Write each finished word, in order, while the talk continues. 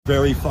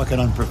Very fucking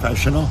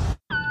unprofessional.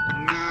 New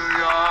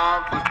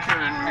York was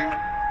killing me.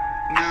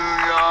 New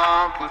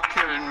York was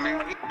killing me.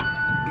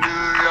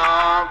 New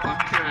York was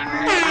killing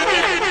me. New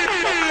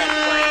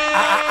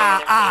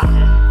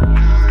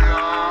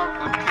York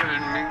was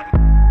killing me.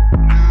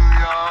 New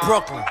York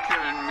Brooklyn. was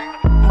killing me.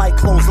 Might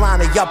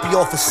clothesline a yuppie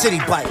off a city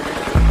bike.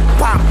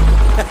 Bam.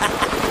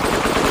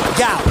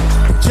 Yo.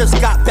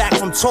 Just got back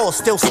from tour,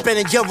 still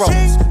spending euros.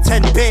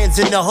 10 bands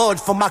in the hood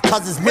for my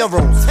cousin's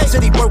murals.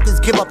 City workers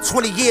give up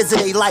 20 years of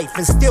their life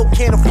and still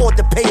can't afford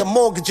to pay a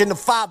mortgage in the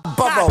 5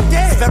 boroughs.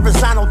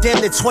 Verrazano damn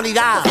near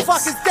 $20. The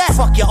fuck is that?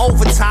 Fuck your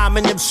overtime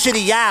and them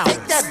shitty hours.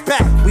 Take that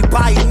back. We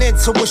buying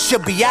into what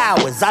should be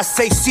ours. I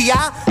say CI,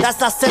 that's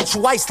not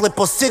Central Islip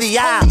or City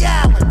Island.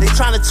 They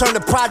trying to turn the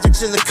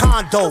projects into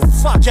condos.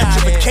 Fuck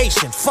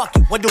gentrification. Fuck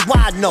it. What do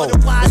I know?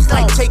 It's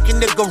like taking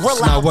the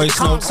gorilla out. Not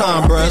wasting no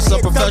time, bro. It's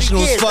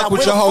Unprofessional as Fuck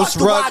with your host,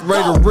 Ruck,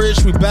 Raider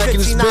Rich. We back in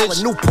this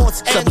bitch.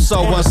 It's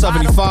episode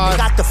 175.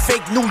 Got the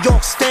fake New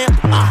York stamp.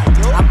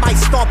 I might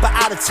stomp an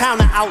out of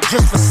towner out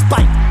just for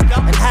spite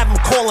and have him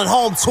calling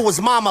home to his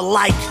mama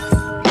like.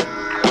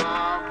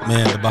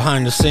 Man, the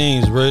behind the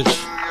scenes, Rich.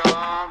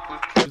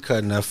 You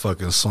cutting that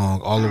fucking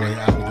song all the way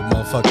out with the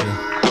motherfucking.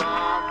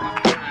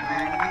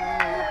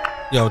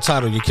 Yo,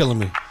 Title, you killing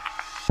me.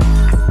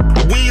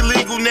 We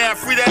illegal now,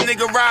 free that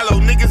nigga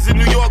Rollo. Niggas in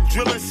New York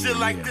drilling shit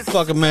like this.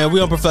 Fuck it, man.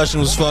 We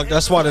Unprofessional as Fuck.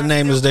 That's why the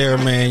name is there,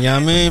 man. You know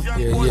what I mean?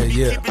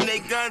 Yeah.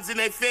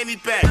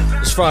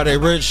 It's Friday,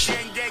 Rich.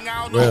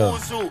 Real.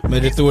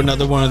 Made it through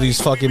another one of these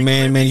fucking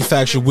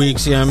manufactured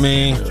weeks, you know what I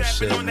mean? Oh,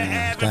 shit,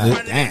 man.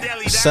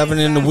 Damn. 7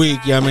 in the week,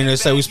 you know what I mean? They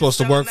say we supposed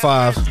to work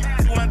 5.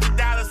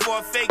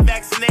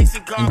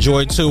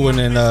 Enjoy 2 and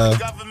then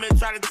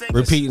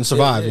repeat and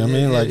survive, you know what I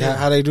mean? Like,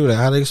 how they do that?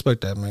 How they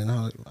expect that, man?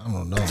 I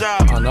don't know.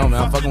 I don't know,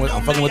 man. I'm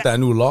fucking with that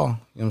new law. You know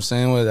what I'm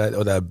saying?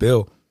 With that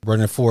bill.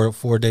 Running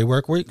 4-day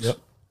work weeks? Yep.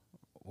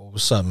 Well,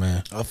 what's up,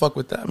 man? I fuck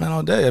with that, man,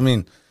 all day. I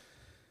mean,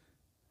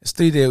 it's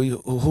 3 day.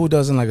 Who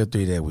doesn't like a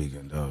 3-day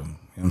weekend, dog? You know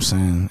what I'm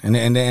saying? And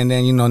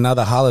then you know, now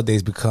the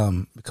holidays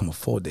become a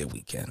 4-day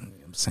weekend. You know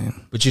what I'm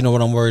saying? But you know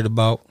what I'm worried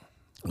about?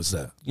 What's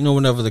that? You know,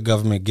 whenever the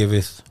government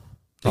giveth,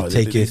 they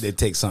take it. They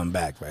take something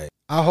back, right?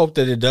 I hope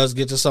that it does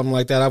get to something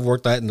like that. I've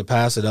worked that in the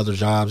past at other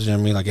jobs. You know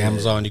what I mean? Like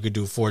Amazon, you could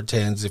do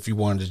 410s if you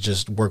wanted to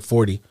just work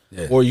 40.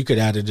 Yeah. Or you could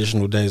add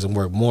additional days and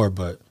work more.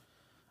 But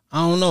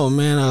I don't know,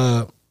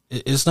 man.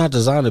 It's not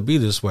designed to be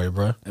this way,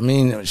 bro. I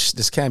mean,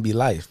 this can't be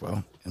life, bro. You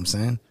know what I'm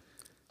saying?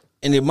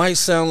 And it might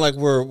sound like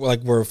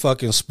we're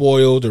fucking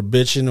spoiled or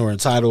bitching or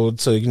entitled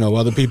to, you know,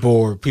 other people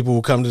or people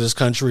who come to this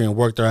country and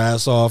work their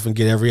ass off and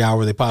get every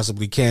hour they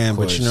possibly can.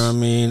 But you know what I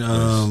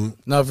mean?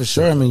 No, for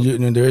sure. I mean, you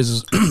know, there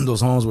is those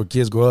homes where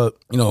kids grow up,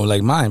 you know,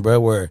 like mine, bro,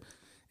 where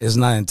it's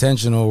not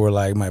intentional, where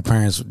like my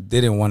parents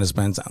didn't want to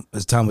spend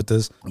time with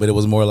us, but it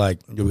was more like,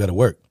 yo, we got to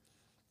work.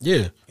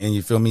 Yeah. And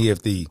you feel me?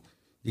 If you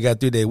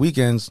got 3-day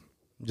weekends,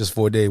 just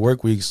 4-day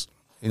work weeks,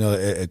 you know,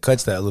 it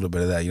cuts that a little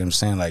bit of that. You know what I'm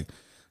saying? Like,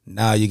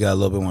 now you got a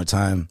little bit more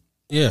time.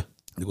 Yeah.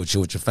 To go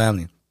chill with your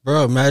family.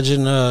 Bro,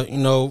 imagine, you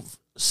know,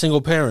 single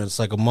parents,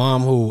 like a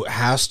mom who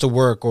has to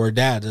work or a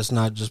dad that's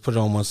not just put it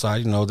on one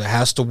side, you know, that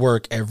has to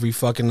work every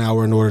fucking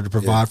hour in order to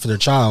provide for their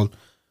child,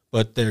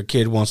 but their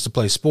kid wants to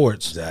play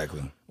sports.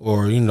 Exactly.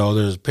 Or, you know,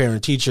 there's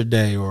parent-teacher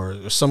day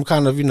or some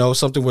kind of, you know,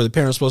 something where the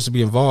parent's supposed to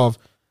be involved.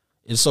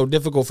 It's so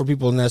difficult for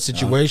people in that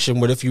situation.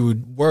 What if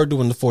you were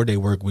doing the 4-day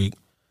work week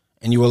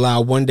and you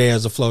allow 1 day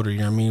as a floater? You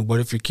know what I mean? What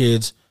if your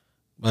kids...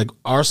 Like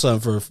our son,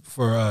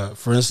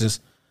 for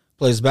instance,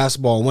 plays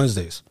basketball on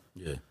Wednesdays.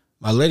 Yeah,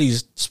 my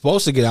lady's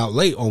supposed to get out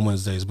late on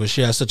Wednesdays, but she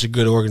has such a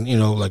good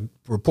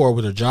rapport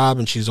with her job,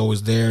 and she's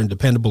always there and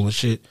dependable and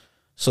shit.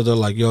 So they're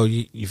like, "Yo,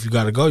 if you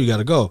gotta go, you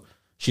gotta go."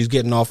 She's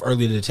getting off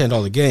early to attend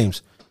all the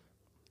games.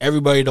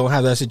 Everybody don't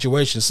have that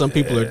situation. Some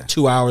people are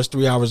 2 hours,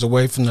 3 hours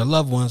away from their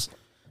loved ones,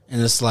 and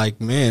it's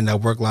like, man,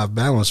 that work-life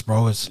balance,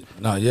 bro. It's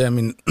no, yeah. I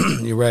mean,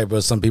 you're right, bro.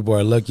 Some people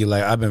are lucky.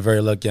 Like I've been very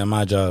lucky at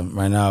my job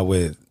right now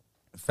with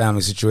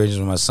family situations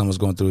when my son was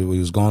going through what he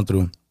was going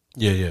through.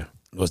 Yeah.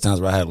 Those times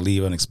where I had to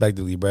leave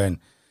unexpectedly, bro. And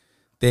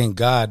thank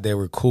God they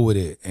were cool with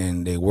it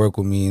and they worked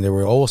with me. And they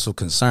were also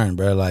concerned,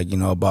 bro, like, you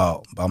know,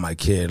 about my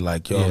kid.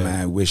 Like, yo,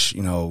 man, we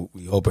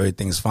hope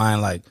everything's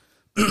fine. Like,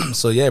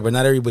 so yeah, but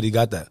not everybody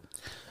got that.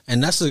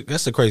 And that's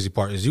the crazy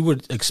part is you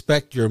would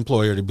expect your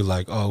employer to be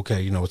like, oh,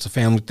 okay, you know, it's a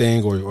family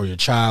thing or your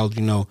child,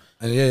 you know.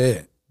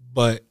 Yeah.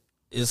 But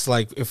it's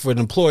like if an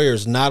employer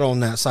is not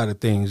on that side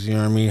of things, you know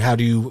what I mean? How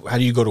do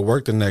you go to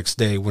work the next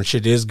day when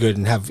shit is good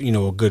and have, you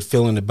know, a good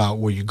feeling about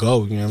where you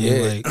go? You know what I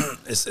mean? Like,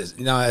 it's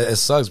you know, it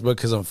sucks, bro,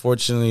 because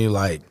unfortunately,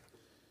 like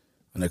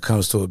when it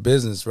comes to a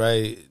business,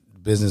 right?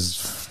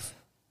 Business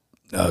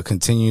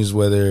continues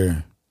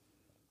whether,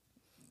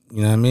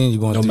 you know what I mean, you're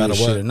going through your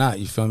shit or not.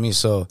 You feel me?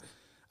 So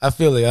I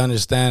feel like I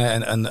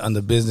understand and on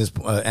the business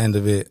end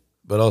of it.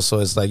 But also,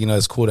 it's like, you know,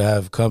 it's cool to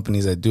have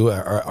companies that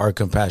are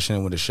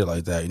compassionate with a shit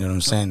like that. You know what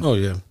I'm saying? Oh,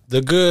 yeah.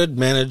 The good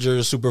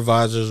managers,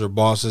 supervisors, or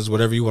bosses,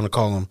 whatever you want to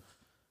call them,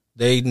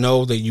 they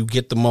know that you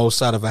get the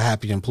most out of a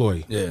happy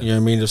employee. Yeah. You know what I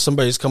mean? If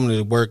somebody's coming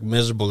to work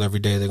miserable every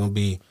day, they're going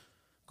to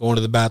going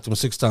to the bathroom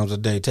 6 times a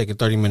day, taking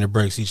 30-minute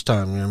breaks each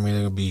time. You know what I mean?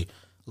 They're going to be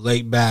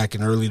late back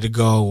and early to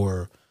go,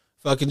 or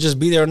fucking just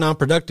be there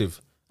non-productive.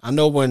 I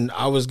know when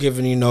I was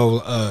given,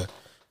 a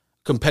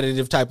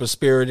competitive type of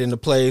spirit in the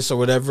place or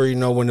whatever,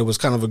 when it was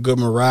kind of a good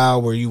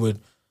morale where you would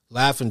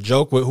laugh and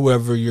joke with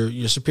whoever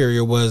your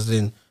superior was,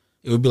 then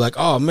it would be like,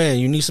 oh man,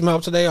 you need some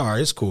help today? All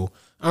right, it's cool.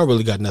 I don't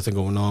really got nothing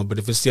going on. But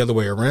if it's the other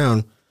way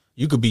around,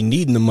 you could be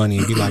needing the money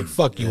and be like,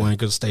 fuck you, I ain't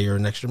gonna stay here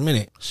an extra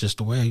minute. It's just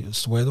the way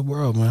of the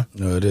world, man.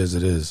 No, it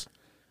is.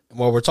 And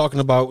while we're talking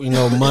about,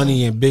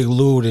 money and big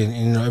loot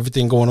and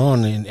everything going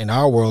on in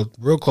our world,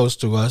 real close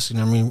to us,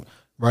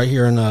 right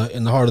here in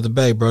the heart of the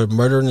Bay, bro,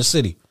 murder in the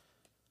city.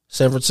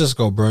 San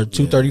Francisco, bro,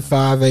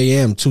 2:35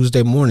 a.m.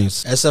 Tuesday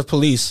mornings. SF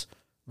police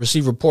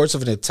received reports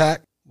of an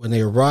attack. When they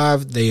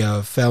arrived, they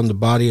found the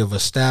body of a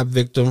stab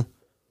victim,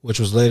 which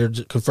was later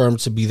confirmed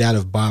to be that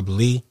of Bob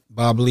Lee.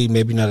 Bob Lee,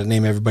 maybe not a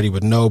name everybody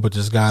would know, but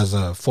this guy's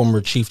a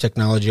former chief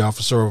technology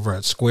officer over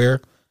at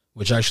Square,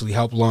 which actually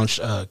helped launch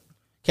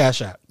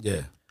Cash App.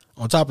 Yeah.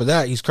 On top of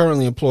that, he's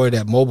currently employed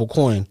at Mobile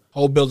Coin,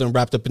 whole building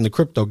wrapped up in the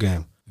crypto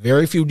game.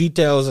 Very few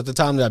details at the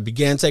time that I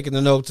began taking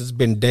the notes. It's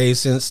been days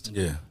since.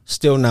 Yeah.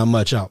 Still not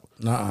much out.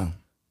 Nuh-uh.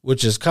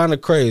 Which is kind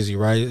of crazy,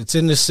 right? It's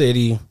in the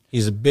city.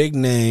 He's a big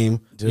name.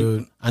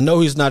 Dude. I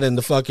know he's not in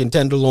the fucking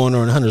Tenderloin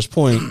or in Hunters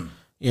Point.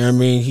 You know what I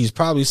mean? He's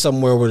probably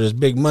somewhere where there's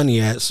big money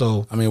at.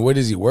 So I mean, where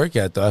does he work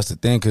at, though? That's the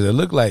thing, because it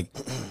looked like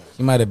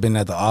he might have been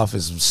at the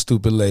office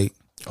stupid late.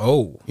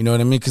 Oh. You know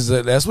what I mean? Because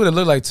that's what it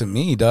looked like to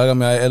me, dog. I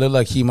mean, it looked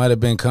like he might have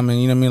been coming,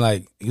 you know what I mean?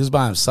 Like, he was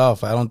by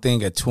himself. I don't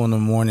think at 2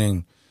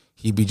 a.m.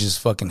 he'd be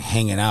just fucking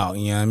hanging out.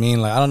 You know what I mean?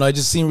 Like, I don't know. It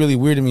just seemed really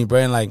weird to me, bro.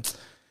 And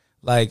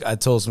like I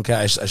told some cat,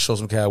 I showed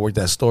some cat I worked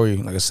that story.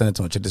 Like, I sent it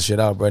to him, check this shit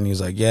out, bro. And he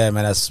was like, yeah,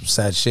 man, that's some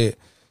sad shit.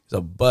 He's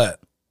like, but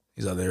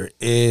he's like, there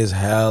is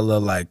hella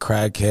like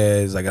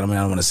crackheads. Like, I don't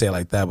want to say it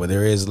like that, but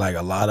there is like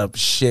a lot of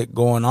shit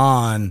going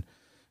on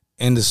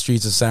in the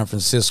streets of San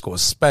Francisco,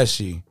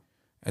 especially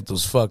at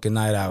those fucking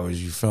night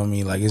hours. You feel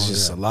me? Like, it's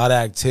just a lot of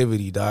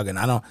activity, dog.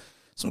 And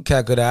some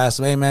cat could have asked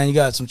him, hey, man, you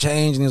got some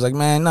change? And he was like,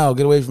 man, no,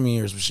 get away from me.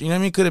 Or some shit. You know what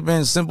I mean? Could have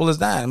been as simple as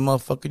that. And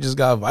motherfucker just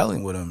got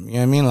violent with him. You know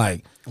what I mean?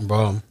 Like,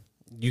 bro,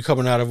 you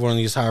coming out of one of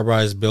these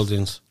high-rise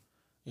buildings,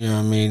 you know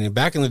what I mean? And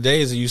back in the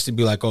days, it used to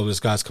be like, oh, this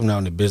guy's coming out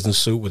in a business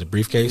suit with a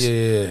briefcase.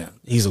 Yeah.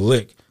 He's a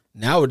lick.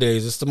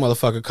 Nowadays, it's the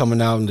motherfucker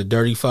coming out in the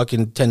dirty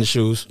fucking tennis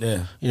shoes.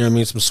 Yeah. You know what I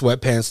mean? Some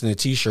sweatpants and a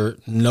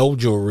T-shirt, no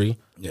jewelry.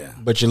 Yeah.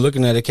 But you're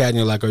looking at a cat and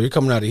you're like, are you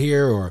coming out of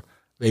here? Or,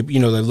 they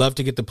love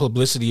to get the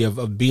publicity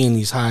of being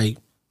these high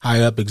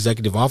up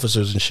executive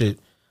officers and shit.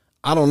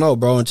 I don't know,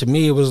 bro. And to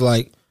me, it was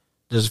like,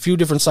 there's a few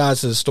different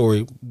sides to the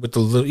story,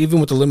 even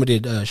with the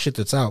limited shit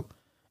that's out.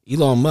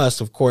 Elon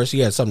Musk, of course, he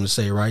had something to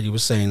say, right? He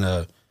was saying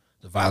the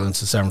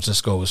violence in San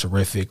Francisco was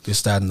horrific,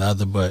 this, that, and the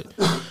other. But,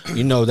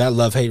 that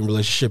love-hating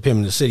relationship him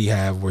and the city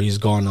have, where he's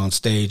gone on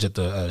stage at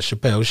the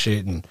Chappelle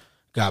shit and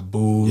got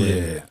booed.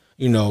 Yeah.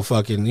 And,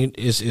 fucking,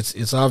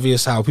 it's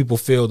obvious how people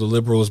feel, the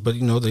liberals, but,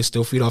 they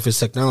still feed off his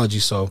technology,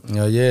 so.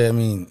 Yeah, I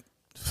mean,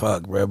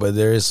 fuck, bro. But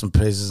there is some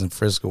places in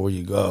Frisco where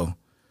you go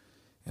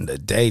in the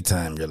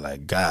daytime, you're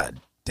like,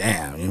 God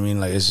damn. You know what I mean?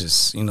 Like, it's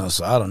just,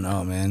 so I don't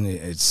know, man.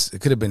 It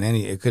could have been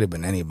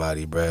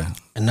anybody, bro.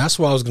 And that's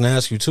what I was going to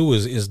ask you, too,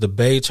 is the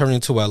Bay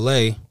turning to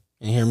L.A.,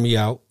 and hear me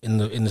out, in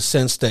the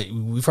sense that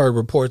we've heard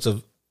reports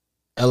of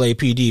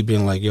LAPD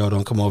being like, yo,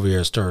 don't come over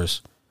here as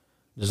tourists.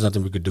 There's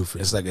nothing we could do for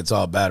you. It's like it's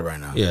all bad right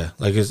now. Yeah,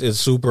 like it's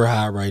super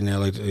hot right now.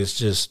 Like, it's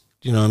just,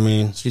 you know what I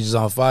mean? She's just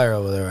on fire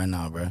over there right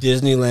now, bro.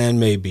 Disneyland,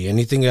 maybe.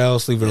 Anything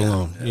else, leave it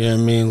alone. Yeah. You know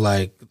what I mean?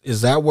 Like,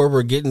 is that where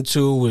we're getting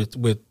to with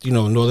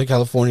Northern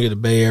California, the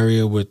Bay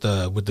Area, with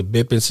the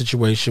Bippin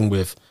situation,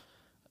 with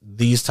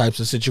these types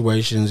of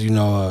situations,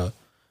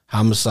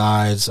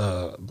 homicides,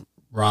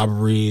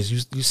 robberies.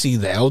 You see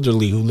the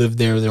elderly who live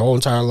there their whole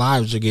entire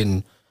lives are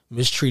getting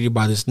mistreated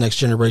by this next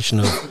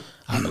generation of,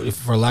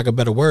 for lack of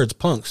better words,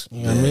 punks.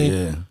 You know what I mean?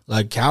 Yeah.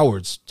 Like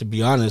cowards, to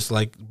be honest.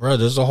 Like, bro,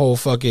 there's a whole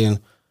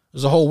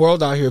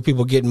world out here of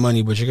people getting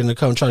money, but you're going to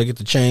come try to get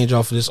the change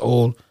off of this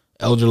old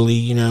elderly,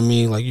 you know what I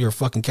mean? Like, you're a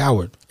fucking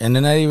coward. And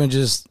they're not even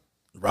just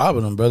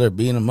robbing them, brother,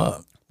 beating them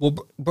up. Well,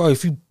 bro,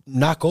 if you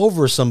knock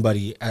over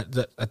somebody at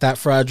that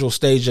fragile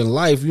stage in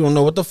life, you don't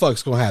know what the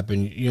fuck's going to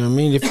happen. You know what I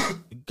mean? If,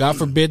 God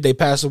forbid, they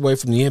pass away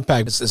from the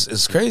impact.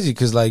 It's crazy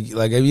because, like,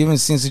 have you even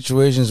seen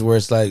situations where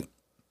it's like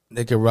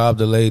they could rob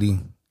the lady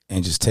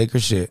and just take her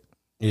shit,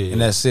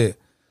 and that's it?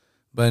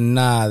 But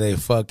nah, they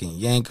fucking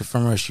yank her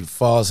from her. She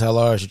falls hell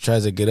hard. She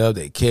tries to get up.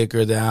 They kick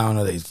her down,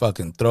 or they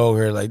fucking throw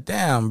her. Like,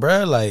 damn,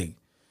 bro, like,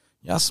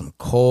 y'all some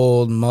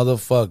cold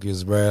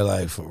motherfuckers, bro.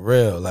 Like, for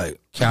real, like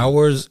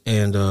cowards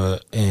and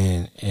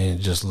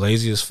just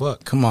lazy as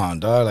fuck. Come on,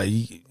 dog. Like,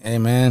 hey,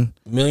 man,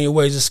 a million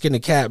ways to skin a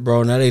cat,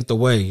 bro, and that ain't the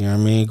way. You know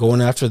what I mean?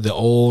 Going after the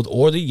old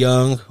or the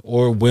young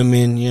or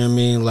women. You know what I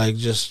mean? Like,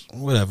 just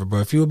whatever, bro.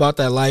 If you about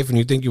that life and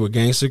you think you a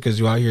gangster because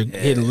you out here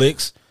hitting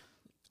licks,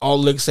 all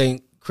licks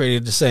ain't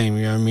created the same.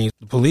 You know what I mean?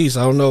 The police,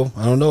 I don't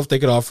know if they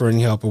could offer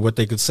any help or what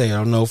they could say. I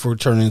don't know if we're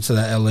turning into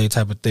that LA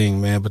type of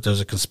thing, man. But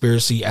there's a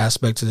conspiracy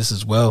aspect to this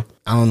as well.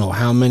 I don't know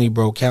how many,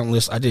 bro.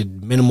 Countless. I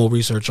did minimal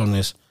research on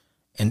this,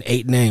 and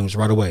 8 names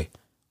right away,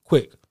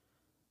 quick.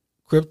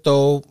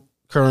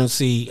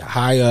 Cryptocurrency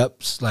high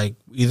ups, like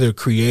either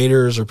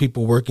creators or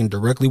people working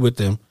directly with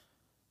them,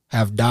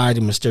 have died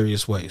in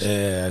mysterious ways.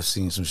 Yeah, I've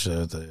seen some shit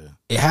out there.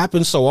 It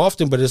happens so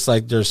often, but it's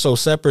like they're so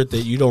separate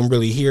that you don't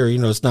really hear. You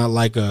know, it's not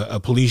like a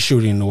police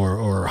shooting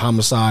or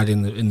homicide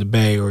in the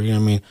Bay, or, you know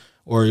what I mean,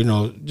 or, you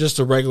know, just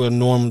a regular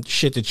norm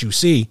shit that you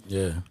see.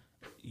 Yeah,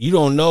 you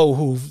don't know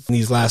who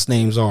these last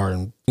names are,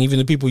 and even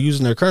the people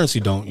using their currency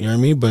don't. You know what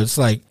I mean? But it's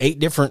like 8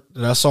 different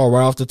that I saw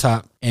right off the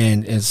top,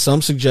 and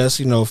some suggest,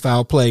 you know,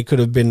 foul play could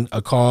have been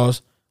a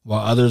cause,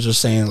 while others are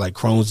saying like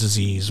Crohn's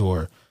disease,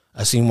 or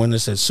I seen one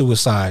that said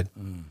suicide.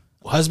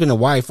 Husband and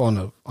wife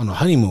on a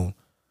honeymoon.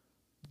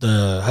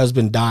 The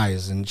husband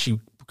dies and she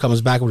comes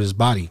back with his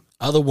body.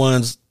 Other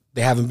ones,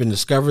 they haven't been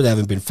discovered, they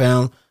haven't been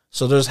found.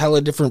 So there's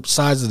hella different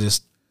sides of this.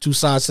 2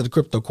 sides to the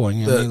crypto coin.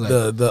 You know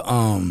what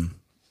I mean?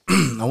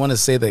 I want to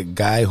say the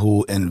guy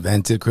who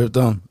invented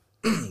crypto,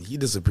 he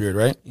disappeared,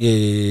 right?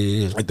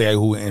 Yeah. Like the guy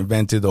who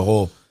invented the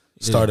whole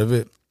start of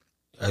it.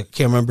 I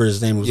can't remember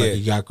his name. It was like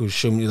Yaku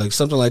Shumi, like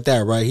something like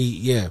that, right?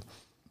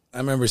 I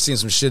remember seeing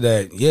some shit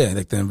that,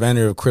 like the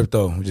inventor of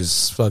crypto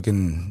just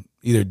fucking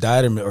either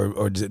died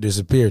or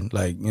disappeared.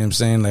 Like, you know what I'm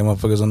saying? Like,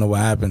 motherfuckers don't know what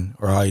happened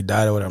or how he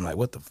died or whatever. I'm like,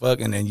 what the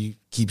fuck? And then you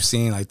keep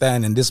seeing like that.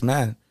 And then this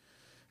man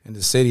in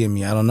the city of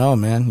me, I don't know,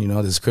 man. You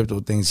know, this crypto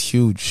thing's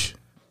huge.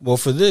 Well,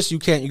 for this, you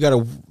got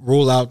to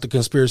rule out the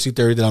conspiracy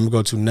theory that I'm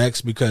going to go to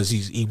next, because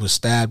he was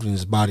stabbed and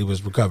his body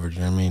was recovered. You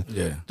know what I mean?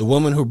 Yeah. The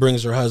woman who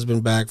brings her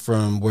husband back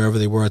from wherever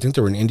they were, I think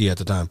they were in India at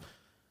the time.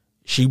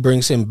 She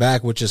brings him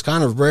back, which is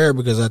kind of rare,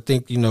 because I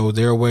think, you know,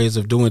 there are ways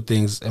of doing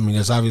things. I mean,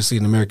 it's obviously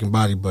an American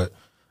body, but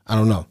I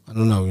don't know,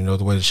 you know,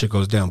 the way the shit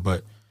goes down.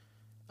 But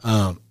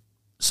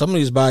some of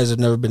these bodies have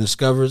never been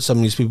discovered. Some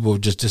of these people have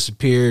just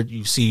disappeared.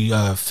 You see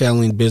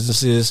failing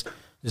businesses.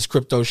 This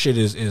crypto shit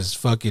is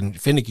fucking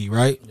finicky,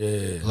 right?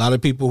 Yeah. A lot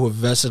of people who have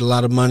invested a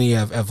lot of money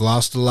have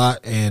lost a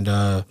lot, and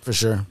for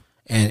sure.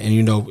 And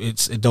you know,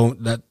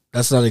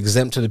 that's not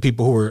exempt to the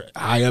people who are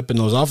high up in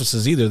those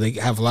offices either. They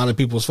have a lot of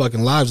people's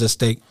fucking lives at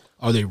stake.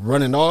 Are they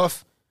running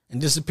off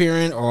and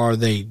disappearing, or are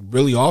they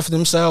really off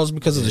themselves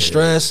because of the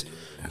stress?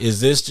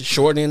 Is this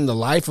shortening the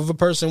life of a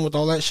person with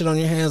all that shit on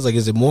your hands? Like,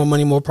 is it more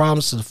money, more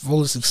problems to the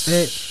fullest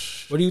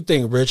extent? What do you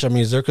think, Rich? I mean,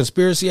 is there a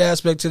conspiracy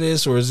aspect to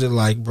this, or is it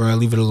like, bro,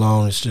 leave it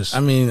alone? It's just.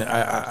 I mean,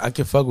 I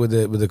can fuck with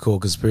it, with the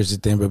cool conspiracy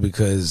thing, but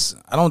because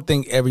I don't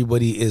think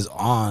everybody is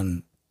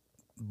on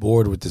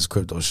board with this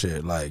crypto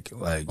shit. Like,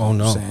 oh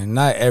no, I'm saying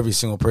not every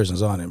single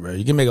person's on it, bro.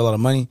 You can make a lot of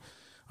money.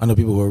 I know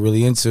people who are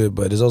really into it,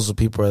 but there's also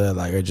people that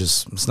like are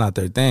just, it's not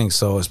their thing.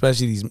 So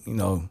especially these, you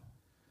know,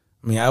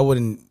 I mean, I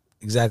wouldn't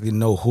exactly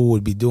know who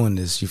would be doing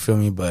this. You feel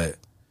me? But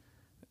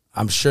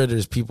I'm sure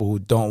there's people who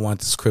don't want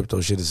this crypto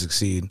shit to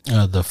succeed.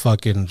 The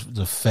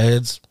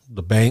feds,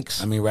 the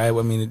banks. I mean, right?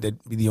 I mean,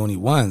 they'd be the only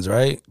ones,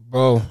 right,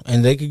 bro?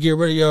 And they could get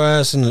rid of your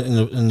ass in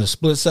the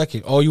split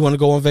second. Oh, you want to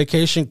go on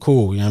vacation?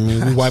 Cool. You know what I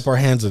mean? We wipe our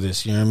hands of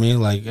this. You know what I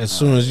mean? Like, as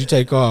soon as you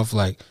take off,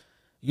 like,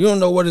 you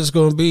don't know what it's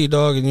going to be,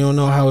 dog, and you don't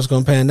know how it's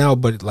going to pan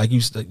out. But like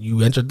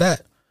you entered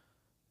that.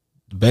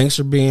 The banks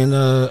are being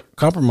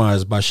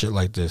compromised by shit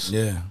like this.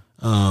 Yeah.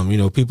 You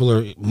know,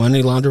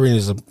 money laundering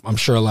is, I'm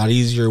sure, a lot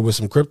easier with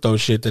some crypto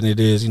shit than it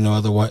is, you know,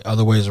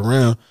 other ways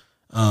around.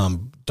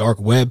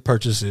 Dark web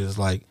purchases,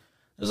 like,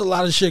 there's a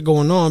lot of shit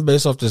going on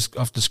based off this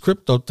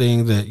crypto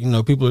thing that, you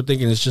know, people are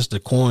thinking it's just a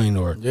coin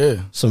or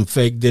some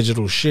fake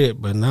digital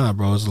shit, but nah,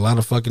 bro, it's a lot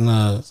of fucking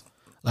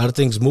a lot of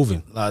things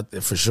moving.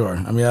 For sure.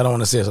 I mean, I don't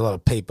want to say there's a lot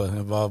of paper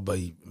involved, but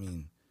I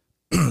mean,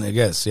 I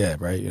guess, yeah,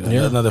 right. You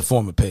know, another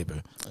form of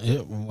paper.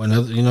 Yeah,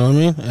 you know what I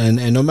mean?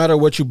 And no matter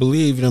what you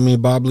believe, you know what I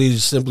mean, Bob Lee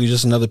is simply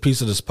just another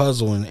piece of this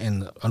puzzle.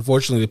 And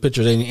unfortunately, the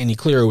picture ain't any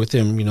clearer with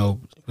him, you know,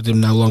 with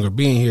him no longer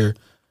being here.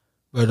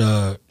 But,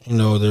 you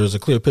know, there's a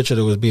clear picture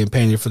that was being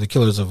painted for the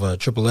killers of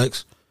Triple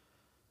X,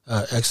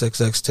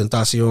 XXX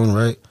Tentacion,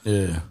 right?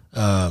 Yeah.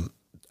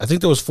 I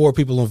think there was 4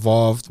 people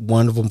involved.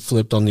 One of them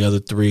flipped on the other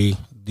 3.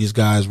 These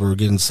guys were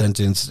getting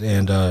sentenced,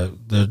 and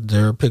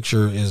their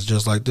picture is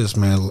just like this,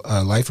 man.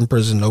 Life in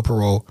prison, no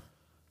parole.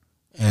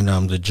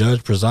 And the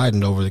judge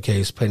presiding over the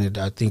case painted,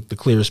 I think, the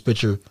clearest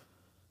picture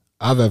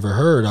I've ever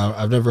heard.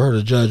 I've never heard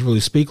a judge really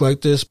speak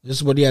like this. This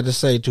is what he had to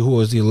say to who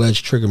was the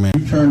alleged trigger man.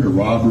 You turned a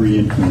robbery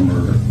into a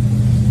murder.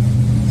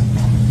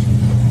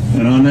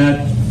 And on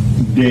that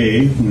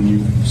day, when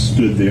you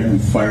stood there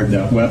and fired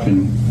that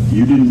weapon,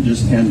 you didn't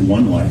just end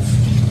one life.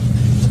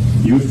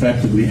 You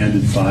effectively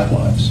ended 5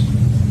 lives,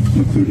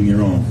 including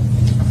your own.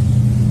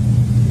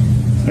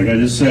 Like I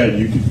just said,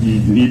 you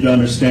need to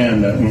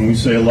understand that when we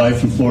say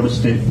life in Florida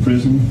State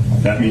Prison,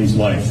 that means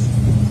life.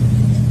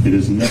 It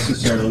is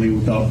necessarily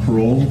without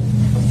parole.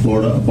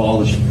 Florida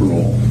abolished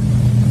parole.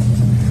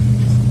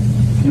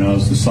 You know,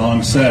 as the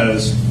song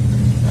says,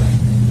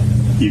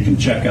 you can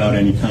check out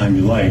anytime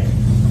you like,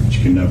 but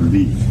you can never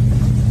leave.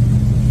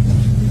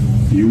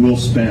 you will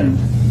spend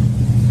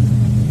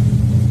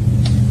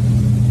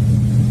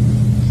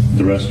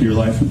the rest of your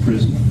life in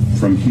prison.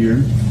 From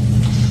here,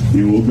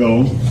 you will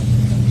go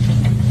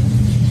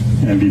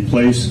and be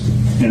placed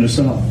in a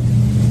cell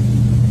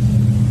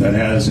that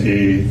has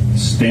a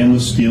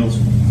stainless steel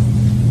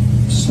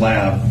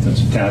slab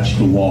that's attached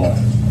to the wall.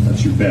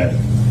 That's your bed.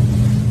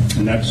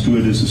 And next to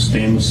it is a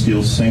stainless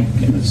steel sink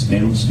and a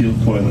stainless steel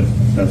toilet.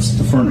 That's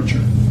the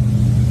furniture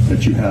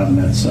that you have in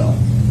that cell.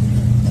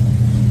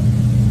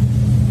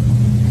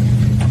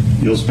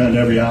 You'll spend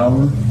every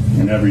hour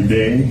and every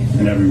day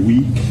and every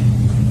week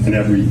and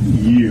every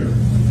year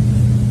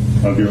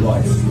of your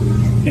life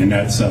in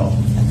that cell.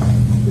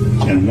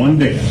 And one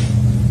day,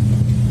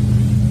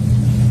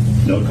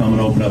 they'll come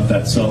and open up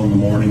that cell in the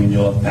morning and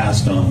you'll have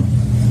passed on.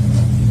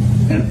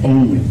 And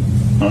only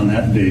on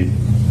that day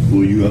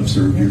will you have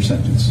served your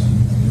sentence.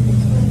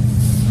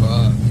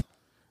 Fuck.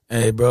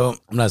 Hey, bro,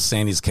 I'm not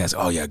saying these cats,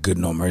 oh, yeah, good,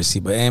 no mercy.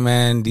 But, hey,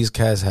 man, these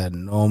cats had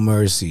no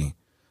mercy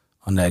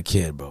on that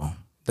kid, bro.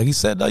 Like he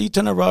said, you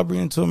turned a robbery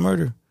into a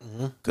murder.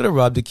 Mm-hmm. Could have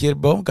robbed the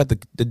kid, bro. Got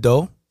the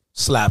dough,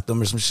 slapped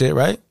him or some shit,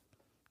 right?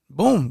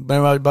 Boom,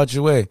 been right about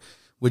your way.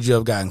 Would you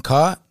have gotten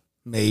caught?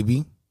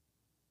 Maybe,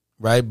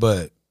 right?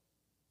 But,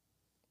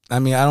 I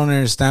mean, I don't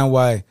understand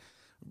why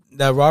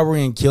that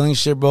robbery and killing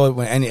shit, bro,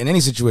 in any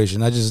situation,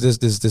 not just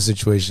this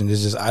situation,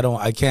 it's just, I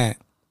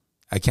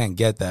can't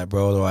get that,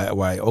 bro.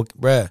 Why, okay,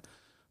 bruh,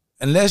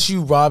 unless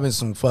you robbing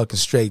some fucking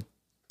straight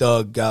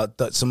thug out,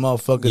 some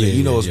motherfucker that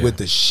you know is with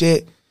the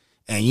shit,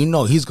 and you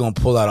know he's gonna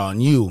pull out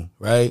on you,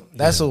 right?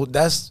 That's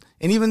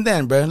and even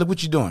then, bro, look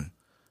what you're doing,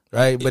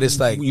 right? But it's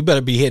like you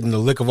better be hitting the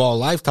lick of all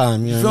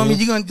lifetime. You know feel me?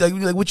 You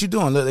gonna like what you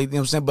doing? Like, you know what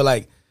I'm saying? But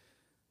like,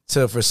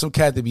 for some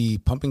cat to be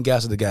pumping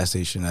gas at the gas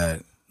station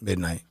at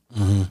midnight,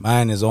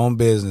 minding his own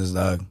business,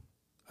 dog.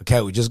 A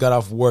cat who just got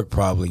off work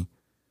probably,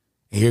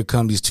 and here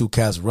come these two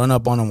cats run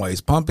up on him while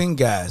he's pumping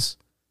gas,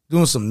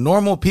 doing some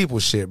normal people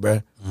shit,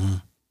 bro.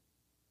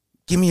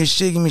 Give me your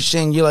shit,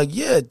 and you're like,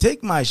 yeah,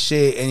 take my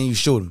shit, and you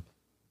shoot him.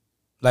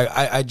 Like,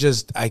 I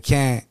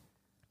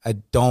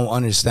don't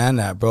understand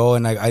that, bro.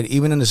 And like,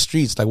 even in the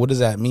streets, like, what does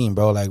that mean,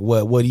 bro? Like,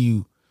 what do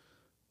you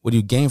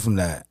gain from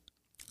that?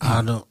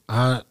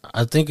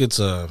 I think it's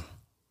I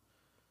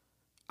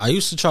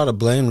used to try to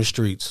blame the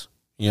streets.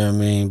 You know what I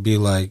mean? Be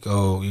like,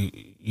 oh,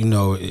 you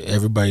know,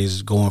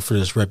 everybody's going for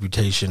this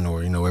reputation,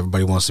 or, you know,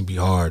 everybody wants to be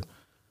hard.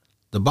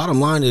 The bottom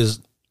line is,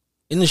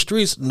 in the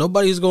streets,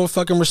 nobody's going to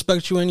fucking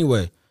respect you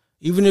anyway.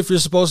 Even if you're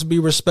supposed to be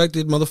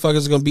respected,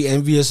 motherfuckers are going to be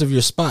envious of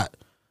your spot.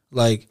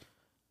 Like,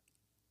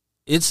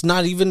 it's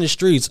not even the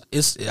streets.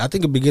 I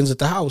think it begins at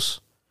the house.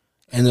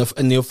 And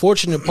the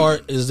unfortunate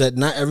part is that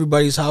not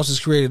everybody's house is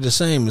created the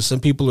same. And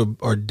some people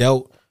are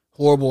dealt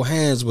horrible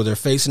hands where they're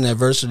facing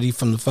adversity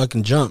from the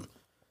fucking jump.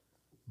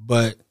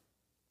 But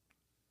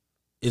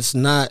it's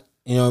not,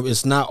 you know,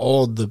 it's not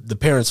all the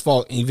parents'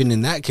 fault. Even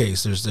in that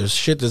case, there's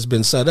shit that's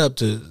been set up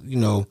to, you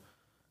know,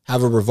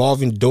 have a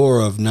revolving door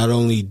of not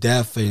only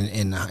death and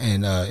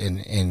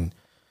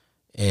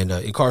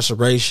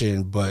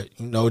incarceration, but,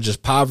 you know,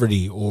 just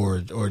poverty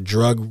or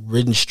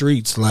drug-ridden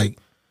streets, like,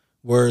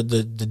 where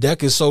the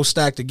deck is so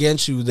stacked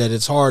against you that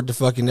it's hard to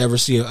fucking ever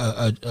see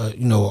a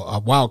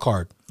wild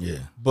card. Yeah.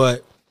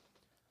 But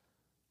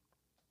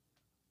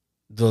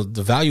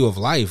the value of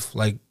life,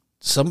 like,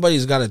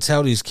 somebody's got to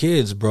tell these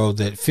kids, bro,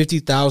 that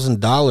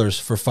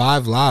 $50,000 for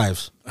 5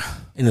 lives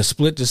in a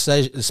split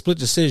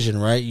decision,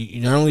 right?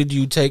 You not only do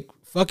you take,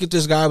 fuck if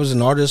this guy was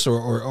an artist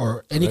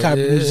or any kind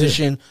of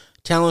musician,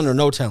 talent or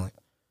no talent.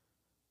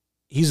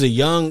 He's a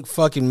young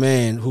fucking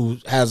man who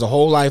has a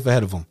whole life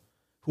ahead of him,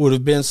 who would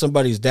have been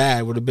somebody's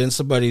dad, would have been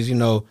somebody's, you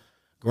know,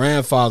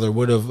 grandfather,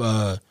 would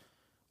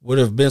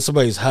have been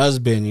somebody's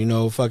husband, you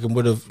know, fucking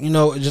would have, you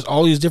know, just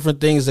all these different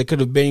things that could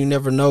have been. You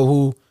never know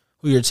who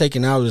you're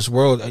taking out of this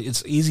world.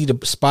 It's easy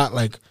to spot,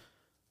 like,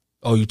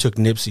 oh, you took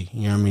Nipsey,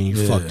 you know what I mean?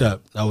 You fucked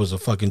up. That was a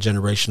fucking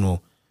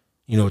generational,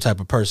 you know, type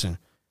of person.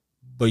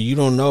 But you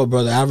don't know,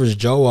 bro. The average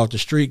Joe off the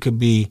street could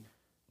be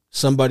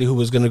somebody who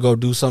was going to go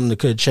do something that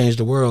could change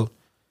the world.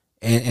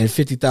 And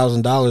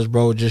 $50,000,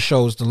 bro, just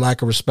shows the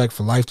lack of respect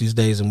for life these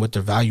days and what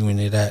they're valuing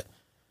it at.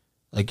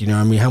 Like, you know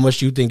what I mean? How much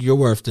do you think you're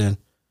worth then?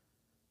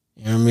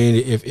 You know what I mean?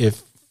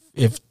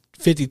 If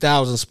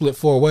 50,000 split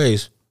 4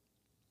 ways,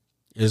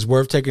 it's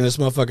worth taking this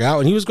motherfucker out.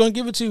 And he was going to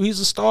give it to you.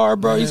 He's a star,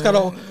 bro. He's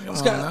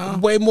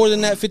got way more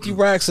than that, 50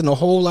 racks and a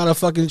whole lot of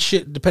fucking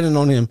shit depending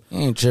on him. You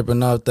ain't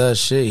tripping off that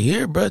shit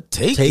here, bro.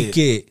 Take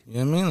it.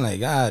 You know what I mean? Like,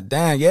 god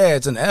damn, yeah,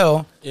 it's an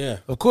L. Yeah.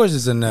 Of course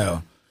it's an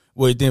L.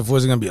 What, you think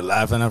Forrest is gonna be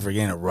laughing enough for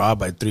getting robbed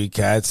by 3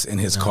 cats in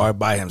his car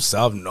by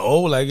himself?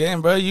 No, like, hey,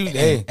 bro,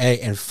 hey,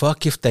 and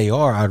fuck if they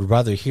are. I'd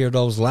rather hear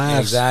those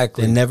laughs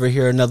than never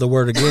hear another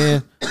word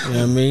again. You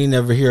know what I mean?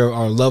 Never hear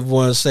our loved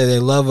ones say they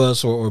love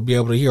us, or be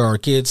able to hear our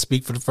kids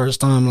speak for the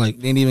first time. Like,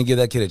 they didn't even give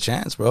that kid a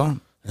chance, bro.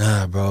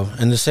 Nah, bro.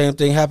 And the same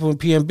thing happened with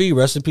PNB.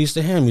 Rest in peace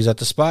to him. He's at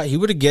the spot. He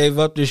would have gave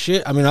up this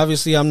shit. I mean,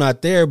 obviously I'm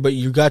not there, but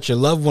you got your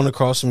loved one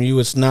across from you.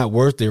 It's not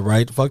worth it,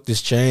 right? Fuck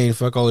this chain.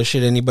 Fuck all this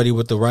shit. Anybody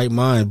with the right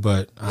mind,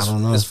 but I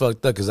don't know. It's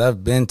fucked up because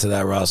I've been to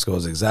that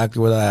Roscoe's,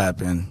 exactly where that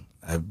happened.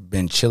 I've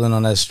been chilling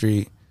on that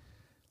street.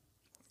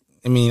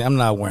 I mean, I'm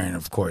not wearing,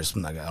 of course,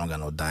 I don't got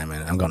no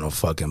diamond. I don't got no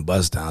fucking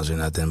bust downs or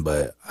nothing.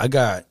 But I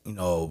got,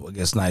 I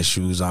guess nice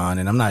shoes on,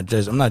 and I'm not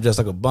dressed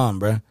like a bum,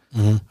 bro.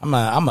 I'm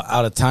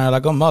out of town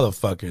like a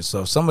motherfucker.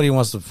 So if somebody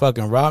wants to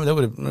fucking rob me, they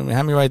would have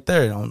had me right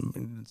there. I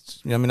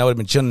would have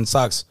been chilling in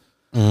socks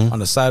on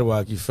the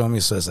sidewalk. You feel me?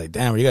 So it's like,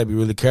 damn, you gotta be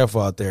really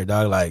careful out there,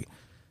 dog. Like,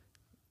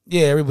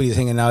 yeah, everybody's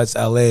hanging out. It's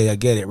LA. I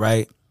get it,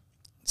 right?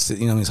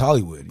 It's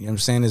Hollywood. You know what I'm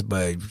saying?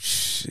 The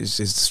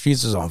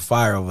streets is on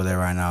fire over there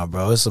right now,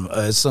 bro. It's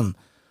some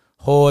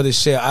whole other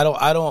shit.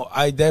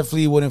 I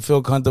definitely wouldn't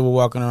feel comfortable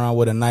walking around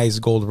with a nice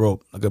gold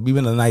rope, like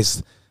even a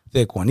nice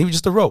thick one, even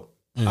just a rope.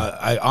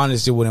 I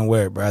honestly wouldn't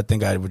wear it, bro. I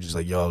think I would just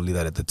like, yo, leave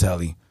that at the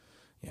telly.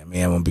 Yeah,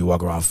 man, I'm gonna be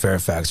walking around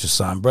Fairfax or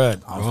something, bro.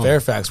 On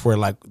Fairfax, where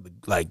like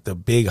the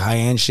big high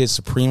end shit,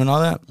 Supreme and all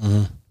that.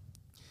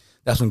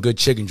 That's some good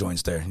chicken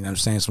joints there. You know what I'm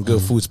saying? Some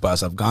good food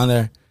spots. I've gone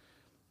there.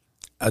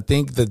 I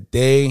think the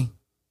day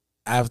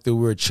after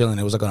we were chilling,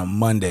 it was like on a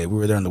Monday. We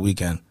were there on the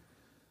weekend.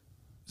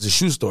 It's a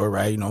shoe store,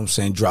 right? You know what I'm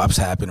saying? Drops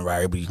happen,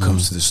 right? Everybody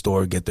comes to the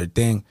store, get their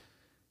thing.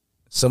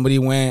 Somebody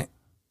went,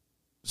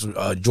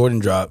 Jordan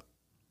drop.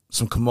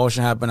 Some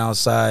commotion happened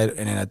outside,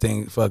 and then I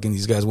think fucking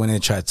these guys went in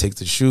and tried to take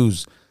the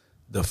shoes.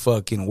 The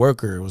fucking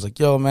worker was like,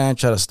 yo, man,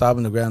 try to stop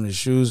him to grab his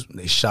shoes.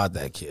 They shot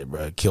that kid,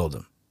 bro. Killed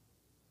him.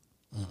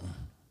 You know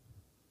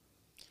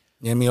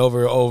what I mean?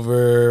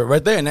 Over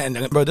right there.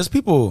 And bro, there's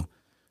people...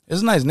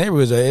 It's a nice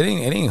neighborhood. It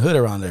ain't hood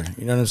around there.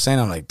 You know what I'm saying?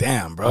 I'm like,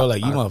 damn, bro.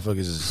 Like, you motherfuckers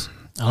is...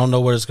 I don't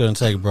know what it's gonna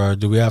take, bro.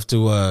 Do we have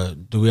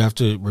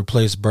to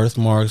replace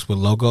birthmarks with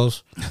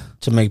logos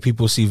to make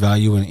people see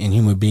value in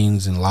human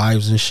beings and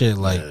lives and shit?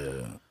 Like,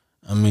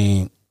 I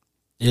mean,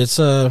 it's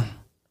a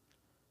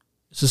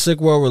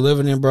sick world we're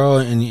living in, bro.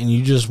 And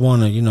you just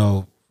want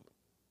to,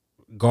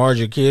 guard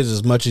your kids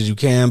as much as you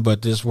can,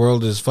 but this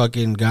world is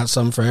fucking got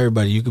something for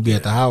everybody. You could be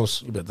at the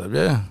house. You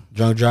better,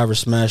 Drunk driver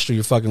smashed through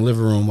your fucking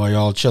living room while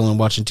y'all chilling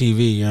watching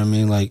TV. You know what I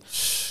mean? Like,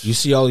 you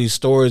see all these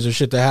stories of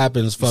shit that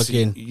happens.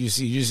 You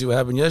see what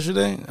happened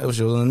yesterday? That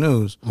was on the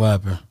news. What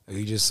happened?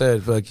 He just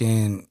said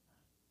fucking.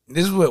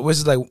 This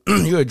is like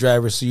you're a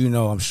driver, so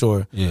I'm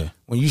sure. Yeah.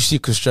 When you see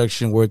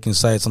construction working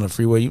sites on the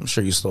freeway, I'm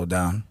sure you slow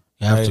down.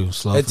 You have to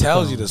slow. It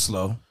tells you to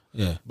slow.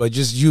 Yeah. But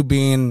just you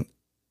being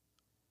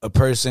a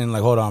person,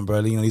 like, hold on,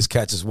 bro. These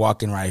cats is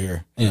walking right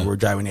here. And we're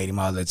driving 80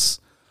 miles. Let's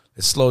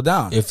slow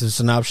down. If it's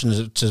an option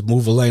to just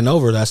move a lane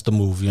over, that's the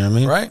move. You know what I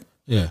mean? Right?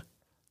 Yeah.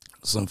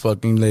 Some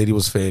fucking lady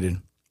was faded.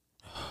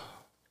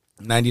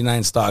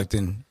 99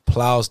 Stockton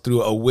plows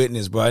through a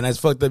witness, bro. And that's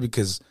fucked up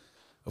because,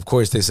 of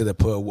course, they said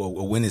that a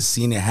witness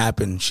seen it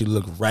happen. She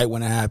looked right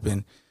when it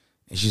happened.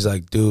 And she's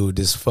like, dude,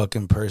 this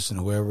fucking person,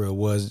 whoever it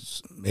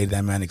was, made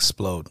that man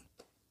explode.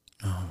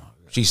 Oh,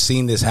 she's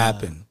seen this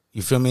happen.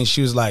 You feel me? And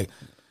she was like,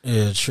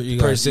 yeah, you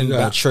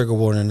got trigger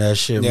warning that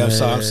shit, yeah,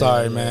 man. I'm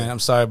sorry, man. I'm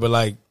sorry, but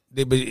like,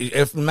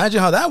 imagine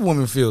how that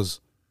woman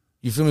feels.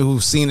 You feel me?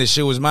 Who's seen this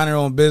shit, was minding her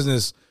own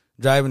business,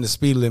 driving the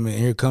speed limit,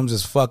 and here comes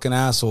this fucking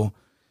asshole.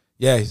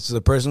 Yeah, so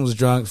the person was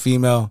drunk,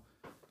 female,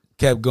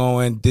 kept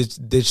going,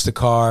 ditched the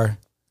car.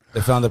 They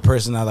found the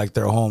person at like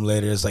their home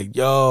later. It's like,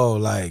 yo,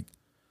 like,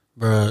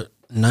 bro,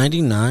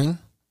 99.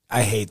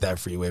 I hate that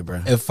freeway,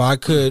 bro. If I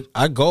could,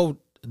 I go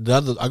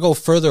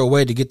further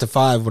away to get to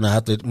 5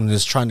 when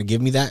it's trying to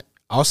give me that.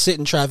 I'll sit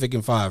in traffic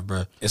in 5,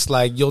 bro. It's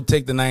like you'll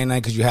take the 99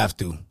 because you have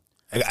to.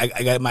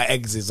 I got my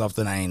exits off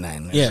the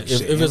 99. Yeah,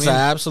 if it's an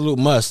absolute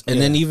must.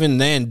 And then even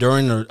then,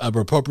 during an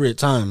appropriate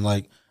time,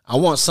 like, I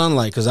want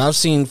sunlight because I've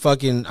seen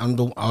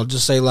I'll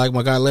just say like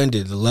my guy Len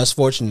did, the less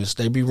fortunate,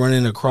 they be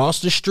running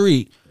across the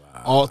street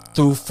all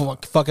through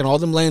fucking all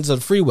them lanes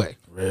of the freeway.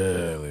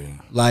 Really?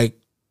 Like,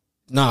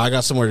 no, I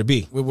got somewhere to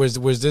be. Where's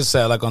this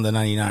at? Like on the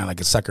 99, like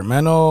in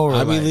Sacramento? Or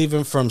I be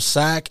leaving from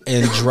Sac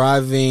and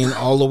driving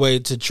all the way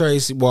to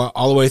Tracy, well,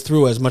 all the way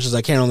through as much as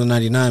I can on the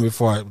 99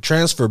 before I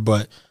transfer,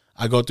 but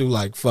I go through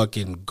like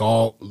fucking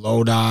Galt,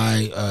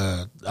 Lodi,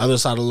 other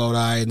side of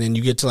Lodi, and then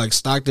you get to like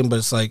Stockton, but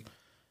it's like,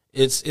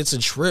 it's a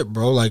trip,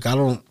 bro. Like, I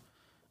don't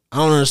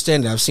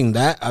understand it. I've seen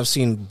that. I've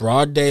seen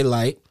broad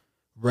daylight,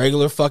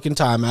 regular fucking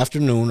time,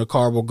 afternoon, a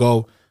car will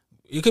go,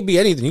 it could be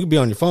anything. You could be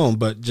on your phone,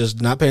 but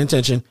just not paying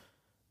attention.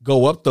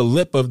 Go up the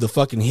lip of the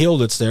fucking hill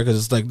that's there because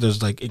it's like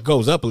there's like it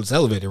goes up, it's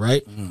elevated,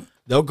 right? Mm-hmm.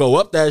 They'll go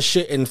up that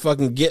shit and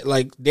fucking get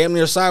like damn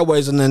near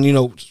sideways, and then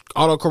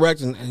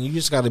autocorrect, and you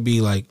just got to be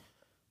like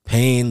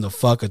paying the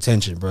fuck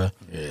attention, bro.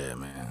 Yeah,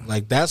 man.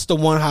 Like that's the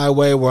one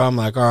highway where I'm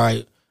like, all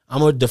right,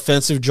 I'm a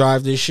defensive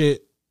drive this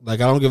shit.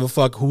 Like I don't give a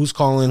fuck who's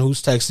calling,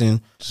 who's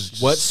texting,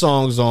 what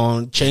song's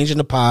on, changing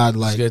the pod.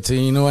 Like, good to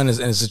and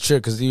it's a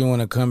trick because even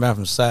when I come back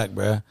from Sac,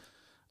 bro.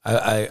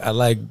 I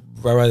like,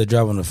 I'd rather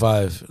drive on the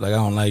 5. Like, I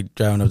don't like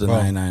driving up the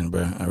 99,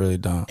 bro. I really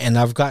don't. And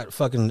I've got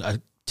fucking a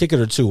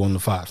ticket or 2 on the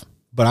 5.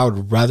 But I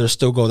would rather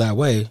still go that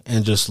way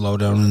and just slow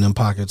down in them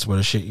pockets where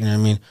the shit, you know what I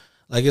mean?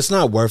 Like, it's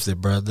not worth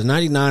it, bro. The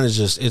 99 is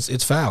just,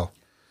 it's foul.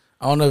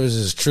 I don't know if it's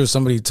just true.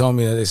 Somebody told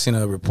me that they seen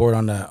a report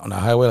on the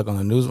highway, like on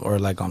the news or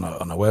like on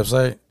a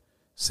website,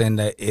 saying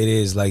that it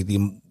is like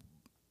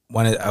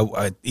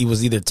He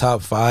was either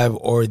top 5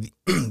 or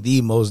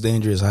the most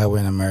dangerous highway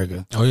in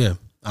America. Oh yeah,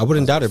 I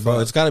wouldn't doubt it, bro.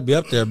 It's got to be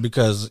up there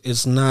because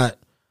it's not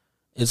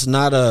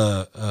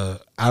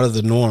out of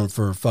the norm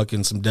for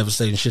fucking some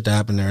devastating shit to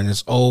happen there, and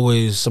it's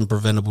always some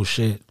preventable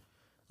shit.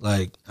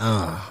 Like,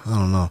 I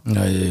don't know.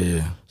 No,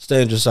 yeah. It's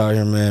dangerous out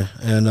here, man.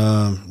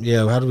 And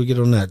yeah, how do we get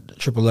on that?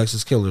 Triple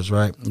X's killers,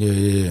 right?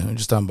 Yeah. I'm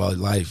just talking about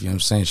life. You know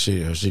what I'm saying?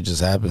 Shit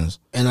just happens.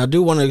 And I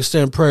do want to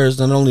extend prayers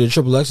not only to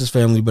Triple X's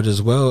family, but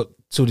as well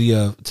to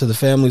the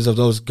families of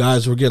those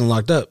guys who are getting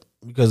locked up,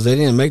 because they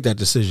didn't make that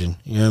decision.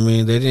 You know what I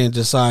mean? They didn't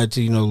decide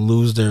to,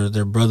 lose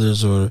their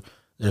brothers or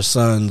their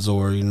sons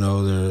or,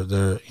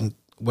 their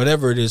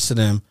whatever it is to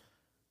them.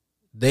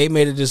 They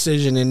made a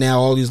decision, and now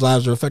all these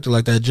lives are affected,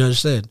 like that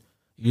judge said.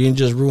 You didn't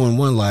just ruin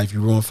one life, you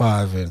ruined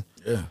 5, and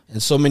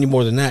so many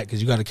more than that,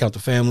 because you got to count the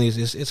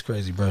families. It's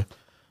crazy, bro.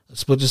 A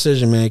split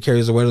decision, man,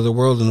 carries the weight of the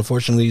world, and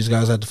unfortunately, these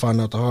guys had to find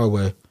out the hard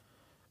way.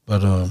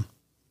 But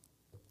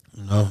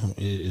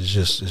it's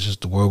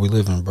just the world we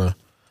live in, bro.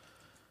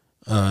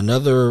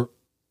 Another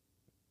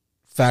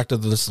fact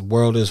of this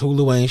world is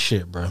Hulu ain't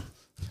shit, bro.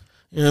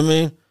 You know what I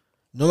mean?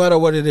 No matter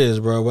what it is,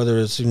 bro. Whether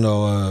it's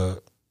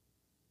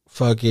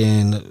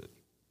fucking.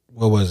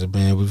 What was it,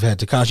 man? We've had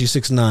Tekashi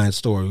 6ix9ine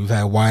story. We've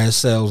had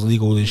YSL's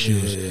legal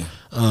issues,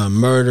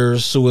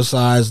 murders,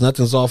 suicides.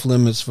 Nothing's off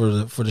limits for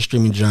the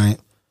streaming giant.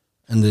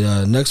 And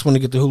the next one to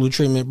get the Hulu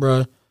treatment,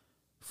 bro,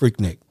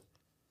 Freaknik.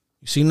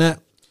 You seen that?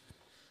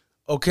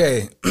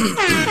 Okay,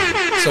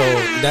 so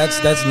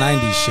that's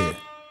 90s shit.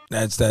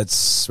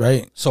 That's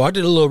right. So I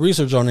did a little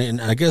research on it,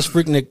 and I guess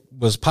Freaknik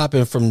was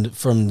popping from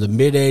the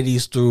mid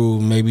 80s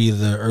through maybe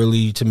the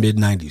early to mid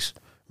 90s.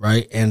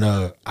 Right, and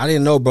I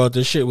didn't know, bro,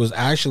 this shit was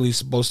actually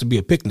supposed to be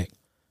a picnic.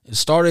 It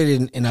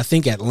started in I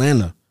think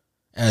Atlanta,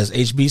 as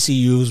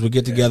HBCUs would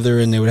get together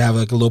and they would have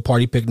like a little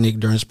party picnic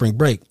during spring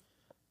break.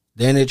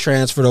 Then it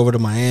transferred over to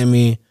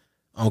Miami.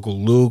 Uncle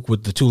Luke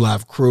with the 2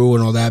 Live Crew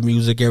and all that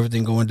music,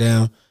 everything going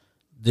down.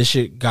 This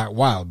shit got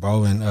wild,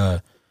 bro.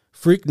 And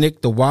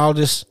Freaknik, the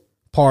wildest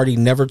party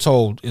never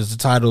told, is the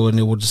title, and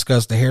it will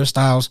discuss the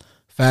hairstyles,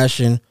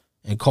 fashion,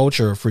 and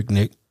culture of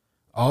Freaknik.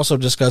 Also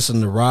discussing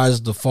the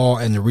rise, the fall,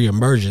 and the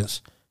reemergence.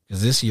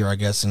 Because this year, I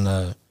guess, in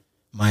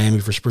Miami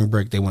for spring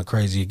break, they went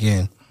crazy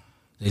again.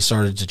 They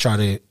started to try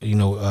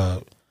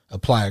to,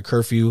 apply a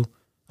curfew.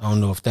 I don't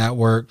know if that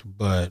worked,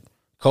 but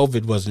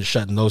COVID wasn't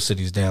shutting those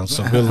cities down.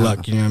 So good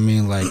luck, you know what I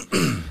mean? Like,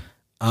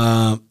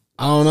 I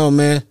don't know,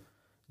 man.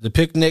 The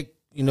picnic,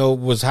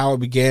 was how it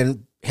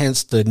began,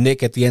 hence the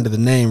Nick at the end of the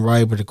name,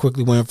 right? But it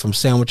quickly went from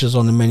sandwiches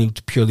on the menu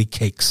to purely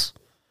cakes.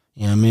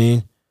 You know what I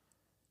mean?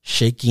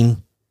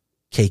 Shaking.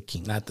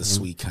 Caking. Not the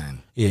sweet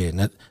kind. Yeah,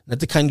 not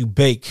the kind you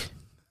bake.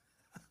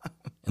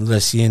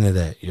 Unless you're into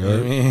that. You know what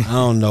I mean? I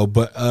don't know.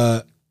 But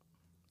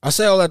I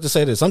say all that to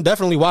say this. I'm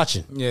definitely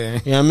watching. Yeah.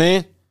 You know what I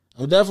mean?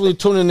 I'm definitely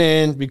tuning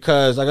in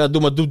because I gotta do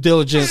my due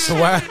diligence. So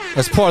why?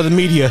 That's part of the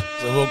media.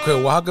 So real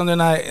quick, well, how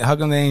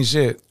come they ain't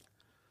shit?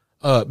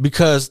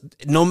 Because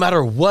no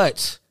matter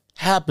what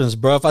happens,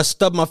 bro, if I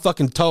stub my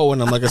fucking toe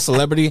and I'm like a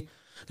celebrity,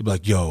 they'll be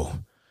like, yo,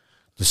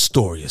 the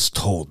story is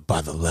told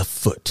by the left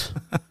foot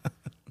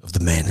of the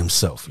man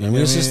himself. You know what I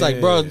mean? It's just like,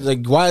 bro,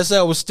 like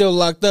YSL was still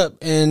locked up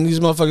and these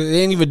motherfuckers,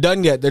 they ain't even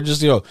done yet. They're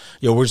just, yo,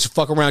 we're just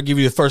fucking around, give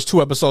you the first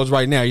 2 episodes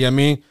right now. You know what I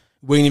mean?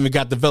 We ain't even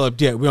got developed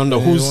yet. We don't know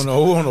We don't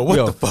know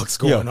what the fuck's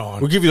going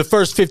on. We'll give you the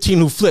first 15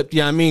 who flipped.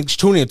 You know what I mean?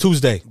 Tune in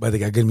Tuesday. But they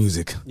got good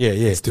music. Yeah.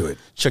 Let's do it.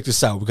 Check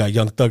this out. We got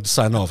Young Thug to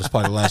sign off. It's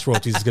probably the last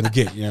royalties he's going to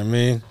get. You know what I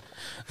mean?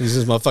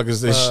 These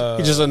motherfuckers,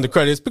 he just under the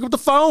credits. Pick up the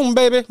phone,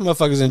 baby.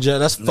 Motherfuckers in jail.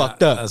 That's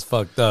fucked up. That's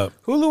fucked up.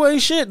 Hulu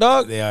ain't shit,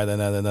 dog. They are. They're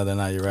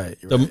not. You're right.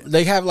 Right.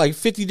 They have like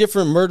 50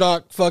 different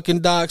Murdoch fucking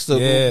docs.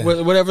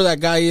 Whatever that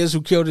guy is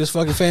who killed his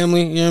fucking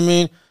family. You know what I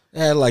mean? They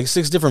had like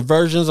 6 different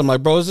versions. I'm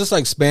like, bro, is this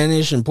like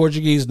Spanish and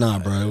Portuguese? Nah,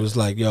 bro. It was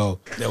like, yo.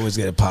 They always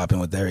get it popping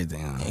with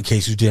everything. Huh? In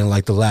case you didn't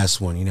like the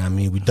last one, you know what I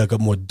mean? We dug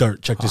up more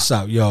dirt. Check this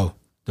out. Yo,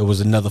 there was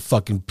another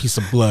fucking piece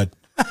of blood.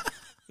 It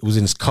was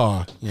in his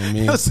car. You know what I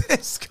mean? It was in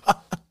his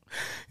car.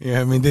 Yeah,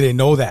 I mean, did they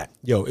know that?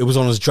 Yo, it was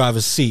on his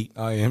driver's seat.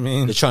 Oh, you know what I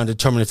mean? They're trying to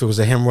determine if it was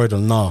a hemorrhoid or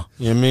not.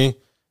 You know what I mean?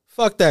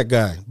 Fuck that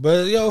guy.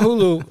 But, yo,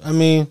 Hulu, I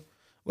mean,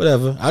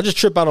 whatever. I just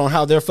trip out on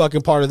how they're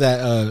fucking part of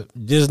that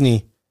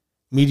Disney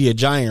media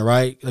giant,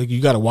 right? Like,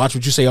 you got to watch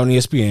what you say on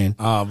ESPN.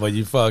 But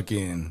you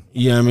fucking...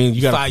 You know what I mean?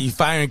 You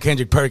firing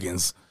Kendrick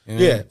Perkins. You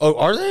know? Yeah. Oh,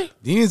 are they?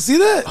 You didn't see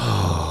that?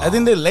 Oh. I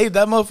think they laid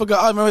that motherfucker.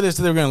 I remember they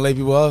said they were going to lay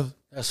people off.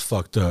 That's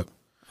fucked up.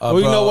 Well,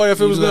 you know what?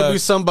 If it was going to be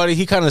somebody,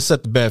 he kind of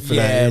set the bed for that.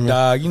 Yeah, you know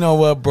dog. You know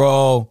what,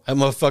 bro? That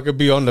motherfucker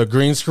be on the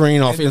green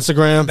screen off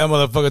Instagram. That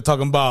motherfucker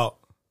talking about,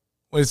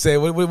 what's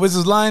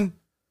his line?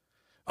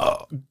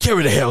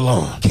 Carry the hell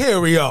on.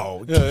 Carry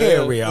on.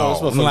 Carry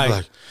on. I'm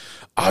like,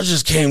 I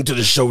just came to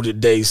the show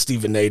today,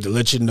 Stephen A., to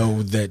let you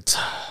know that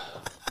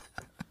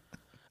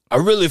I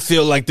really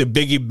feel like the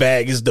Biggie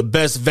Bag is the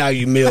best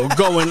value meal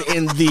going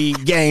in the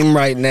game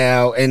right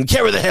now, and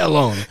carry the hell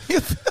on.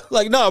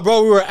 Like, no,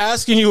 bro, we were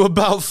asking you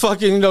about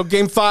fucking,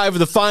 game 5 of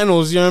the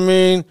finals, you know what I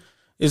mean?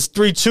 It's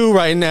 3-2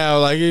 right now.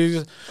 Like,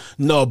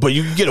 no, but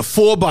you can get a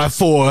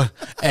 4x4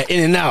 at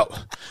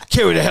In-N-Out.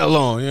 Carry the hell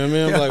on. You know what I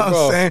mean? I'm like,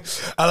 bro. I'm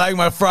saying? I like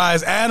my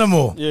fries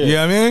animal. Yeah. You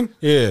know what I mean?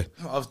 Yeah.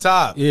 Off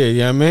top. Yeah, you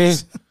know what I mean?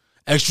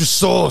 Extra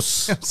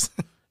sauce.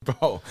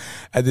 Bro,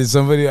 I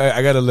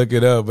got to look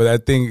it up, but I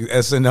think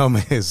SNL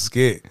made a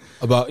skit.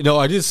 About,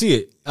 I did see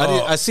it.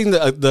 I seen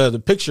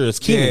the picture. It's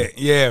Keenan.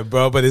 Yeah,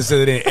 bro, but they said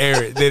they didn't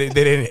air it. They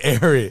didn't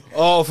air it.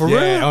 Oh, for real?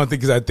 I don't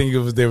think, because I think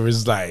there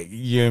was like,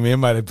 you know what I mean? It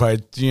might have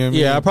probably, you know what I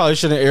mean? Yeah, I probably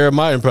shouldn't air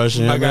my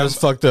impression. My guy was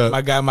fucked up.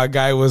 My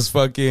guy was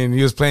fucking,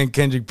 he was playing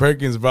Kendrick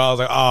Perkins, bro. I was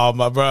like, oh,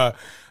 my bro.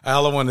 I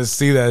don't want to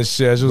see that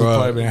shit. She was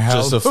probably been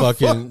hell. Just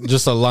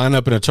a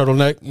lineup in a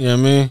turtleneck. You know what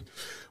I mean?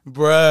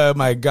 Bruh,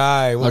 my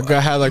guy. My guy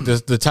had like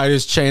the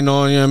tightest chain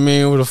on, you know what I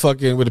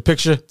mean, with a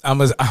picture. I'm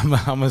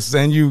gonna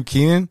send you,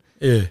 Keenan.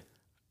 Yeah.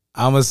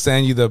 I'm gonna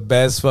send you the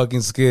best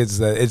fucking skits.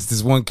 That it's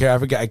this one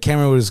character. I can't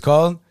remember what it's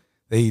called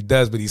that he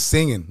does, but he's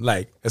singing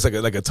like it's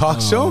like a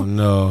talk show. Oh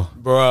no,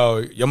 bro!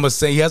 I'm gonna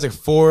say he has like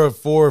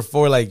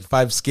like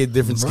 5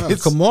 different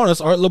skits. Come on,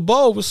 it's Art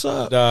LeBeau. What's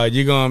up?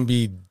 You're gonna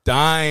be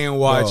dying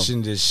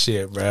watching this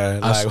shit, bro.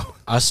 Like,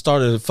 I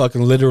started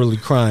fucking literally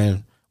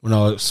crying when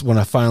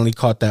I finally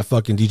caught that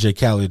fucking DJ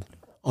Khaled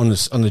on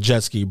the jet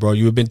ski, bro.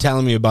 You have been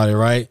telling me about it,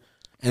 right?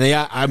 And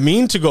I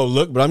mean to go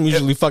look, but I'm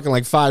usually fucking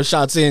like 5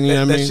 shots in. You know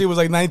what I mean? That shit was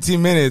like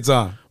 19 minutes,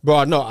 huh?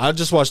 Bro, no, I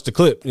just watched the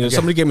clip. You know,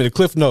 somebody gave me the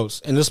cliff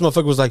notes, and this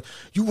motherfucker was like,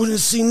 "You wouldn't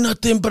see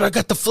nothing, but I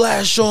got the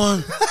flash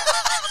on."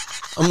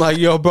 I'm like,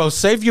 "Yo, bro,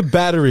 save your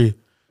battery."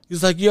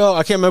 He's like, "Yo,"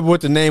 I can't remember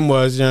what the name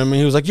was. You know what I mean?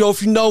 He was like, "Yo,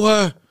 if you know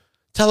her,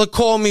 tell her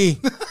call me.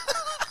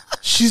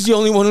 She's the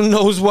only one who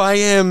knows who I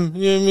am."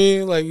 You know what I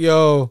mean? Like,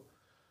 yo.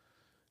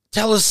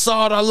 Tell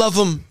Assad I love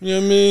him. You know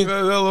what I mean?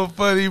 That's hella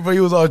funny, but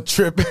he was all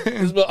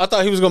tripping. I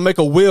thought he was going to make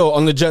a will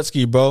on the jet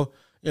ski, bro.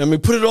 You know what I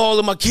mean? Put it all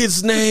in my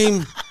kid's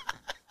name.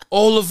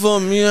 All of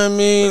them. You know what I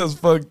mean? That's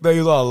fucked. He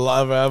was all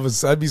alive.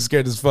 I'd be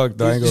scared as fuck,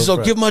 though. He's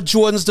like, give my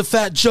Jordans to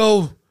Fat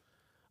Joe.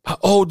 I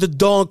owe the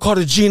Dawn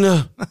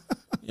Cartagena.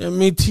 You know what I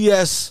mean?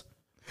 TS.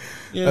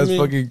 You know That's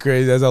fucking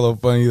crazy. That's hella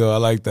funny, though. I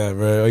like that,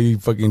 bro. You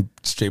fucking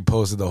straight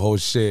posted the whole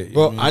shit.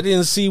 Bro, I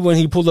didn't see when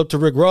he pulled up to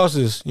Rick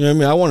Ross's. You know what I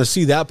mean? I want to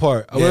see that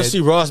part. I want to see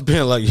Ross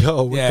being like,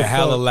 yo, what the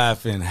hella fuck?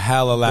 laughing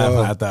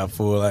at that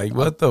fool. Like,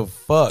 what the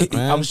fuck,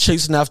 man? I was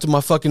chasing after my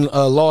fucking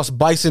lost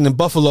bison in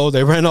Buffalo.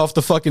 They ran off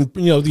the fucking,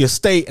 the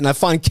estate, and I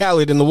find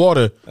Khaled in the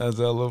water. That's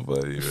hella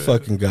funny, man.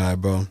 Fucking guy,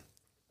 bro.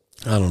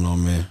 I don't know,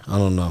 man. I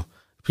don't know.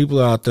 People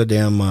are out their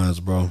damn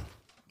minds, bro.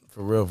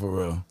 For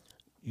real.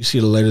 You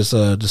see the latest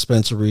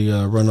dispensary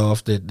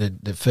runoff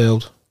that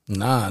failed?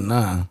 Nah.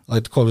 I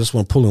like to call this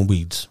one pulling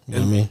weeds. You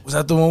know what I mean? Was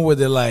that the one where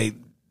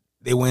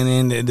they went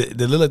in,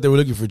 they looked like they were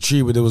looking for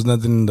tree, but there was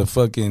nothing in the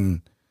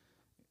fucking...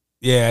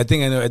 Yeah, I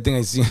think I know. I think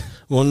I see.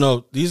 Well,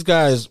 no, these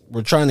guys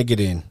were trying to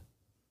get in,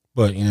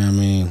 but, you know what I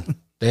mean?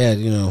 They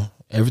had,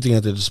 everything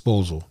at their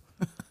disposal.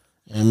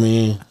 I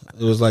mean,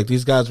 it was like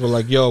these guys were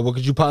like, yo, what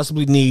could you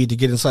possibly need to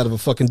get inside of a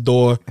fucking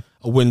door,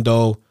 a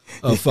window,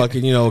 a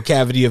fucking,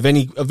 cavity of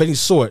any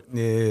sort?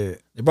 Yeah.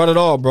 They brought it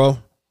all, bro.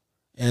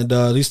 And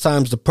these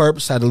times the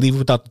perps had to leave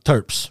without the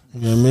terps.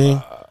 You know what I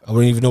mean? I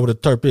wouldn't even know what a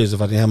terp is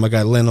if I didn't have my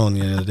guy Len on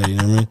the other day. You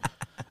know what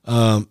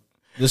I mean?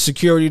 The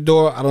security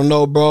door, I don't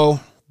know, bro.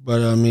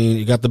 But, I mean,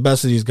 you got the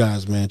best of these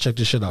guys, man. Check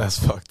this shit out.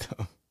 That's fucked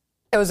up.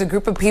 It was a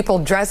group of people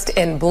dressed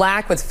in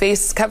black with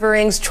face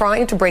coverings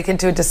trying to break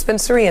into a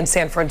dispensary in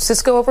San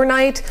Francisco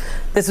overnight.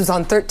 This was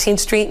on 13th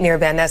Street near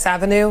Van Ness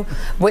Avenue.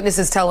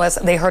 Witnesses tell us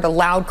they heard a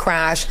loud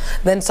crash,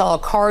 then saw a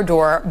car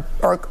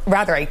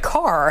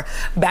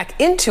back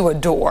into a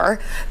door.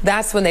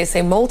 That's when they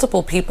say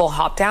multiple people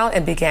hopped out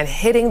and began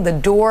hitting the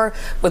door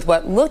with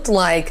what looked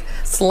like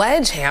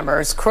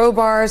sledgehammers,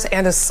 crowbars,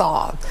 and a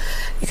saw.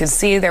 You can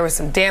see there was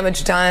some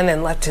damage done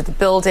and left to the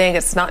building.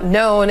 It's not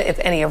known if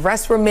any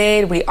arrests were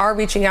made. We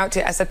are reaching out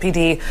to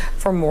SFPD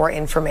for more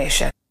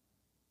information.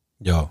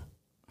 Yo,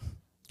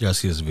 you gotta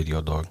see this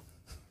video, dog.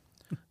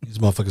 These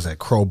motherfuckers had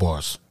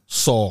crowbars,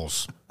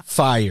 saws,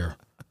 fire,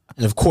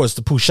 and of course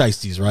the Pooh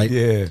Shiesties, right?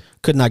 Yeah.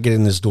 Could not get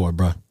in this door,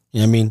 bro. You know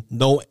what I mean?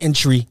 No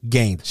entry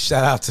gained.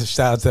 Shout out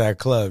to that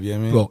club, you know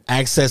what I mean? Bro,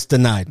 access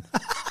denied.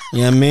 You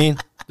know what I mean?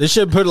 They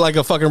should put like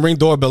a fucking Ring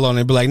doorbell on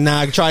it and be like,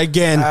 nah, try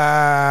again.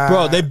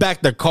 Bro, they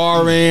backed the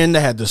car in. They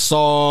had the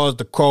saws,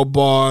 the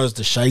crowbars,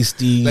 the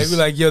shiesties. They be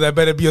like, yo, that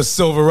better be a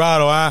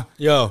Silverado, huh?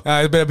 Yo.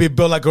 It better be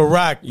built like a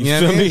rock. You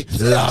feel me?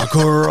 Like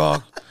a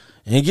rock.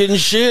 Ain't getting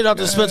shit out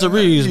the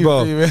dispensaries,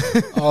 bro.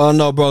 Oh,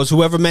 no, bro. It's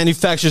whoever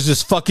manufactures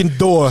this fucking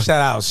door.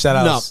 Shout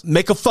out. No,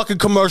 make a fucking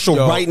commercial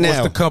right now.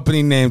 What's the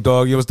company name,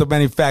 dog? Yo, what's the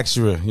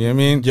manufacturer? You know what I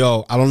mean?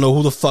 Yo, I don't know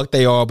who the fuck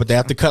they are, but they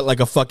have to cut like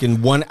a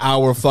fucking 1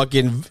 hour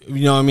fucking,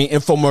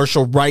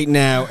 infomercial right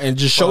now and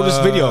just show this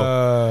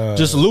video.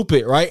 Just loop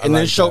it, right? And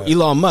then show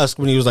Elon Musk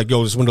when he was like,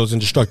 yo, this window's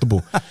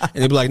indestructible.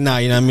 And they be like, nah,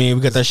 you know what I mean?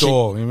 We got that shit.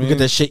 We got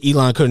that shit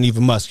Elon couldn't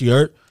even Musk, you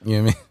heard? You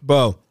know what I mean?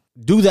 Bro.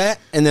 Do that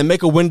and then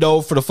make a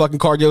window for the fucking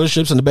car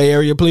dealerships in the Bay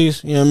Area,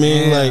 please. You know what I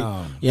mean? Damn.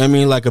 Like, you know what I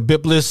mean? Like a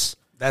bipless.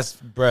 That's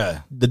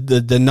bruh.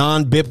 The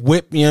non-bip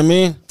whip, you know what I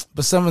mean?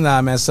 But some of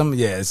that, man,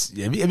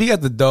 if you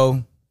got the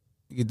dough,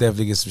 You can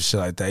definitely get some shit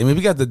like that. I mean, if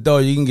you got the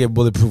door, you can get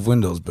bulletproof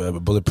windows, bro.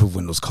 But bulletproof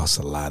windows cost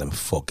a lot of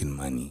fucking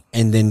money.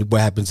 And then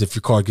what happens if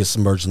your car gets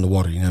submerged in the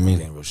water? You know what I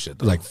mean? Ain't real shit,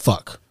 though. Like,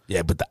 fuck.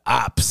 Yeah, but the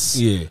ops.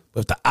 Yeah.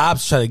 But if the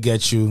ops try to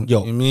get you, you know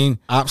what I mean?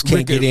 Ops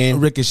can't get in.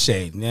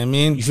 Ricochet, you know what I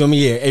mean? You feel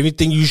me? Yeah.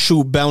 Everything you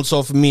shoot bounce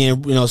off of me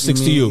and,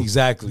 sticks to you.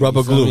 Exactly. Rubber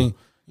You feel glue. me? You know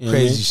what I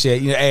Crazy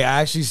mean? shit. Hey,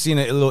 I actually seen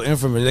a little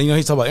infomercial. You know,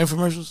 he's talking about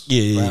infomercials?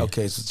 Yeah. Right,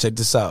 okay, so check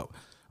this out.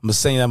 I'm going to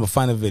send you, I'm going to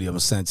find a video. I'm going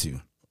to send it to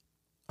you.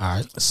 All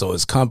right. So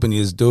his company,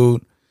 this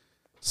dude,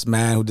 this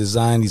man who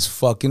designed these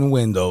fucking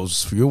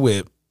windows for your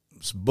whip,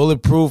 it's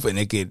bulletproof and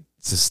it could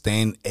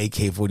sustain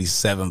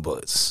AK-47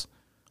 bullets.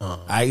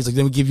 All right, he's like,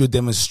 let me give you a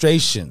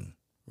demonstration,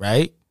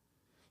 right?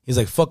 He's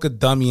like, fuck a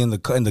dummy in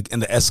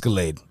the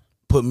Escalade,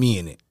 put me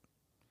in it.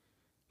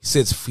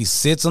 He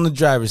sits on the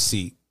driver's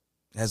seat,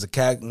 has a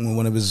cat,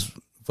 one of his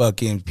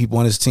fucking people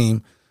on his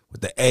team with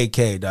the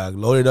AK, dog,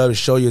 loaded up to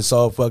show you it's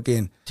all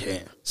fucking.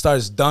 Damn.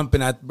 Starts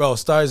dumping at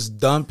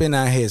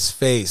his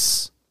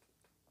face.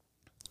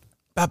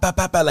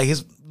 Like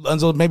his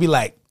maybe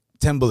like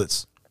 10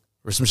 bullets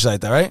or some shit like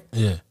that, right?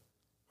 Yeah.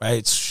 Right?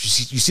 You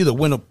see the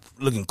window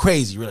looking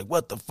crazy. You're like,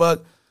 what the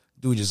fuck?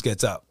 Dude just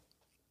gets out.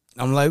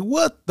 I'm like,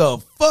 what the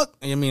fuck?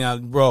 I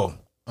mean, bro.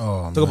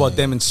 Oh, Talk about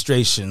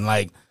demonstration.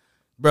 Like,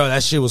 bro,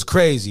 that shit was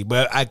crazy.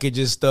 But I could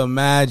just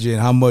imagine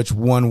how much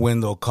one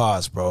window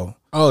cost, bro.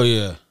 Oh,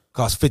 yeah.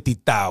 Cost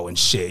 $50,000 and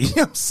shit. You know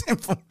what I'm saying?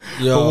 For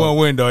Yo. one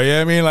window. You know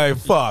what I mean? Like,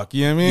 fuck.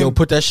 You know what I mean? Yo,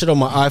 put that shit on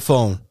my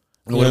iPhone.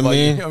 You know What what I about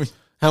mean? you?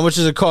 How much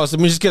does it cost? Let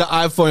me just get an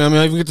iPhone. I mean,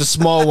 I even get the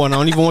small one. I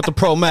don't even want the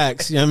Pro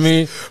Max. You know what I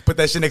mean? Put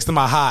that shit next to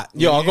my hot.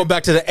 Yo, I'll go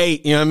back to the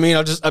 8. You know what I mean?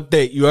 I'll just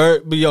update. You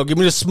heard? But yo, give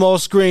me the small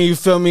screen. You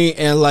feel me?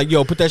 And like,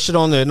 yo, put that shit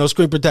on there. No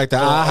screen protector.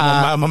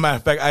 Matter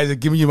of fact, Isaac,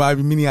 give me my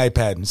mini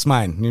iPad. It's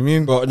mine. You know what I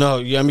mean? Bro, no,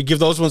 you know what I mean? Give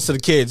those ones to the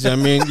kids. You know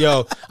what I mean?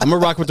 Yo, I'm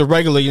going to rock with the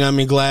regular, you know what I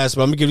mean, glass,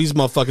 but I'm going to give these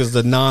motherfuckers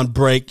the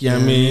non-break, you know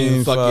what I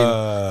mean?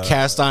 Fucking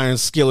cast iron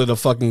skillet of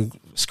fucking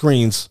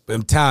screens. But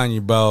I'm telling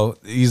you, bro.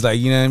 He's like,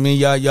 you know what I mean?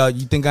 Y'all,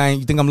 you think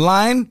I'm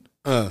lying?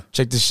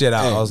 Check this shit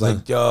out. Hey, I was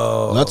like,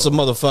 yo. That's a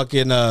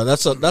motherfucking,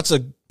 that's a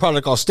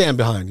product I'll stand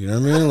behind, you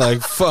know what I mean?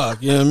 Like,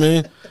 fuck, you know what I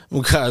mean?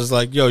 Because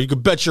like, yo, you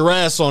could bet your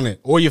ass on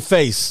it or your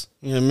face,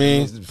 you know what I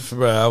mean?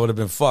 Bro, I would have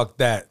been fuck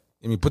that.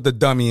 I mean, put the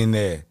dummy in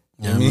there.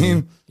 You know what I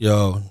mean?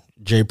 Yo,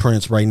 Jay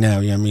Prince right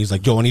now, you know what I mean? He's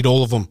like, yo, I need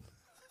all of them.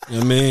 You know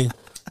what I mean?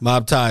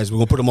 Mob ties. We're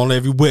going to put them on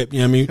every whip. You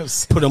know what I mean?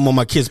 Put them on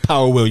my kid's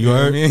Power Wheel. You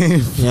heard? You know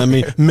what I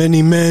mean?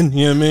 Many men.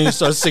 You know what I mean?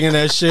 Start singing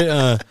that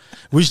shit.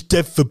 Wish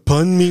death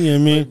upon me. You know what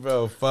I mean?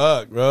 Bro,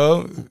 fuck,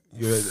 bro.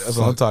 Yeah, that's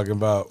what I'm talking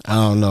about. I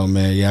don't know,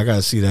 man. Yeah, I got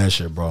to see that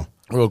shit, bro.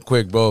 Real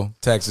quick, bro.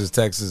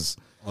 Texas.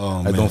 Oh,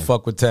 I man. don't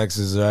fuck with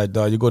Texas, all right,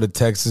 dog? You go to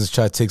Texas,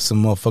 try to take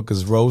some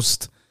motherfuckers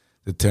roast,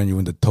 they turn you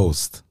into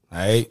toast, all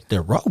right?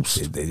 They're roast.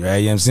 Right? You know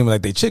what I'm saying?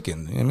 Like they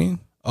chicken, you know what I mean?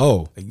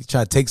 Oh. Like you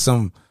try to take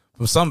some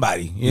from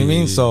somebody, you know what I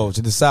mean? So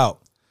check this out.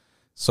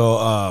 So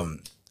I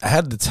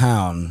had the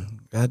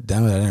town. God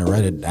damn it, I didn't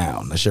write it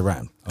down. That shit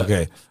rhymed.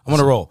 Okay, I'm on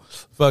a roll.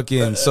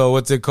 Fucking. So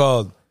what's it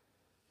called?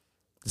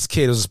 This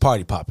kid was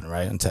party popping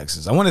right in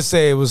Texas. I want to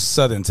say it was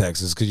southern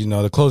Texas because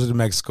the closer to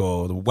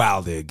Mexico, the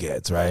wilder it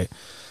gets, right?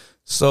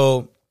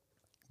 So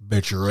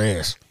Bet your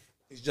ass.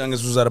 his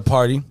youngest was at a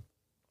party,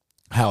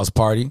 house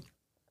party.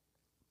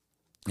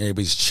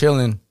 Everybody's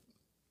chilling.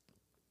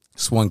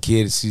 This one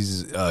kid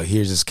hears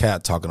this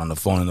cat talking on the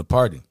phone in the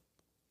party.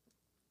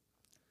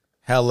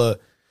 Hella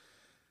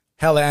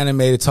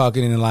animated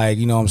talking and like,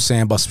 you know what I'm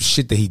saying, about some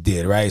shit that he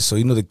did, right? So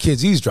the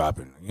kid's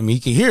eavesdropping. I mean, he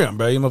can hear him,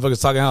 bro. You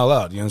motherfuckers talking out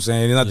loud. You know what I'm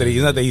saying?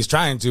 It's not that he's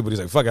trying to, but he's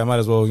like, fuck, I might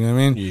as well, you know what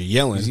I mean? You're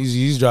yelling. He's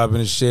eavesdropping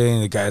and shit,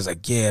 and the guy's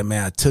like, yeah,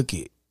 man, I took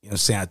it. You know what I'm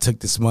saying? I took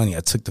this money. I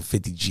took the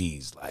 50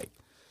 G's. Like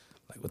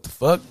what the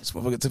fuck? This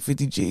motherfucker took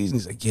 50 G's? And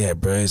he's like, yeah,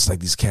 bro, it's like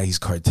these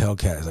cartel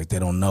cats. Like, they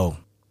don't know.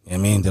 You know what I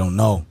mean? They don't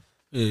know.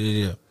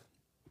 Yeah.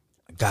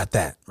 I got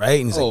that, right?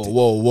 And he's like,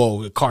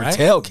 Whoa.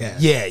 Cartel right?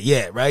 cat.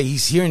 Yeah, right?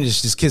 He's hearing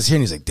this kid's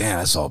hearing, he's like, damn,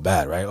 that's all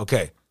bad, right?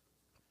 Okay.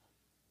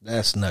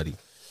 That's nutty.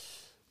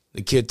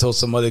 The kid told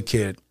some other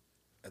kid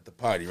at the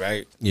party,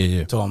 right?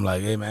 Yeah. Told him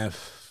like, hey man,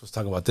 let's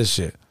talk about this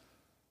shit.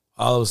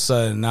 All of a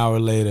sudden, an hour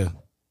later,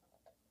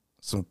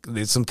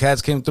 some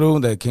cats came through,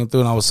 and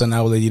all of a sudden, an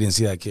hour later, you didn't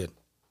see that kid.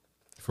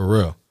 For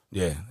real.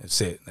 Yeah, that's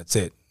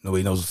it.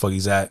 Nobody knows where the fuck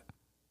he's at.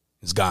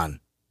 It's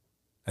gone.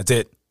 That's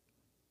it.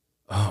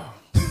 Oh.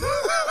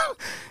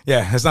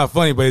 Yeah, it's not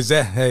funny, but it's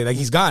that. Hey, like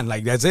he's gone.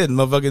 Like that's it.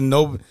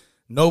 Motherfucking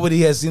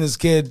nobody has seen this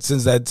kid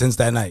since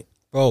that night.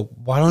 Bro,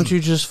 why don't you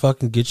just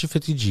fucking get your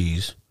 50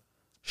 G's,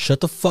 shut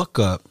the fuck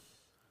up,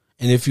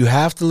 and if you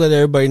have to let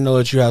everybody know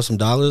that you have some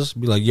dollars,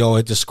 be like, yo,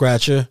 hit the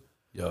scratcher.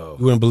 Yo,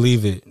 You wouldn't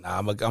believe it. nah,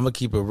 I'm gonna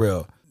keep it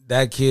real.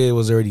 That kid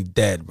was already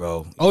dead,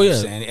 bro. You Oh, know what yeah.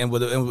 I'm saying?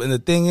 And the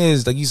thing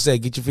is, like you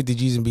said, get your 50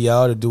 G's and be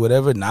out or do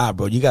whatever. Nah,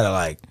 bro, you gotta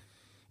like,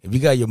 if you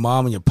got your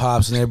mom and your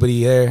pops and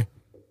everybody there,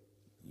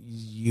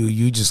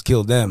 you just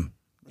killed them.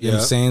 You know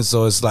what I'm saying?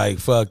 So it's like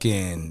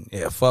fucking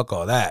fuck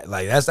all that.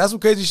 Like that's some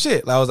crazy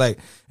shit. Like, I was like,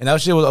 and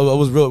that shit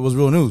was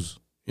real news.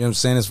 You know what I'm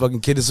saying? This fucking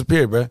kid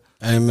disappeared, bro.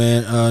 Hey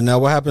man, now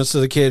what happens to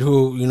the kid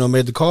who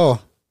made the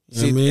call?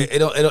 You know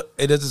what I mean?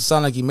 It doesn't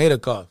sound like he made a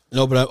cough.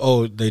 No, but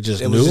they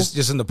just It knew. was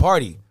just in the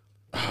party.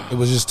 It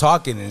was just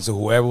talking, and so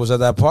whoever was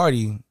at that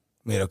party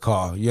made a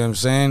call. You know what I'm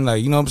saying?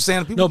 Like, you know what I'm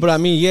saying? People, No, but I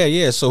mean,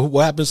 yeah. So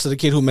what happens to the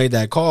kid who made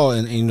that call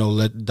and you know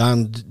let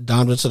Don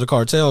into the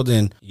cartel?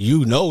 Then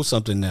you know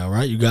something now,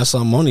 right? You got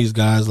something on these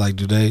guys. Like,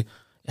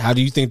 how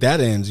do you think that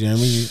ends? You know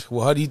what I mean?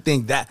 well, how do you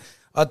think that?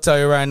 I'll tell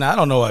you right now, I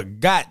don't know a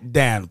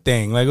goddamn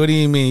thing. Like, what do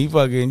you mean?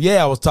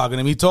 I was talking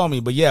to him. He told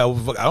me, but yeah,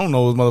 I don't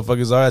know who those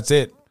motherfuckers are. That's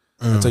it.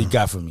 That's all you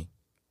got for me.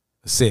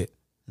 That's it.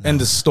 End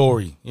the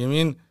story. You know what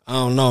I mean? I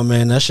don't know,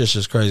 man. That shit's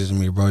just crazy to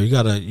me, bro. You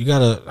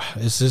gotta.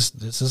 It's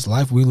this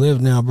life we live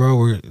now,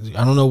 bro.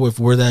 I don't know if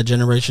we're that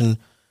generation.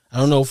 I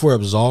don't know if we're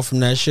absolved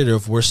from that shit or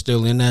if we're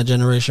still in that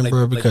generation,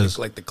 bro. Because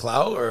like the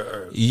cloud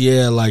or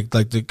yeah,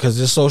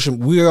 because it's social.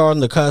 We are on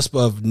the cusp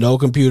of no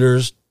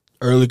computers,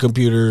 early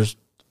computers,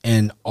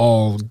 and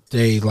all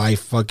day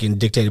life fucking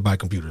dictated by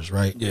computers,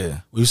 right? Yeah,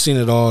 we've seen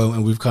it all,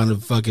 and we've kind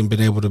of fucking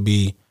been able to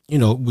be. You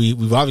know,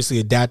 we've obviously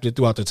adapted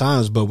throughout the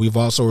times, but we've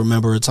also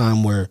remember a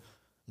time where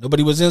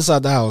nobody was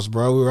inside the house,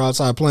 bro. We were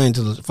outside playing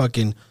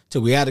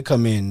till we had to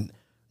come in.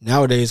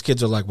 Nowadays,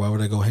 kids are like, why would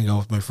I go hang out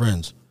with my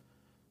friends?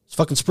 It's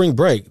fucking spring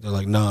break. They're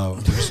like, no,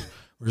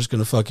 we're just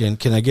gonna fucking.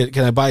 Can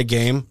I buy a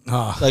game?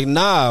 Like,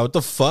 nah, what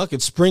the fuck?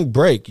 It's spring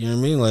break. You know what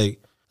I mean? Like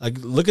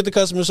look at the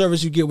customer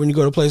service you get when you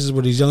go to places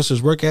where these youngsters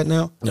work at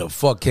now. No,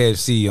 fuck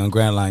KFC on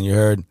Grand Line. You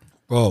heard,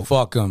 bro?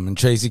 Fuck them in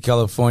Tracy,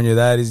 California.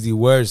 That is the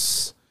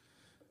worst.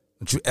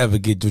 Don't you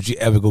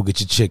ever go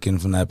get your chicken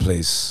from that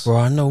place, bro?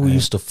 I know we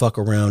used to fuck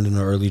around in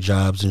the early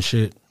jobs and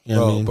shit. You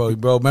know what I mean?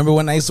 Bro. Remember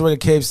when I used to work at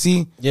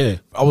KFC? Yeah,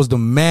 I was the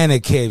man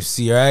at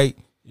KFC. Right?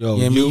 Yo,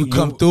 you know what I mean? You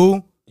come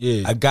through.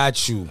 Yeah, I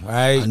got you. All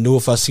right. I knew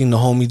if I seen the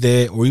homie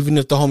there, or even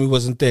if the homie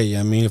wasn't there. You know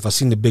what I mean? If I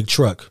seen the big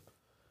truck,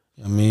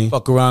 you know what I mean,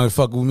 fuck around and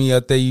fuck with me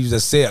out there. You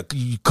just say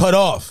you cut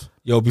off.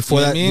 Yo, before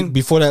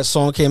that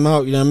song came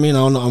out, you know what I mean? I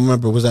don't know. I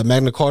remember, was that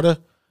Magna Carta?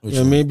 You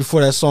know what I mean?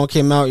 Before that song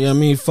came out, you know what I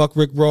mean? Fuck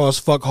Rick Ross,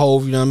 fuck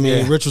Hove, you know what I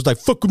mean? Yeah. Rich was like,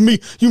 fuck with me,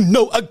 you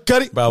know I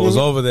got it. Bro, I was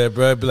over there,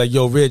 bro. Be like,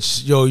 yo,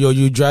 Rich, yo,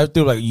 you drive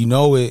through, like, you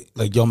know it.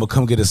 Like, yo, I'm gonna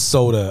come get a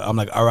soda. I'm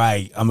like, all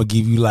right, I'm gonna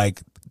give you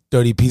like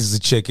 30 pieces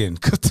of chicken.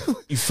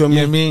 You feel me?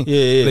 You know what I mean?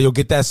 Yeah. Like, yo,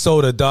 get that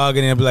soda, dog.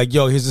 And then be like,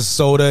 yo, here's a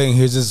soda and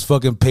here's this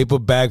fucking paper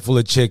bag full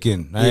of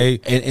chicken,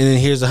 right? Yeah. And then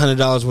here's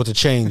 $100 worth of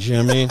change, you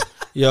know what I mean?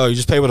 Yo, you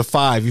just pay with a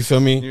 $5, you feel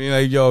me? You mean,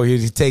 like, yo, here,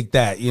 you take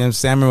that. You know what I'm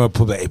saying? I remember I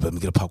put like, hey, let me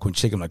get a popcorn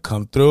chicken. I'm like,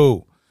 come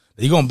through.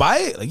 You gonna buy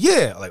it? Like,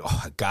 yeah. Like,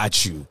 oh, I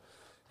got you. You know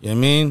what I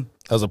mean?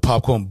 That was a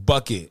popcorn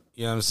bucket.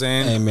 You know what I'm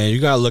saying? Hey, man,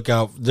 you gotta look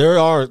out. There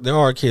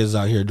are kids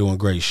out here doing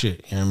great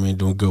shit. You know what I mean?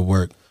 Doing good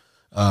work.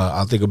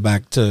 I'll think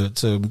back to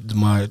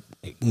my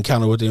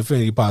encounter with the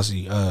Infinity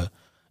Posse.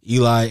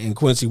 Eli and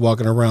Quincy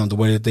walking around, the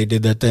way that they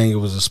did that thing, it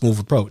was a smooth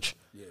approach.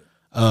 Yeah.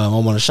 I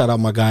want to shout out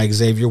my guy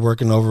Xavier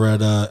working over at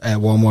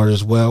Walmart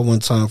as well. One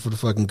time for the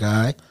fucking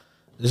guy.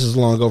 This is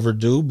long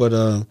overdue,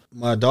 but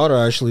my daughter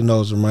actually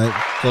knows him, right?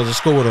 Goes to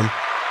school with him.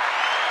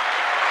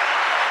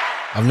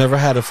 I've never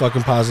had a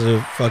fucking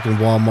positive fucking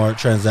Walmart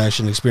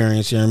transaction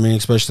experience, you know what I mean?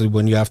 Especially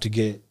when you have to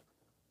get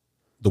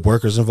the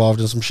workers involved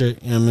in some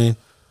shit, you know what I mean?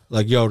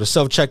 Like, yo, the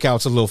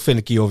self-checkout's a little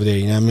finicky over there,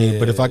 you know what I mean? Yeah,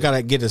 but if I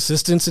gotta get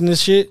assistance in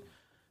this shit,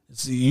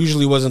 it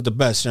usually wasn't the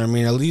best, you know what I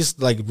mean? At least,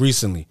 like,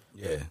 recently.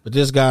 Yeah. But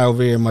this guy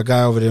over here, my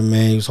guy over there,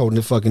 man, he was holding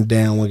it fucking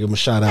down. I want to give him a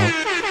shout out.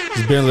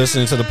 He's been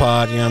listening to the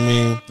pod, you know what I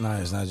mean?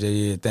 Nice.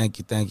 Yeah,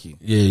 thank you.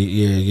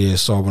 Yeah.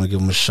 So I want to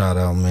give him a shout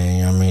out, man,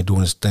 you know what I mean?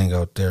 Doing his thing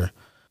out there.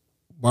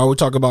 While we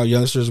talk about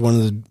youngsters, one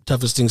of the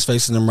toughest things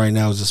facing them right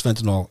now is this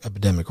fentanyl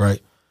epidemic,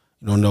 right?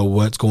 You don't know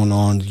what's going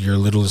on. Your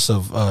littlest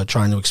of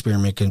trying to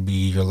experiment can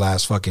be your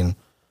last fucking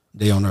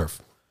day on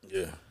earth.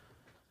 Yeah.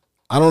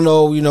 I don't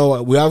know, you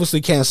know, we obviously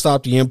can't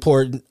stop the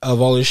import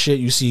of all this shit.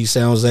 You see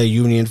San Jose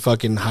Union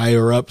fucking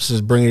higher ups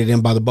is bringing it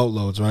in by the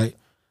boatloads, right?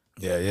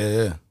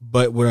 Yeah.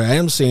 But what I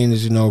am seeing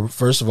is, you know,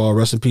 first of all,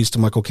 rest in peace to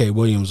Michael K.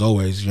 Williams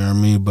always, you know what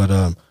I mean?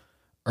 But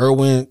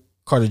Erwin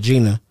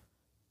Cartagena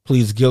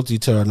pleads guilty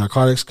to a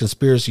narcotics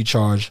conspiracy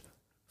charge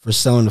for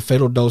selling a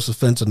fatal dose of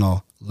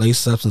fentanyl,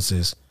 laced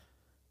substances,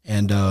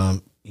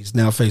 and he's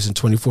now facing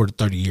 24 to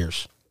 30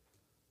 years.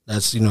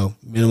 That's, you know,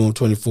 minimum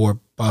 24,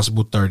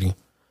 possible 30.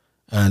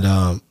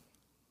 And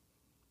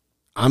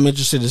I'm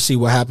interested to see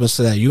what happens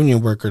to that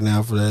union worker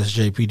now for the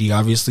SJPD.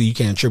 Obviously, you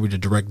can't attribute a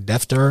direct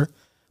death to her,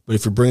 but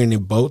if you're bringing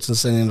in boats and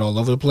sending it all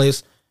over the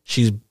place,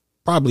 she's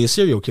probably a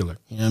serial killer.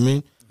 You know what I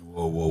mean?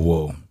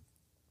 Whoa.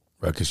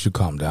 Ruckus, you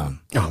calm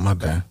down. Oh, my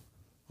bad.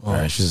 All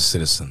right, she's a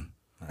citizen.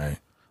 All right.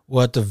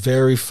 Well, at the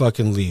very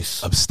fucking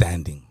least.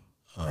 Upstanding.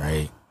 All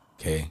right.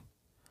 Okay.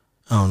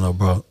 I don't know,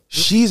 bro.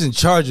 She's in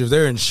charge of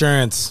their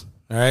insurance.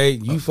 All right.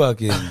 You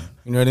fucking,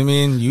 you know what I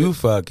mean? You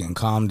fucking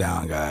calm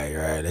down, guy.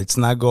 All right. Let's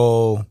not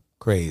go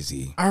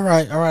crazy. All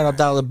right. I'll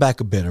dial it back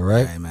a bit. All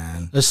right. All right,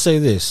 man. Let's say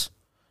this.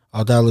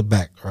 I'll dial it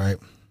back. All right.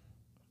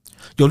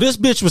 Yo, this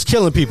bitch was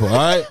killing people. All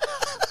right.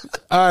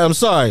 All right, I'm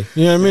sorry.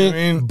 You know what I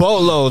mean?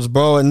 Boatloads,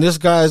 bro. And this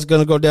guy's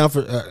going to go down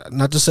for,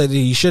 not to say that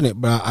he shouldn't,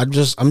 but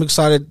I'm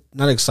excited.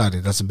 Not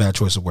excited. That's a bad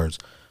choice of words.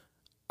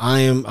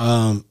 I am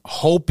I'm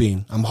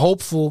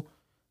hopeful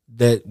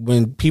that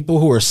when people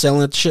who are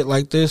selling shit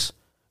like this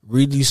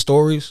read these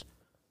stories,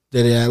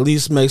 that it at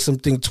least makes them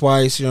think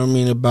twice, you know what I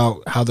mean,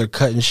 about how they're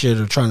cutting shit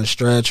or trying to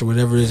stretch or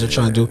whatever it is they're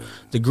trying to do.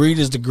 The greed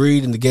is the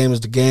greed and the game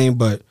is the game,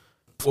 but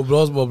what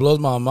blows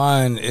my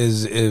mind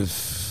is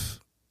if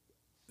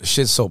the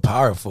shit's so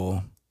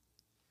powerful,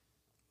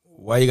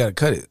 why you gotta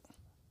cut it?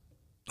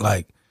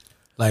 Like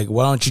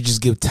why don't you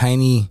just give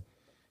tiny?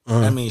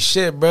 I mean,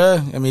 shit,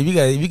 bruh. I mean,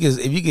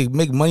 if you could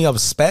make money off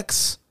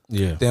specs,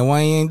 then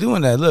why you ain't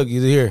doing that? Look,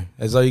 either here,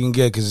 that's all you can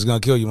get because it's gonna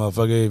kill you,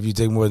 motherfucker, if you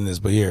take more than this.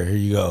 But here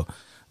you go.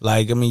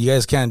 Like, I mean, you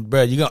guys can't,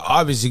 bruh. You're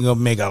gonna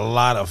make a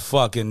lot of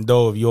fucking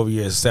dough if you over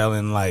here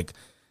selling like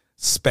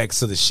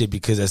specs of the shit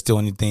because that's the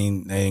only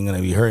thing that ain't gonna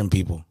be hurting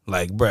people.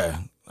 Like,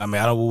 bruh. I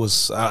mean, I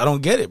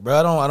don't get it, bro.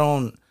 I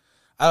don't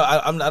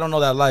know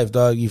that life,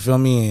 dog. You feel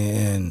me?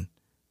 And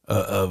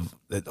of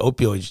the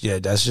opioids, yeah,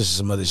 that's just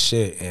some other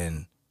shit.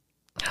 And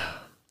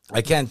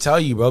I can't tell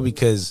you, bro,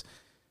 because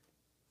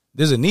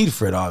there's a need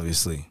for it.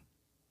 Obviously,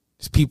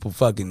 there's people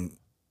fucking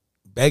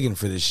begging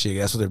for this shit.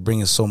 That's why they're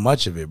bringing so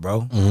much of it,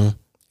 bro. Mm-hmm.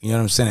 You know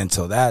what I'm saying?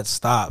 Until that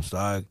stops,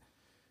 dog.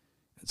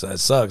 So it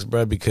sucks,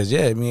 bro. Because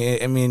I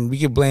mean, we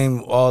could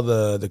blame all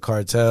the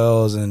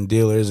cartels and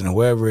dealers and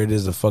whoever it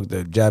is, the fuck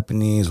the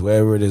Japanese,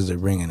 whoever it is, they're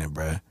bringing it,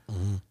 bro.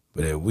 Mm-hmm.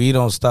 But if we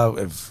don't stop,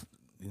 if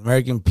the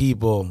American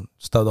people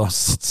don't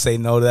say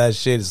no to that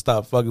shit and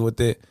stop fucking with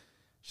it,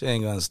 shit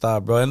ain't gonna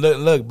stop, bro. And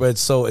look, bro,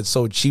 it's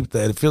so cheap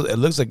that it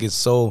looks like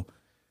it's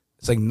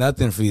like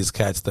nothing for these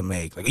cats to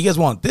make. Like, you guys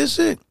want this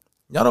shit?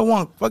 Y'all don't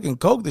want fucking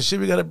coke? The shit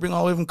we gotta bring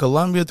all the way from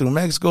Colombia through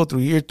Mexico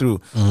through here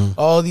through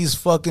all these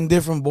fucking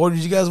different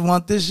borders. You guys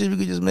want this shit? We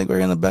could just make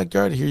right in the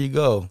backyard. Here you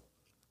go.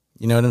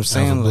 You know what I'm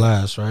saying? Like,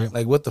 blast, right?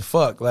 Like, what the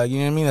fuck? Like, you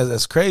know what I mean?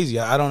 That's crazy.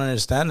 I don't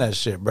understand that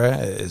shit, bro.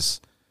 It's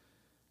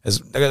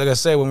like I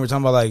said, when we were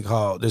talking about like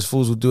how there's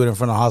fools who do it in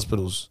front of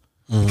hospitals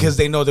because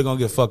they know they're gonna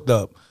get fucked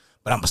up,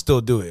 but I'ma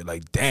still do it.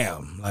 Like,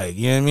 damn, like,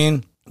 you know what I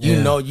mean? Yeah.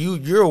 You know,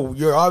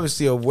 you're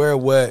obviously aware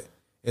of what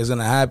is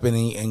gonna happen,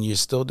 and you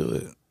still do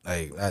it.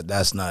 Like,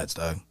 that's nuts,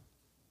 dog.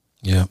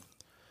 Yeah.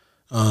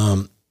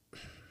 I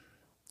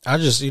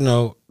just,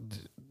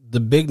 the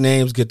big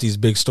names get these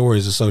big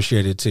stories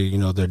associated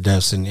to, their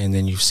deaths, and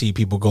then you see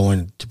people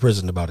going to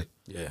prison about it.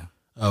 Yeah.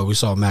 We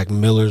saw Mac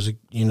Miller's,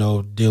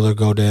 dealer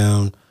go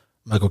down,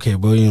 Michael K.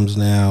 Williams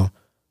now.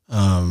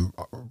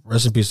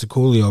 Rest in peace to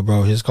Coolio,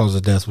 bro. His cause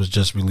of death was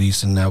just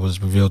released, and that was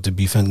revealed to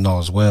be fentanyl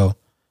as well.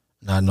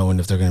 Not knowing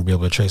if they're going to be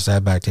able to trace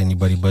that back to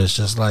anybody, but it's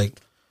just like,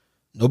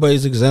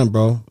 nobody's exempt,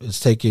 bro. It's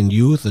taking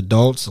youth,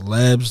 adults,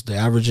 celebs, the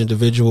average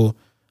individual.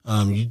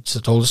 You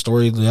told a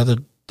story the other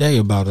day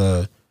about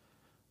the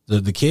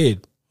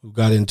kid who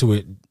got into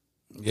it.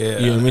 Yeah,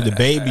 you know what I mean? The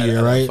baby,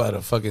 right? About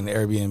a fucking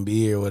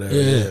Airbnb or whatever.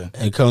 Yeah,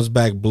 and comes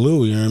back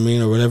blue. You know what I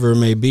mean, or whatever it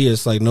may be.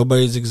 It's like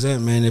nobody's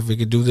exempt, man. If we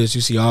could do this,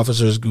 you see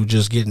officers who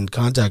just get in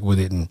contact with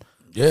it and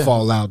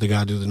fall out. They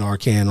gotta do the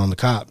Narcan on the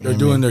cop. They're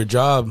doing their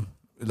job,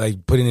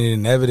 like putting it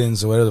in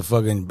evidence or whatever the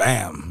fucking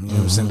bam. You know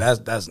what I'm saying?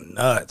 That's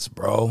nuts,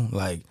 bro.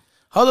 Like,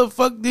 how the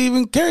fuck do you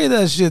even carry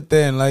that shit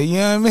then? Like, you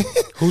know what I mean?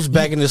 Who's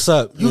backing this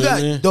up? You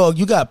got, dog,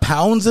 you got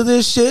pounds of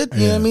this shit?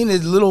 You know what I mean?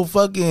 It's little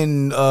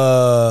fucking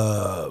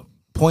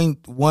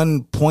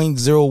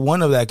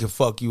 0.01 of that could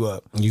fuck you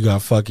up. You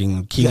got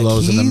fucking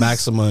kilos in the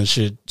Maxima and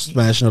shit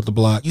smashing up the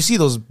block. You see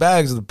those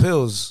bags of the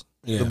pills,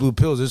 the blue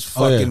pills. There's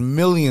fucking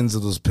millions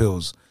of those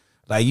pills.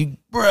 Like, you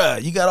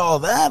got all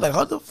that? Like,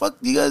 how the fuck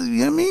do you guys, you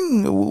know what I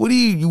mean? What do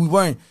you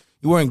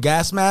wearing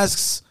gas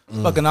masks,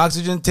 fucking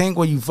oxygen tank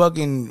while you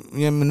fucking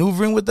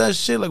maneuvering with that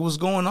shit? Like, what's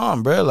going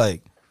on, bro?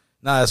 Like,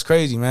 nah, that's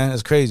crazy, man.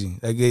 That's crazy.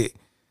 Like,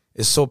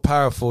 it's so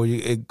powerful.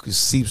 It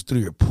seeps through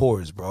your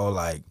pores, bro.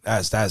 Like,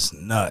 that's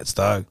nuts,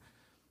 dog.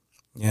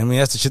 You know what I mean?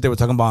 That's the shit they were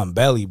talking about in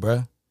Belly,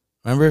 bro.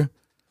 Remember?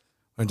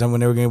 When they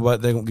were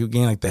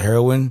getting like the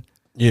heroin.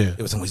 Yeah.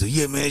 It was somebody said,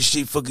 yeah, man,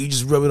 shit, fuck, you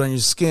just rub it on your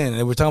skin. And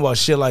they were talking about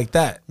shit like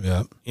that. Yeah. You know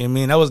what I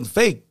mean? That wasn't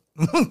fake.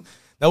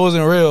 That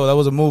wasn't real. That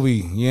was a movie.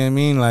 You know what I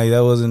mean? Like,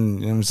 that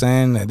wasn't, you know what I'm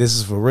saying? Like, this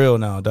is for real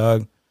now,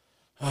 dog.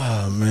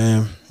 Oh,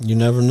 man. You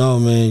never know,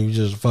 man. You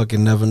just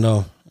fucking never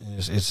know.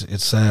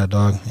 It's sad,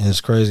 dog. And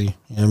it's crazy.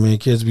 You know what I mean?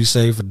 Kids be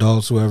safe.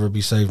 Adults, whoever,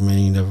 be safe, man.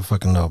 You never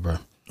fucking know, bro.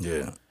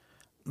 Yeah.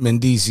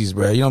 Mendices,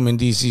 bro. You know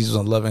Mendices was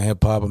on Love and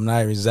Hip Hop.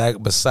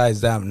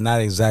 Besides that, I'm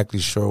not exactly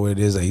sure what it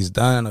is that he's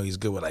done. I know he's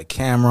good with like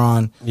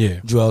Cameron,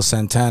 Joel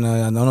Santana. I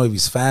don't know if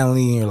he's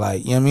family or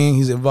like, you know what I mean?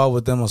 He's involved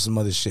with them on some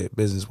other shit,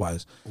 business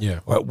wise. Yeah.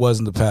 Or it was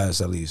in the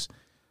past, at least.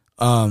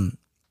 I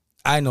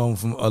know him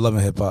from Love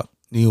and Hip Hop,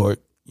 New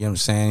York. You know what I'm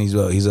saying? He's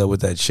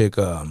with that chick,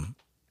 Yandy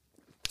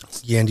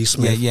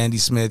Smith. Yeah, Yandy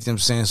Smith, you know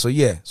what I'm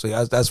saying? So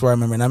that's where I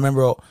remember. And I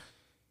remember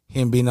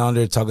him being on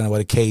there talking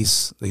about a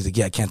case. He's like,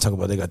 yeah, I can't talk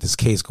about it. They got this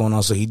case going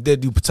on. So he did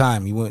do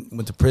time. He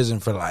went to prison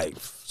for like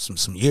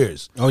some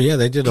years. Oh yeah,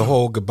 they did a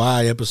whole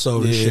goodbye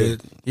episode and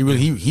shit.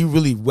 He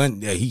really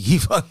went. Yeah, he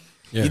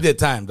did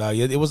time, dog.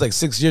 It was like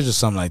 6 years or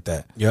something like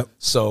that. Yep.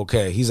 So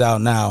okay, he's out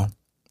now.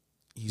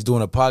 He's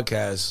doing a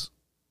podcast,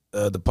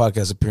 the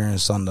podcast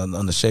appearance on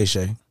the Shay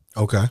Shay.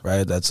 Okay.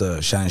 Right, that's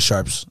Shannon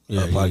Sharp's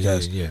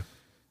podcast. Yeah.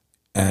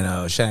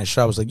 And Shannon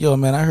Sharp was like, yo,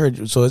 man, I heard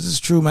you. So is this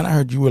true, man? I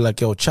heard you were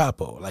like El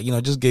Chapo. Like, you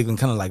know, just giggling,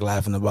 kind of like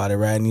laughing about it,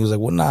 right? And he was like,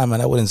 well, nah, man,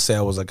 I wouldn't say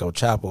I was like El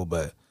Chapo,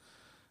 but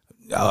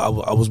I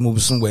was moving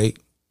some weight.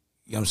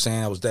 You know what I'm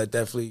saying? I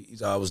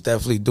was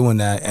definitely doing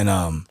that.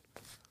 And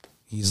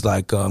he's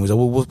like, I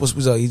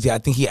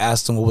think he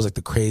asked him what was like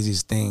the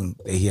craziest thing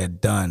that he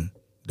had done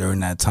during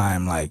that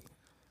time. Like,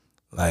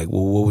 well,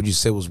 what would you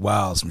say was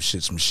wild? Some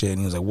shit. And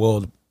he was like,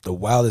 well, the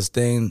wildest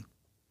thing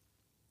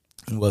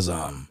was,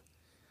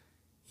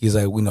 he's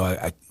like, you know,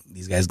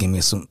 these guys gave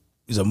me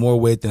more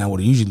weight than I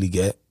would usually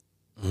get.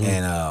 Mm-hmm.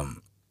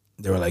 And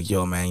they were like,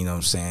 yo, man, you know what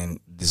I'm saying?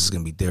 This is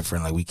going to be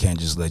different. Like, we can't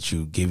just let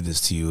you give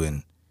this to you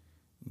and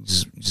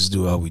just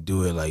do how we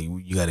do it. Like,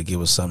 you got to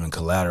give us something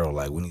collateral.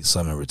 Like, we need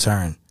something in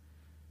return.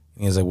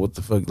 And he was like, what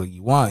the fuck, like,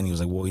 you want? And he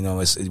was like, well, you know,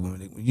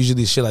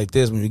 usually shit like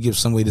this, when you give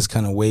somebody this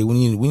kind of weight, we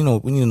need to know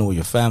where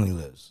your family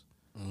lives.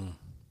 Mm.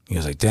 He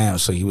was like, damn.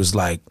 So he was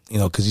like, you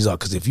know,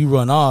 because if you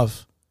run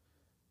off,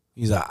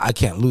 he's like, I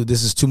can't lose.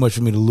 This is too much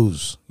for me to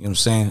lose. You know what I'm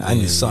saying? I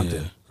need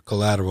something. Yeah.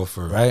 Collateral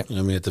for, right? You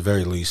know what I mean, at the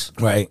very least.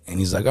 Right. And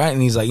he's like, all right.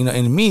 And he's like, you know,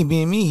 and me,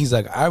 being me, he's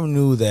like, I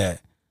knew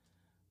that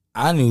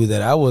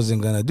I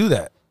wasn't going to do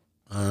that.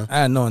 Uh-huh. I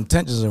had no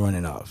intentions of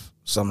running off.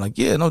 So I'm like,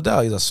 yeah, no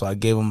doubt. He's like, so I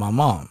gave him my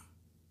mom.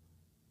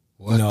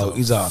 What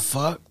the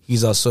fuck?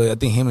 He's also, I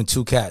think him and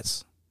 2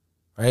 cats,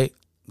 right?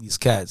 These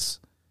cats.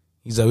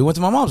 He's like, we went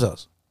to my mom's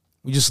house.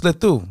 We just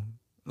slid through.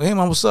 Like, hey,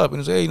 mom, what's up? And he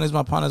was like, hey, you know,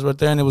 my partner's right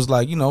there. And it was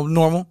like, you know,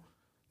 normal.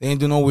 They ain't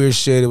do no weird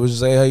shit. It was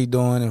just like, hey, how you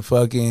doing? And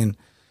fucking,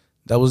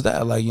 that was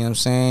that. Like, you know what I'm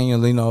saying? You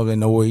know, they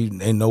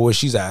know where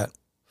she's at.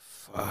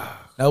 Fuck.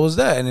 That was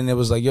that. And then it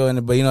was like, yo,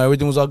 but you know,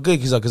 everything was all good.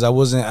 He's like, because I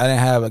didn't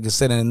have, like I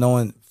said,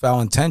 no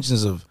foul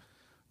intentions of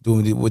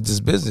doing it with this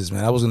business,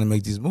 man. I was going to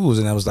make these moves.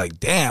 And I was like,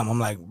 damn. I'm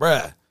like,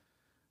 bruh,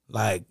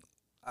 like,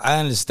 I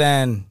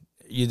understand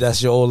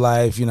that's your old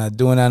life. You're not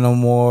doing that no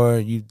more.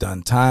 You've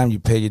done time. You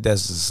paid your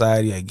debts to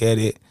society. I get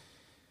it.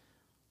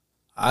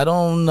 I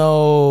don't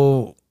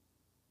know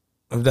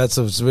if that's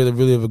really,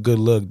 really of a good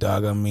look,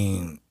 dog. I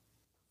mean,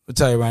 I'll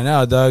tell you right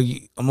now, dog,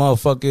 a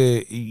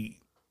motherfucker,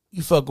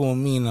 you fucking with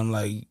me, and I'm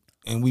like,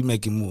 and we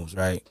making moves,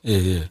 right?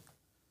 Yeah.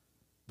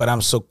 But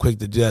I'm so quick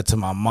to do that to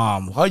my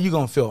mom. How you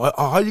gonna feel?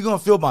 How you gonna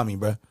feel about me,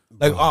 bro?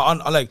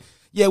 Like,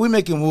 yeah, we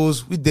making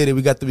moves. We did it.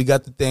 We got the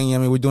thing. You know what I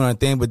mean, we're doing our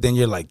thing. But then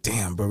you're like,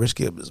 damn, bro, Rich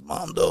gave his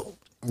mom though.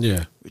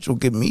 Yeah, Rich will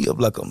give me up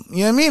like a, you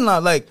know what I mean?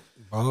 Like,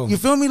 bro, you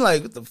feel me?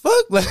 Like, what the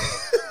fuck? Like,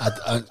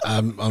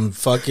 I'm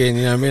fucking,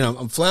 you know what I mean?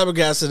 I'm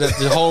flabbergasted at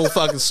the whole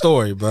fucking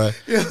story, bro.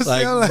 You know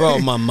like, bro,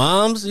 my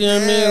mom's, you know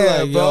what I mean?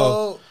 Like, bro.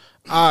 Yo,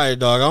 all right,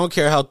 dog, I don't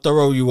care how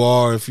thorough you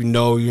are. If you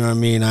know what I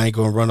mean, I ain't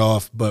gonna run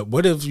off. But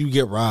what if you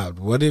get robbed?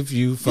 What if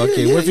you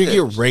fucking, what if you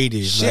get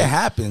raided? Shit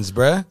happens,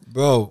 bruh.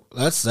 Bro,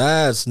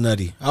 that's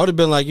nutty. I would have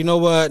been like, you know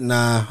what?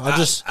 Nah,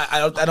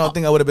 I don't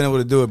think I would have been able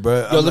to do it,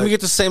 bro. Let me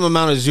get the same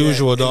amount as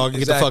usual, dog.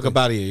 Exactly. Get the fuck up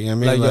out of here. You know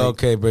what I mean? Like, yo,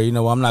 okay, bro, you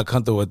know what? I'm not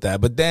comfortable with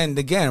that. But then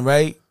again,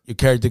 right? Your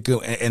character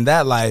in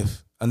that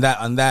life, on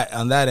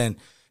that end,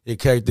 your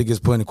character gets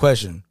put into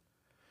question.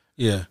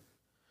 Yeah.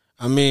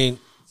 I mean,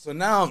 so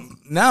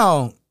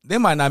now they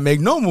might not make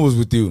no moves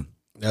with you.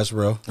 That's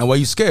real. And why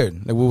you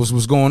scared? Like,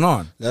 what's going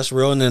on? That's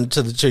real. And then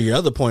to your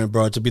other point,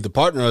 bro, to be the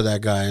partner of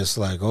that guy, it's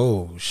like,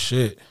 oh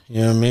shit.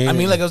 You know what I mean? I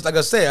mean, like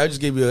I said, I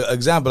just gave you an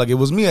example. Like, it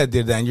was me that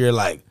did that, and you're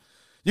like,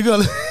 you're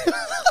gonna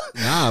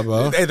nah,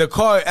 bro. Hey,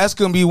 that's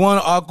gonna be one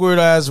awkward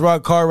ass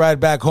car ride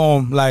back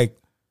home. Like,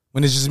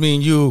 when it's just me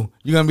and you're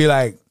gonna be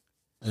like,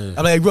 I'm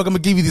like, bro, I'm gonna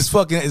give you these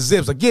fucking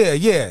zips. Like,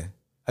 yeah,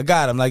 I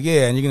got him. Like,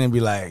 yeah, and you're gonna be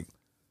like,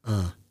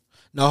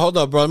 No, hold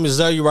up, bro. Let me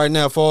tell you right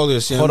now for all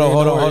this. You know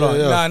hold on.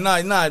 Yeah. Nah.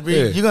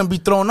 Yeah. You're gonna be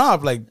thrown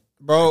off, like,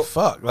 bro.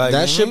 Fuck, like,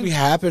 that should be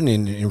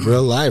happening in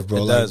real life,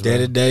 bro. Like, day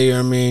to day. You know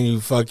what I mean, you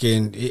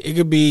fucking. It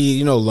could be,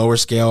 you know, lower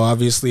scale.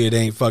 Obviously, it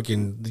ain't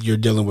fucking. You're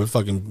dealing with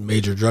fucking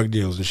major drug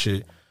deals and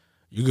shit.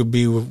 You could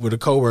be with a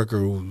coworker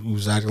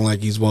who's acting like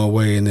he's one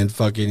way, and then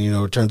fucking, you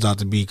know, it turns out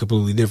to be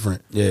completely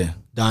different. Yeah,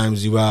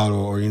 dimes you out,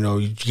 or you know,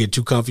 you get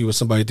too comfy with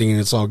somebody thinking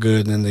it's all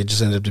good, and then they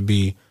just end up to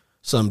be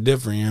something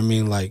different. You know what I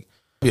mean, like.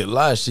 Be a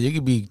lot of shit. You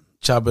could be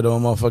chopping on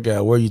a motherfucker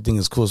at where you think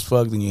is cool as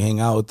fuck, then you hang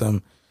out with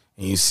them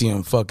and you see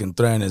him fucking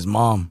threaten his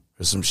mom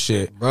or some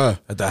shit, bruh,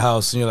 at the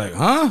house, and you're like,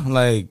 huh?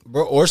 Like,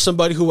 bro, or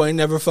somebody who ain't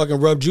never fucking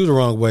rubbed you the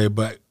wrong way,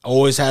 but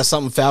always has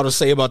something foul to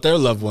say about their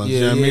loved ones. You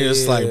know what I mean?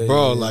 It's like, bro,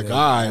 all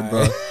right,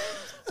 bro.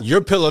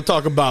 Your pillow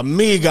talk about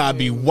me gotta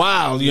be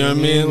wild. You know what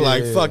I mean?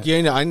 Like, fuck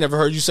you. I never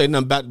heard you say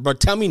nothing about, but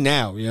tell me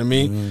now. You know what I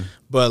mean?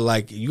 But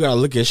like, you gotta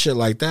look at shit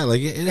like that.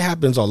 Like, it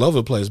happens all over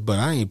the place. But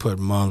I ain't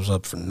putting moms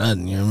up for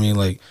nothing. You know what I mean?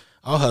 Like,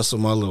 I'll hustle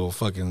my little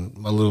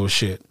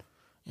shit.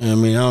 You know what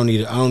I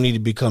mean? I don't need to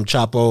become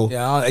Chapo.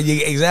 Yeah,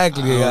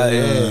 exactly.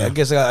 I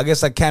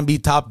guess I can't be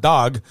top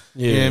dog.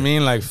 Yeah. You know what I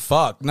mean? Like,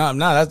 fuck. No,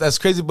 that's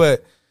crazy.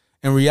 But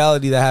in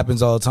reality, that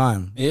happens all the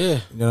time. Yeah.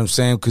 You know what I'm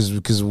saying? Because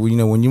you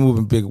know, when you move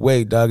in big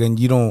weight, dog, and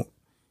you're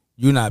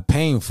not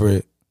paying for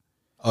it.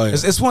 Oh, yeah.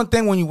 It's one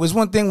thing when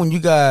you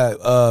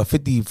got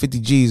 50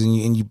 G's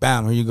and you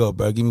bam, here you go,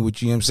 bro. Give me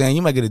what you know what I'm saying.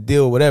 You might get a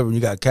deal or whatever, and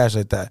you got cash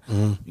like that.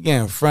 Mm-hmm. You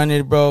getting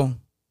fronted, bro.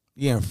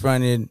 You getting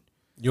fronted.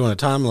 You on a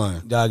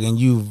timeline, dog,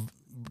 and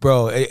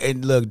bro.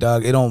 And look,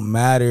 dog, it don't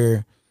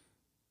matter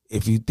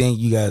if you think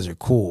you guys are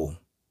cool.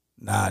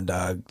 Nah,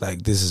 dog.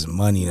 Like, this is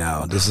money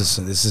now. This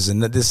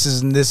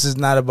is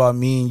not about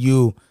me and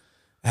you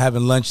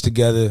having lunch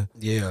together.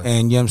 Yeah.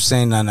 And you know what I'm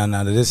saying?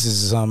 No. This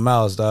is something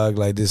else, dog.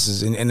 Like, this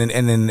is and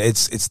then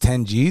it's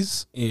 10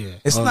 G's. Yeah.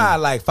 It's not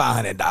like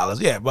 $500.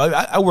 Yeah, but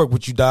I work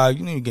with you, dog.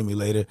 You know you get me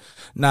later.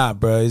 Nah,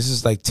 bro. This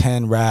is like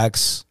 10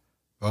 racks.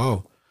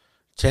 Oh.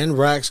 10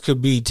 racks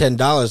could be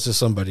 $10 to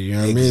somebody. You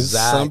know what I mean?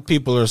 Some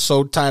people are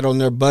so tight on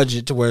their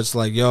budget to where it's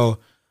like, yo,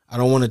 I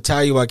don't want to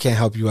tell you I can't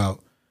help you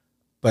out.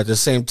 But at the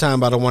same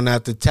time, I don't want to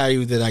have to tell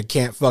you that I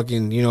can't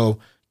fucking,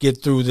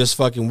 get through this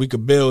fucking week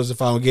of bills if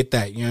I don't get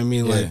that. You know what I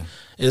mean? Yeah. Like,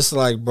 it's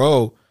like,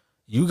 bro,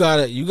 you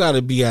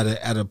gotta be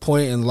at a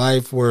point in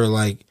life where,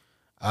 like,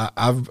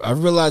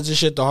 I've realized this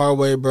shit the hard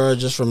way, bro,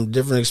 just from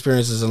different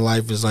experiences in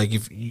life. Is like,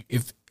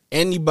 if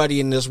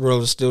anybody in this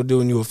world is still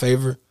doing you a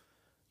favor,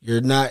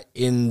 you're not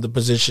in the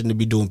position to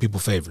be doing people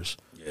favors.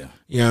 Yeah.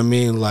 You know what I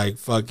mean? Like,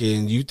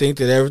 fucking, you think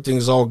that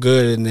everything's all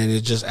good, and then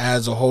it just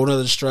adds a whole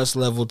other stress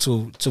level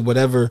to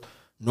whatever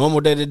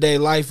normal day-to-day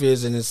life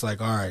is, and it's like,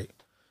 all right,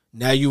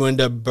 now you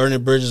end up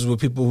burning bridges with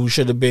people who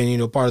should have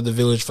been, part of the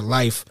village for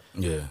life.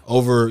 Yeah.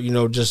 Over,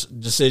 just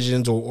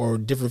decisions or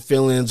different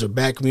feelings or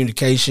bad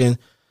communication.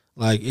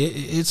 Like,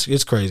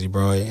 it's crazy,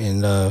 bro.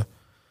 And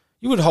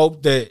you would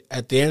hope that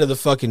at the end of the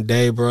fucking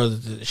day, bro,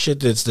 the shit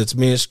that's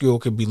minuscule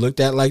could be looked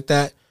at like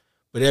that.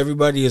 But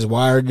everybody is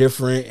wired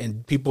different,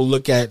 and people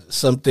look at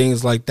some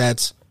things like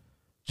that's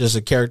just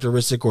a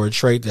characteristic or a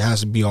trait that has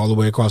to be all the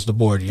way across the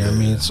board. You know what I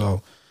mean?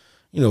 So,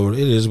 it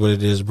is what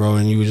it is, bro.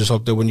 And you just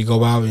hope that when you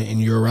go out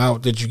and you're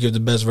out, that you give the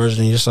best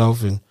version of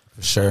yourself. And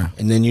for sure.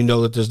 And then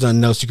that there's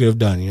nothing else you could have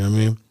done. You know what I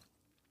mean?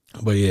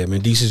 But yeah,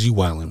 man, Deezus, you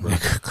wildin', bro.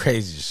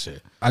 Crazy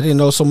shit. I didn't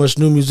know so much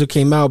new music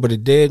came out, but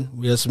it did.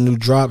 We had some new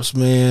drops,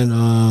 man.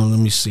 Let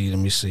me see.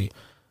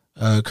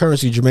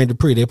 Currency, Jermaine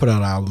Dupri, they put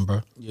out an album,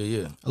 bro.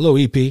 Yeah. A little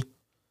EP.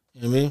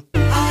 You know what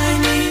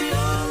I mean?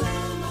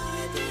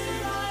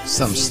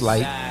 Something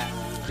slight.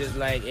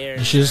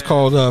 This shit's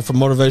called For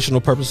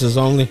Motivational Purposes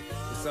Only.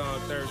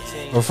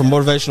 Or For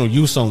Motivational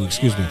Use Only,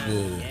 excuse me.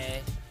 Yeah.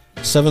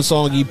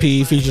 7-song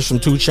EP, features from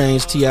 2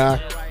 Chainz, T.I.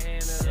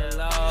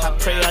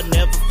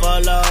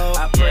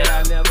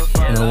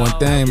 One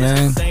thing,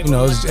 man.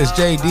 It's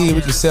JD.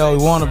 We can say all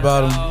we want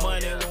about him.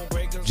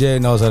 Jay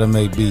knows how to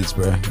make beats,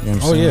 bro. You know what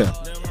I'm saying? Yeah.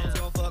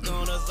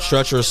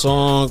 Structure a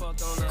song,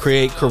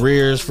 create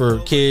careers for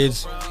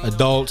kids,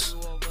 adults,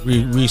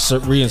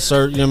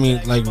 reinsert, you know what I mean?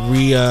 Like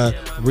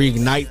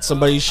reignite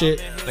somebody's shit.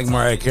 Like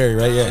Mariah Carey,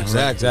 right? Yeah,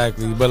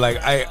 exactly. But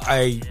like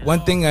one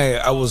thing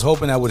I was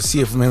hoping I would see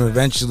it from him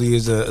eventually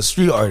is a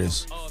street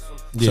artist.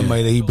 Yeah.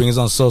 Somebody that he brings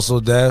on So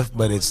Def,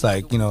 but it's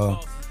like,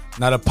 not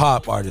a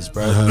pop artist,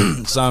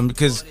 bro.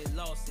 Because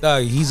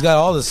he's got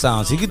all the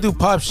sounds. He could do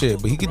pop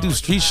shit, but he could do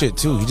street shit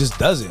too. He just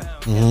doesn't.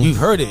 Mm-hmm. You've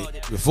heard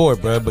it before,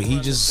 bro, but he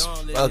just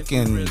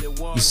fucking,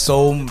 he's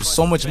so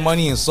much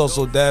money in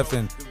So Def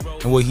and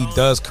what he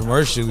does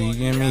commercially. You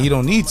know what I mean? He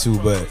don't need to,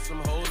 but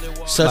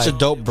such a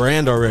dope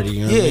brand already.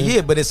 You know what I mean?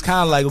 Yeah, but it's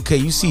kind of like, okay,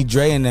 you see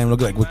Dre and them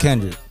look like with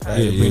Kendrick, right?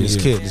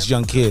 This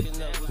young kid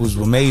who's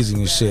amazing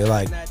and shit.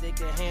 Like,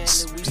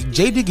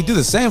 JD could do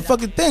the same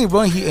fucking thing,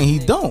 bro, and he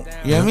don't.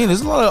 You know what I mean?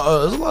 There's a lot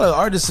of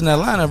artists in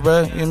Atlanta,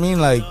 bro. You know what I mean?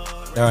 Like,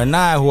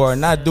 who are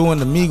not doing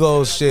the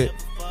Migos shit,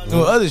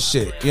 doing other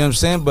shit. You know what I'm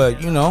saying?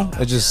 But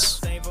it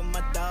just,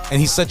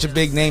 and he's such a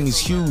big name. He's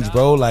huge,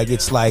 bro. Like,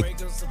 it's like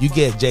you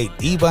get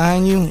JD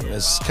behind you,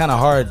 it's kind of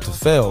hard to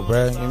fail,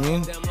 bro. You know what I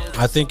mean?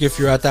 I think if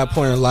you're at that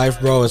point in life,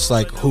 bro, it's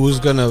like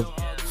who's gonna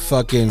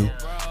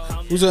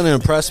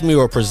impress me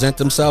or present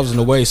themselves in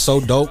a way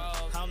so dope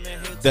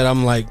that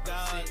I'm like,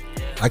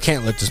 I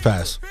can't let this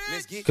pass.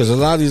 Because a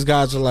lot of these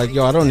guys are like,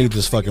 yo, I don't need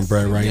this fucking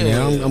bread right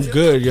now. I'm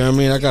good, you know what I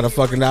mean? I got a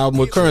fucking album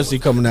with Currency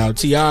coming out,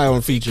 T.I.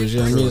 on features,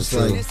 you know what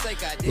I mean?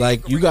 It's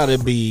like you got to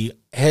be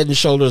head and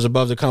shoulders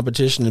above the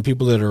competition and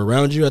people that are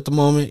around you at the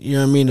moment, you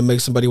know what I mean, to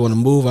make somebody want to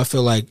move. I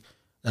feel like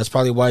that's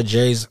probably why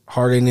Jay's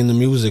hard ain't in the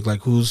music.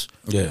 Like, who's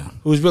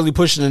really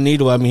pushing the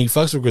needle? I mean, he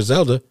fucks with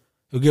Griselda.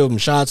 He'll give them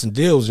shots and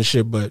deals and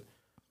shit, but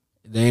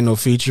there ain't no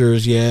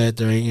features yet.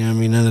 There ain't, you know what I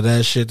mean, none of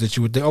that shit that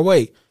you would think. Oh,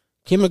 wait.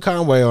 Kim and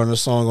Conway are on a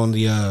song on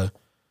the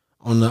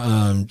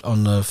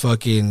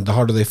fucking The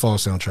Harder They Fall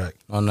soundtrack.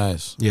 Oh,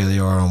 nice. Yeah, they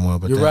are on one.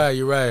 But you're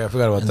right. I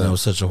forgot about that. That was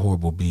such a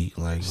horrible beat.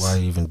 Like, why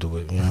even do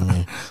it? You know what I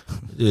mean?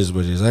 It is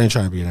what it is. I ain't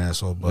trying to be an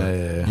asshole, but you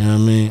know what I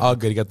mean? All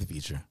good. He got the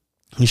feature.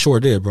 He sure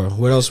did, bro.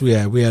 What else we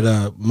had? We had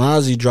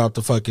Mozzie dropped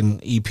the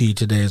fucking EP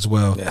today as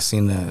well. Yeah, I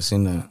seen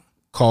that.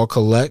 Called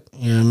Collect.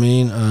 You know what I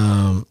mean?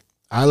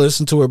 I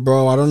listened to it,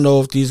 bro. I don't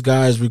know if these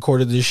guys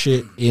recorded this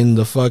shit in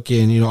the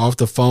fucking, off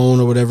the phone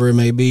or whatever it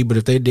may be, but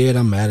if they did,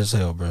 I'm mad as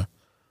hell, bro.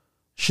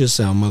 Shit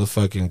sound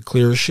motherfucking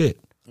clear as shit.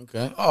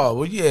 Okay. Oh,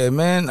 well, yeah,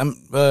 man. I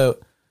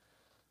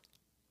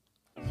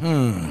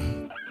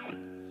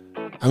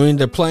mean,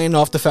 they're playing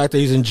off the fact that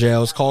he's in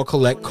jail. It's called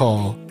Collect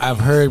Call. I've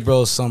heard,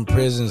 bro, some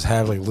prisons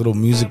have like little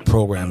music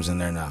programs in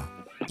there now.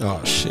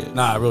 Oh, shit.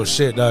 Nah, real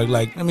shit, dog.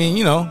 Like,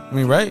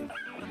 right?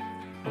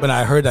 But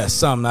I heard that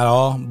some, not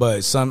all,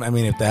 but some. I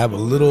mean, if they have a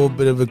little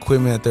bit of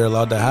equipment that they're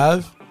allowed to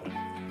have,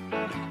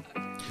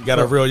 you got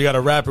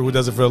a rapper who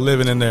does it for a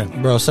living in there.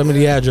 Bro, send me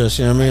the address,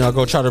 you know what I mean? I'll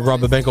go try to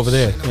rob a bank over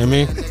there, you know what I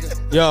mean?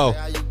 Yo,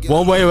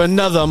 one way or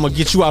another, I'm gonna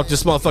get you out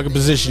this motherfucking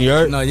position, you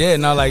heard? No, like, you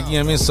know what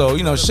I mean? So,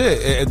 shit,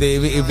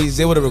 if he's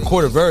able to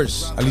record a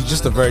verse, at least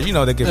just a verse,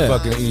 they can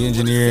fucking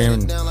engineer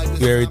and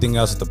do everything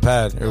else at the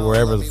pad or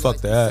wherever the fuck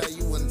they're at.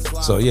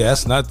 So, yeah,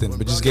 that's nothing.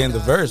 But just getting the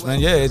verse, man.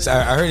 Yeah,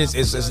 I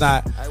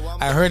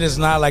heard it's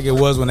not like it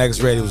was when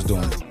X-Rated was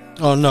doing it.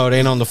 Oh, no, they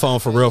ain't on the phone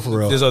for real.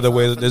 There's other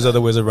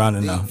ways around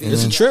it now.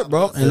 It's a trip,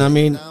 bro. And I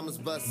mean,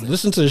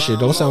 listen to this shit.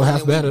 Don't sound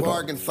half bad at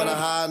all. It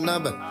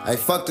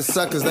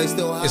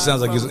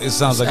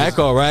sounds like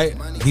Echo, right?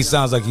 He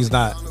sounds like he's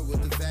not.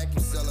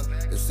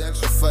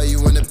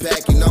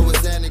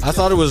 I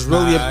thought it was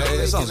really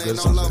it sounds good.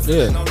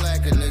 Yeah.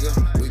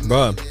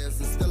 Bro.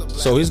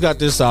 So he's got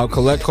this out,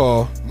 Collect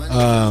Call.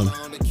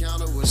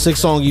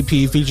 6-song EP,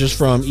 features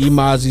from E.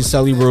 Mozzie,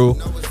 Selly Rue.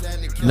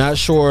 Not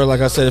sure,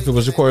 like I said, if it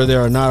was recorded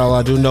there or not. All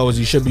I do know is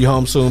he should be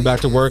home soon,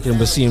 back to working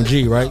with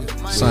CMG, right?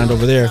 Signed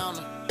over there.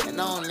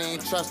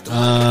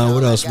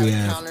 What else we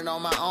have?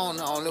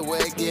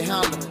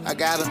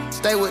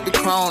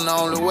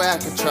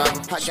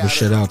 Some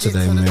shit out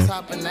today, man.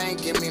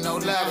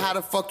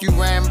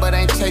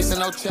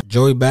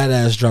 Joey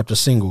Badass dropped a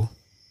single.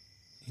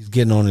 He's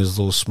getting on his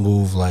little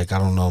smooth, like, I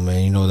don't know,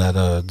 man. You know that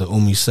the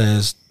Umi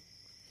Says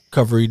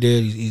cover he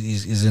did?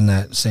 He's in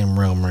that same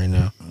realm right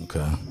now.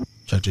 Okay.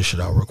 Check this shit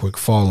out real quick.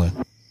 Falling.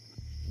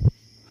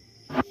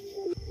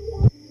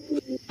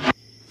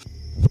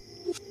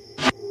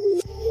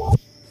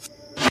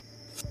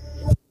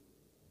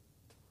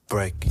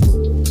 Break.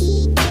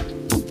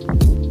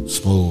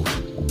 Smooth.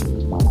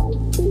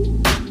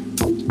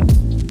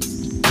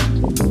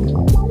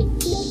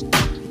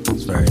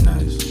 It's very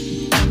nice.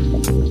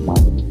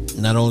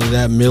 Not only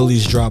that,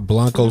 Millie's dropped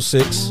Blanco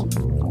 6. Okay.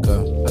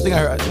 I think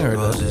I heard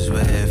that.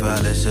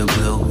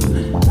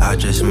 I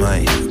just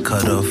might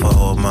cut off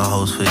all my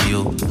hoes for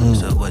you.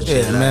 So what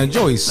yeah, man,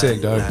 Joey's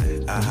sick, dog.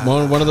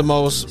 One of the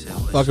most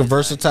fucking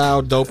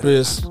versatile,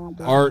 dopest,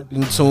 art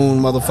in tune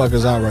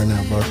motherfuckers out right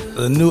now, bro.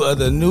 The new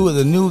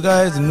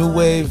guys, the new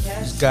wave,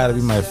 it's gotta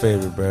be my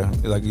favorite, bro.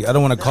 Like, I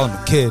don't want to call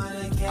him a kid.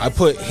 I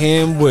put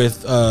him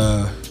with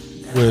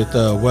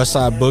West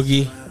Side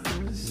Boogie,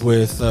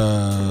 with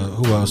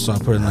who else? So I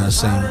put in that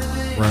same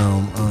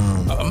realm.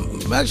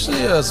 I'm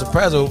actually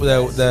surprised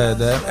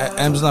that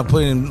M's not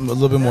putting a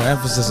little bit more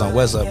emphasis on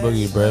West Side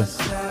Boogie, bro.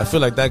 I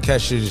feel like that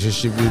cat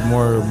should be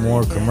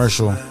more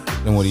commercial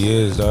than what he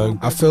is, dog.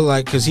 I feel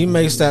like, because he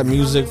makes that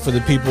music for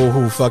the people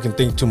who fucking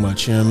think too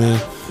much, you know what I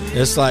mean?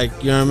 It's like,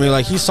 you know what I mean?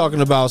 Like, he's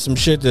talking about some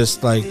shit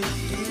that's like,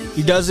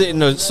 he does it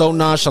in a so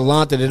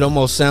nonchalant that it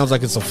almost sounds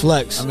like it's a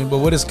flex. I mean, but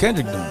what is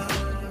Kendrick doing?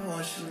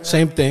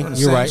 Same thing.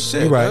 You're right.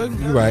 Shit, You're right. dog.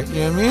 You're right. You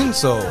know what I mean?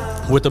 So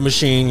with the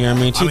machine, you know what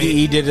I mean?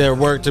 TDE did their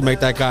work to make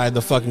that guy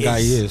the fucking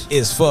guy he is.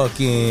 Is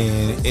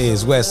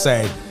West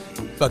Side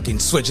fucking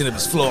switching up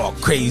his flow all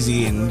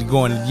crazy and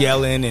going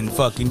yelling and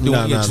fucking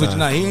doing switching.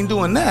 No, he ain't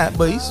doing that,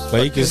 but he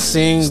can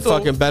sing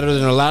fucking better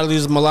than a lot of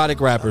these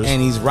melodic rappers.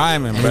 And he's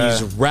rhyming, bro. And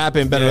he's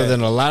rapping better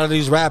than a lot of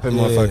these rapping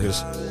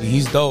motherfuckers.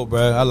 He's dope,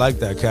 bro. I like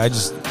that guy. I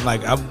just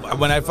like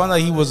when I found out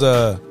he was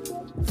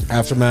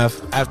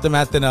Aftermath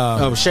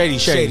and Shady.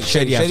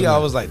 I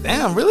was like,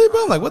 damn, really,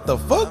 bro? I'm like, what the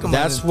fuck?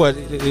 That's what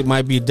it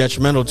might be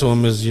detrimental to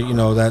him, is, you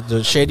know, that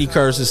the Shady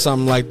curse is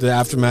something like the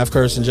Aftermath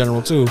curse in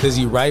general too. Does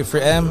he write for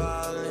M?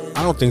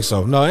 I don't think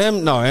so. No,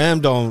 M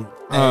don't.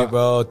 Hey,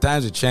 bro,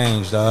 times have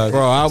changed, dog.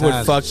 Bro, I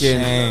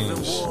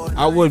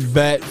would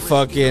bet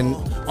fucking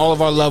all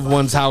of our loved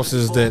ones'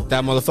 houses that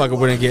motherfucker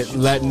wouldn't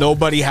let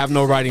nobody have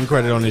no writing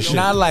credit on this shit.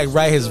 Not like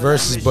write his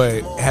verses,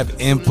 but have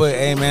input.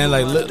 Hey, man,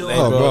 like, look,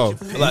 bro.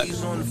 Like,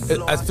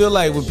 I feel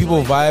like when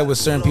people vibe with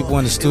certain people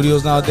in the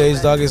studios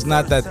nowadays, dog, it's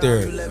not that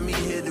they're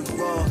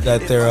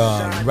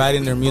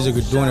writing their music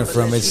or doing it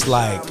from. It's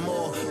like,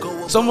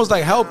 it's almost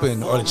like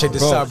helping, or check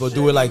this out, bro,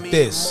 do it like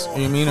this. You know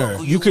what I mean? Or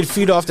you could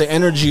feed off the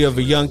energy of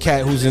a young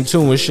cat who's in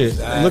tune with shit.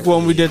 Exactly. Look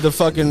when we did the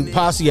fucking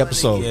Posse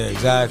episode. Yeah,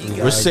 exactly.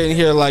 We're sitting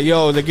here like,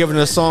 yo, they're giving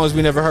us songs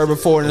we never heard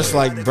before, and it's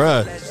like,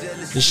 bruh,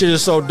 this shit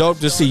is so dope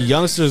to see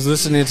youngsters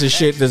listening to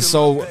shit that's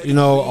so, you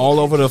know, all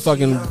over the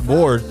fucking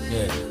board.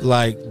 Yeah.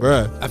 Like,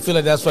 bruh. I feel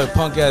like that's why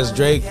punk ass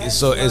Drake is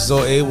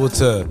so able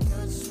to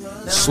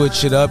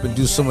switch it up and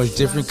do so much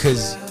different,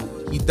 because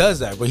he does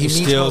that, but he meets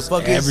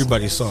motherfuckers.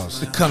 Everybody's sauce.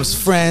 Becomes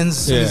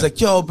friends. Yeah. He's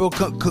like, yo, bro,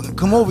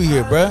 come over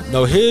here, bro.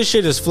 No, his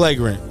shit is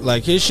flagrant.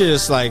 Like, his shit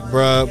is like,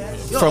 bro,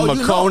 from a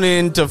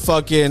Conan to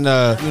fucking,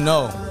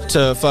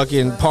 to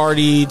fucking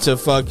Party to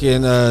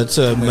fucking,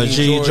 to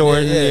Majid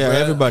Jordan. Yeah,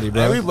 everybody,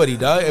 bro. Everybody,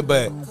 dog.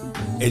 But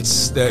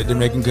it's they're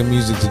making good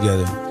music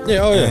together.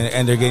 Yeah, oh yeah.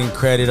 And they're getting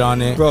credit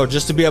on it. Bro,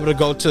 just to be able to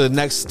go to the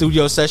next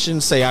studio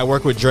session, say I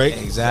work with Drake.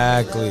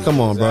 Exactly. Come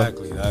on, bro.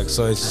 Dog.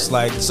 So it's just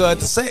like, so at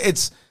the same,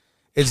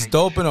 it's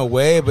dope in a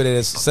way, but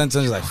it's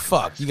sometimes like,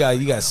 fuck, you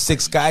got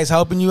 6 guys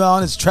helping you out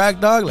on this track,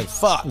 dog. Like,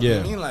 fuck.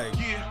 Yeah. You know what I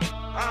mean?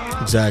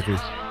 Like, exactly.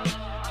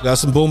 Got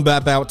some boom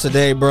bap out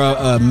today, bro.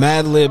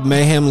 Madlib,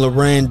 Mayhem,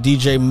 Loren,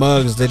 DJ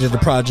Muggs. They did the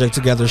project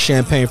together.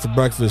 Champagne for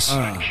breakfast. True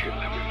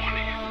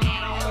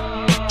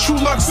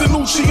Lux and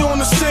Lucci on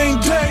the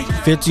same day.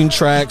 15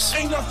 tracks.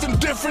 Ain't nothing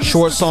different.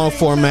 Short song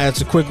format.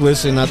 It's a quick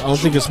listen. I don't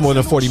think it's more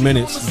than 40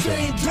 minutes.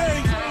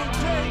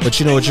 But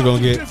you know what you're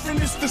going to get.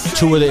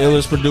 Two of the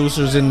illest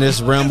producers in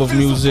this realm of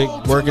music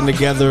working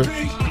together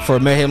for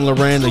Mayhem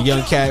Loren, a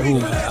young cat who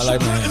I like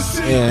Mayhem.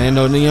 Yeah, you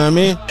know what I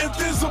mean?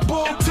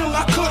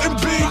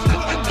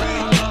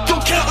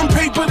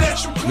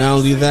 Not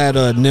only that,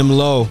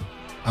 Nimlo.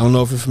 I don't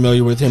know if you're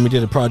familiar with him. He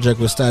did a project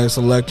with Static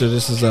Selector.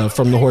 This is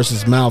From the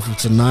Horse's Mouth.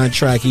 It's a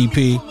 9-track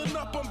EP.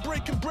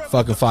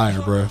 Fucking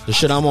fire, bro. The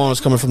shit I'm on is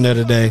coming from there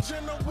today.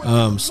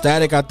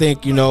 Static, I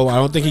think, I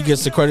don't think he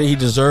gets the credit he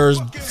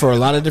deserves for a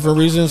lot of different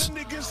reasons.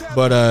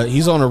 But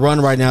he's on a run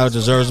right now. It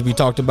deserves to be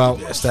talked about.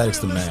 Yeah, Static's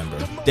the man, bro.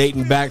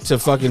 Dating back to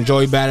fucking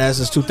Joey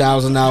Badass's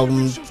 2000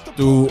 album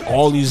through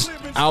all these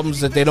albums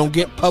that they don't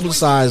get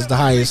publicized the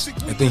highest.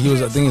 I think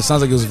it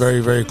sounds like he was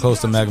very, very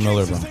close to Mac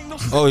Miller, bro.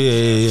 Oh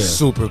yeah.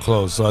 Super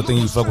close. So I think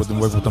he worked with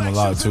him a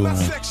lot too,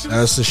 man.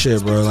 That's the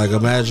shit, bro. Like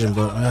imagine,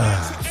 bro.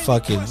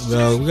 Fuck it,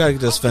 bro. We gotta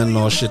get this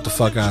fentanyl shit the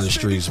fuck out of the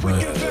streets, bro.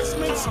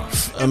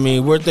 I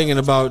mean, we're thinking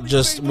about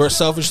we're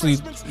selfishly,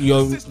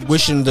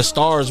 wishing the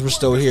stars were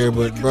still here,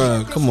 but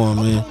bro, come on,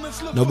 man.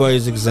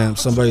 Nobody's exempt.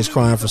 Somebody's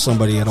crying for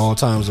somebody at all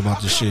times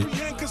about this shit.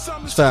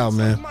 It's foul,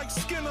 man.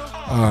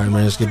 All right,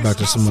 man. Let's get back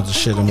to some of the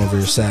shit. I'm over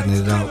here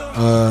saddening it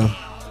out.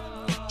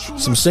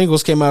 Some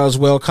singles came out as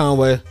well.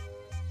 Conway.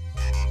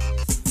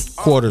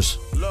 Quarters.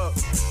 Look,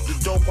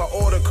 the dope I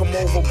order come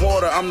over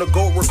border. I'm the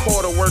GOAT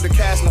recorder. Word to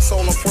cast my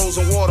soul in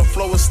frozen water.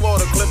 Flow is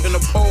slaughter. Clipping the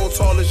pole.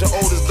 Tall as your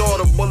oldest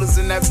daughter. Bullets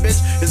in that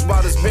bitch is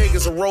about as big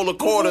as a roll of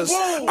quarters.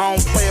 I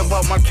don't play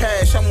about my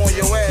cash. I'm on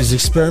your ass. He's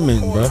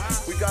experimenting, bro.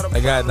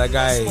 That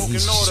guy,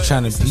 he's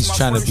trying to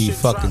be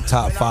fucking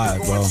top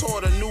 5, bro.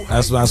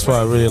 That's what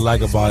I really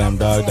like about him,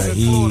 dog. That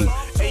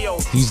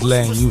he's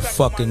letting you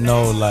fucking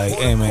know, like,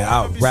 hey man,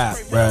 I rap,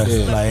 bro.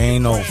 Yeah. Like,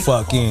 ain't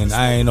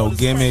no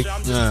gimmick,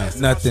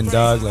 nothing,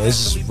 dog. Like,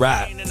 it's just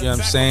rap. You know what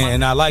I'm saying?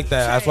 And I like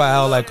that. That's why I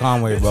like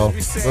Conway, bro.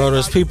 Bro,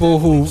 there's people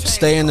who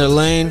stay in their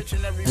lane,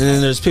 and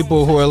then there's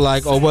people who are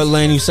like, oh, what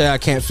lane you say I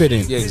can't fit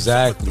in? Yeah,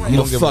 exactly. You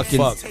don't give a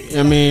fuck.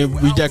 I mean,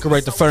 we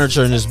decorate the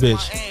furniture in this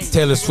bitch.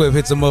 Taylor Swift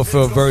hits him up for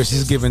a verse.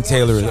 He's giving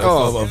Taylor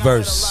a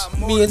verse.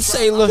 Me and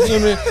Taylor, he'll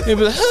be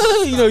like,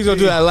 he's gonna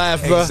do that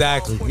laugh, bro.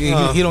 Exactly.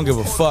 He don't give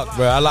a fuck,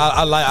 bro.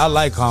 I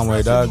like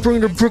Conway, dog.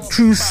 Bring the brick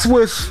to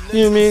Swiss.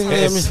 You know what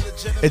I mean?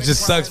 It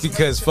just sucks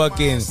because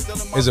fucking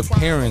his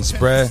appearance,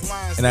 bruh.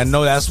 And I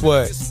know that's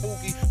what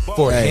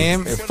for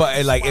him. It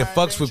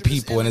fucks with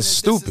people and it's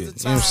stupid. You know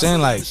what I'm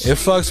saying? Like, it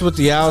fucks with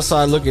the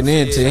outside looking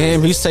in. To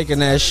him, he's taking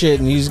that shit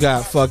and he's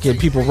got fucking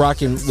people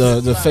rocking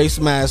the face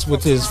mask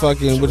with his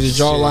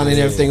jawline and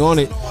everything on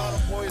it.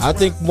 I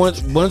think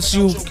once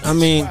you,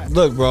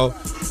 look, bro.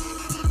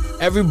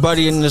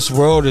 Everybody in this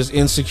world is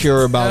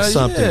insecure about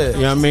something. Yeah.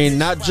 You know what I mean?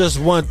 Not just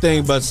one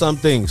thing, but some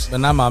things. But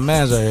not my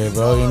man's right here,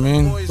 bro. You know what I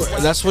mean?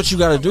 That's what you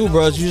got to do,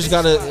 bro. You just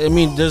got to,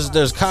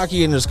 there's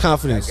cocky and there's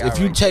confidence. If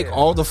you take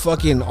all the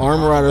fucking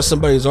armor out of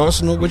somebody's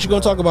arsenal, what you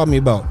going to talk about me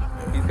about?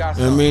 You know what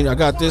I mean? I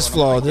got this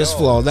flaw, that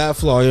flaw. You know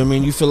what I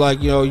mean? You feel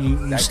like,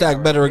 you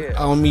stack better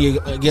on me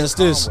against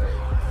this.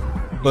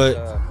 But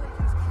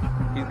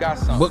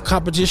what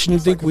competition you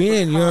think we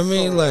in? You know what I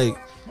mean? Like,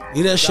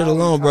 leave that shit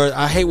alone, bro.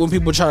 I hate when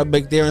people try to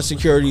make their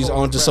insecurities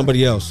onto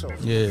somebody else.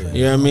 Yeah.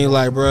 You know what I mean?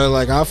 Like, bro,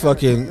 like, I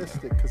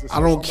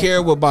don't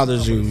care what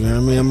bothers you. You know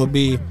what I mean? I'm going to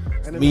be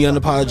me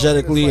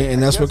unapologetically,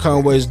 and that's what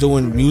Conway's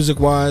doing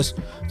music-wise.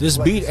 This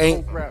beat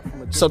ain't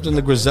something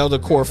the Griselda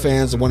core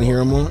fans want to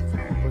hear him on.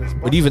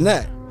 But even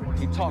that,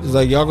 it's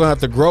like, y'all going to have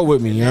to grow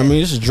with me. You know what I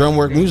mean? This is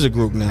Drumwork Music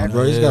Group now,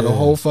 bro. He's got a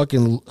whole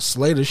fucking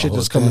slate of shit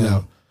that's coming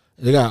out.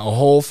 They got a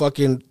whole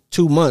fucking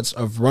 2 months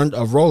of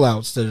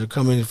rollouts that are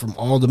coming from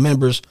all the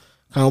members.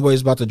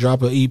 Conway's about to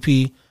drop an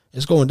EP.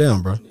 It's going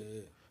down, bro.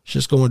 It's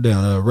just going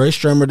down. Ray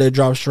Strummer, they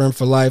dropped Strummer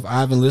for Life. I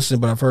haven't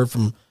listened, but I've heard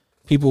from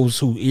people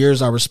whose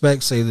ears I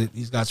respect say that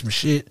he's got some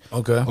shit.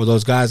 Okay. Or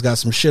those guys got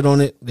some shit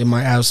on it. They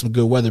might have some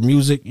good weather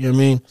music. You know what I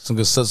mean? Some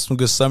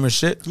good summer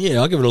shit. Yeah,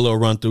 I'll give it a little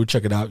run through.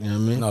 Check it out. You know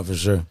what I mean? No, for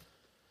sure.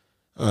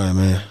 All right,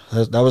 man.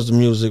 That was the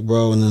music,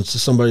 bro. And then to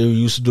somebody who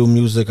used to do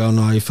music, I don't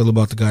know how you feel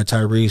about the guy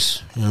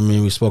Tyrese. You know what I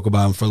mean? We spoke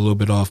about him for a little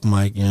bit off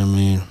mic. You know what I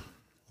mean?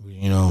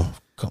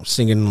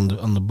 Singing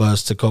on the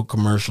bus to Coke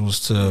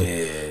commercials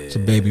to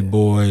Baby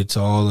Boy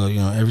to all the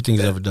everything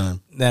he's ever done.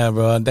 Nah,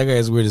 bro, that guy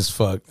is weird as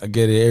fuck. I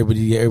get it.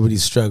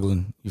 Everybody's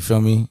struggling. You feel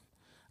me?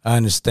 I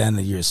understand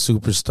that you're a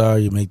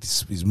superstar. You make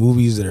these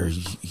movies that are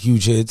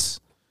huge hits.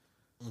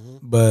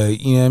 But,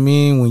 you know what I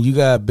mean? When you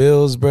got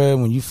bills, bro,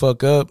 when you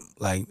fuck up,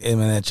 like, hey,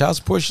 man, that child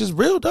support shit's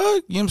real, dog.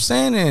 You know what I'm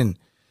saying? And,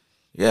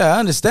 yeah, I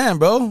understand,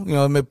 bro.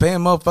 Paying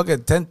motherfucker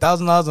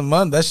 $10,000 a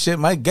month, that shit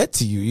might get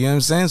to you. You know what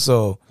I'm saying?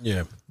 So,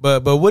 yeah.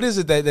 But what is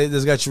it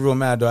that's got you real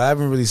mad though? I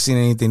haven't really seen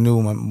anything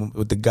new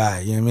with the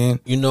guy. You know what I mean?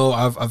 You know,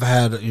 I've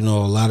had, you know,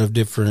 a lot of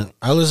different.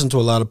 I listen to a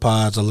lot of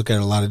pods. I look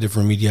at a lot of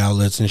different media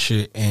outlets and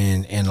shit,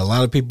 and a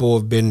lot of people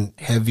have been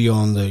heavy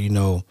on the, you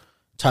know,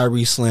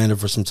 Tyrese slander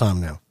for some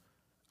time now.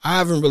 I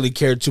haven't really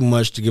cared too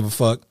much to give a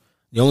fuck.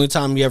 The only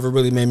time he ever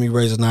really made me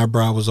raise an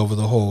eyebrow was over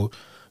the whole,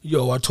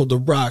 I told The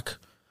Rock,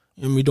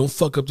 don't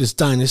fuck up this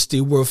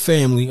dynasty, we're a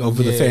family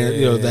over the fan,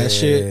 you know, that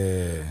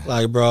shit.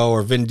 Like, bro,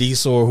 or Vin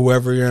Diesel or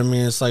whoever, you know what I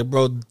mean? It's like,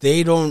 bro,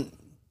 they don't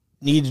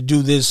need to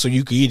do this so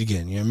you can eat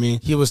again, you know what I mean?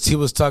 He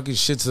was talking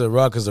shit to The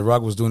Rock because The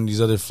Rock was doing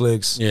these other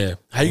flicks. Yeah.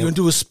 How you gonna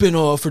do a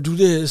spinoff or do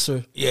this?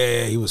 Or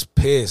yeah, he was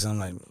pissed. I'm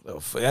like, I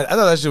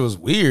thought that shit was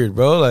weird,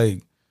 bro.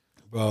 Like,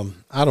 bro,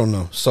 I don't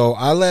know. So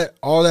I let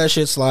all that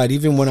shit slide,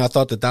 even when I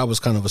thought that was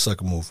kind of a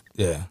sucker move.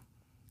 Yeah.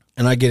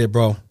 And I get it,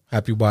 bro.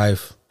 Happy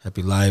wife,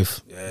 happy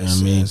life. Yes, you know what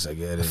I mean? Yes, I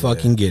get it. I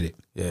fucking get it.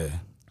 Yeah.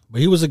 But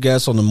he was a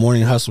guest on the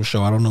Morning Hustle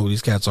show. I don't know who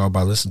these cats are,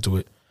 but I listened to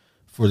it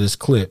for this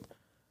clip.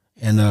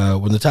 And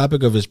when the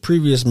topic of his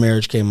previous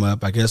marriage came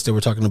up, I guess they were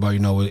talking about,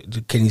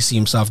 can he see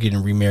himself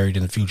getting remarried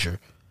in the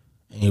future?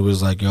 And he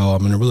was like,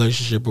 I'm in a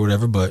relationship or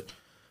whatever. But,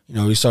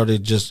 he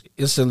started just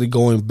instantly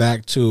going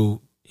back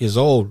to his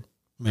old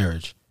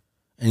marriage.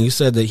 And he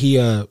said that he,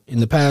 in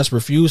the past,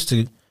 refused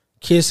to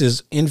kiss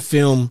his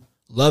in-film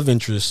love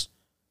interest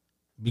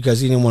because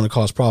he didn't want to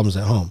cause problems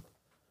at home.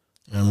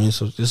 You know what I mean?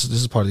 So this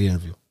is part of the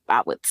interview.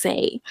 I would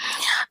say.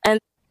 And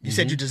you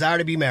said you desire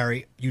to be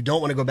married. You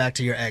don't want to go back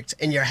to your ex,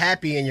 and you're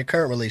happy in your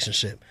current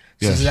relationship.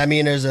 So Yes. does that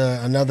mean there's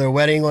another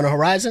wedding on the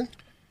horizon?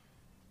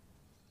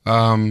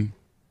 Well,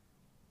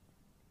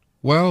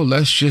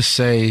 let's just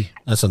say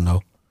that's a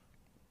no.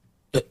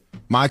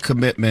 My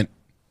commitment,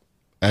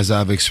 as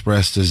I've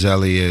expressed to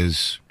Zelly,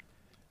 is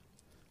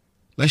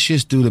let's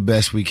just do the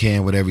best we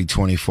can with every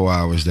 24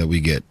 hours that we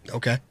get.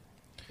 Okay.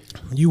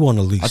 You want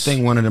to lease. I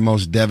think one of the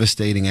most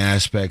devastating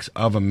aspects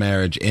of a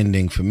marriage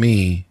ending for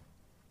me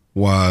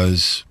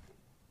was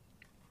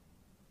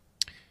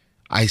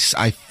I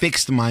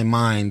fixed my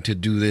mind to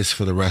do this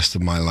for the rest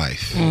of my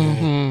life.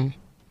 Mm-hmm.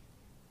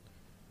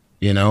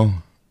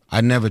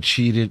 I never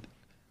cheated.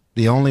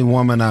 The only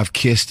woman I've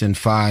kissed in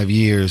 5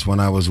 years when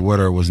I was with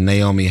her was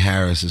Naomi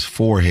Harris's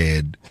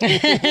forehead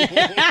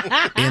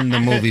in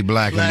the movie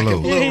Black and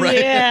Blue. Right?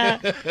 Yeah,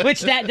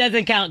 which that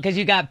doesn't count because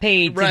you got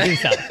paid to do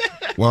so.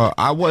 Well,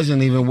 I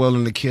wasn't even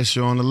willing to kiss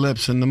her on the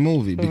lips in the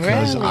movie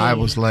because Really? I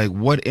was like,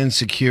 what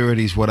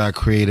insecurities would I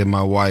create in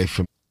my wife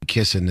from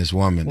kissing this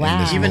woman in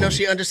this Even though movie?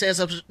 she understands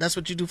that's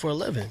what you do for a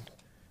living.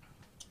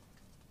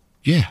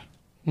 Yeah.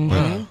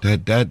 Mm-hmm.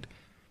 But that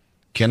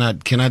can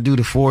I do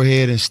the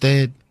forehead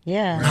instead?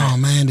 Yeah. No,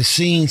 man, the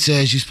scene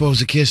says you're supposed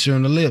to kiss her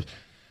on the lips.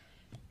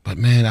 But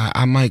man,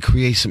 I might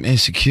create some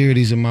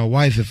insecurities in my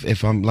wife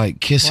if I'm like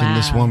kissing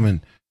this Wow.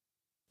 woman.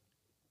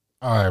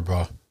 All right, bro.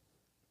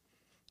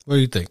 What do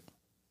you think?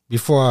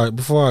 Before I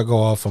go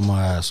off on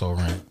my asshole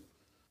rant.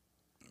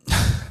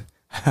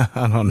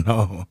 I don't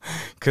know,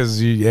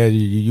 cause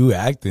you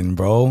acting,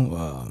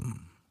 bro.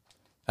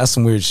 That's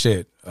some weird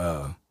shit.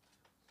 And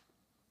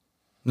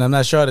I'm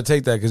not sure how to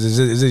take that because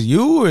is it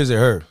you or is it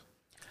her?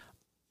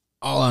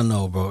 All I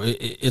know, bro,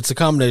 it's a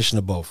combination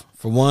of both.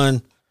 For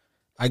one,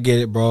 I get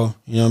it, bro.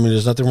 You know what I mean?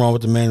 There's nothing wrong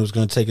with the man who's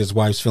going to take his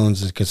wife's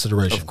feelings into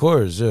consideration. Of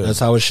course, yeah. That's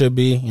how it should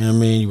be. You know what I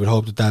mean? You would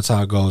hope that that's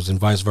how it goes, and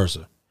vice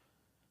versa.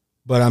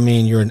 But I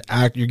mean, you're an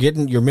act.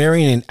 You're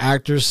marrying an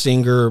actor,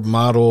 singer,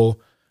 model.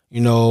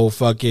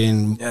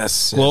 Fucking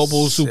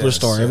global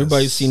superstar.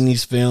 Everybody's seen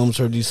these films,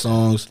 heard these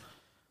songs.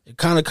 It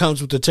kind of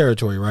comes with the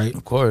territory, right?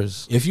 Of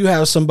course. If you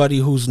have somebody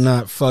who's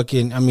not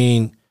fucking, I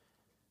mean,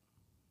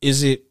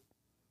 is it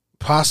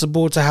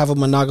possible to have a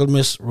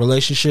monogamous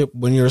relationship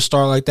when you're a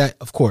star like that?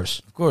 Of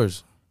course. Of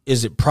course.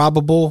 Is it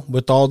probable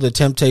with all the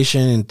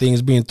temptation and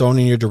things being thrown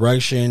in your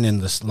direction and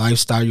the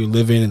lifestyle you're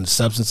living and the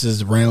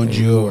substances around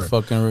you? Or,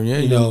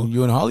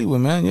 you in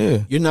Hollywood, man. Yeah.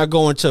 You're not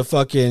going to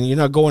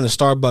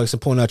Starbucks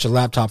and pulling out your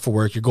laptop for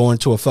work. You're going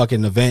to a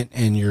fucking event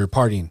and you're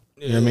partying.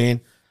 You know what I mean?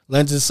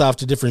 Lends itself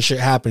to different shit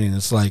happening.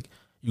 It's like,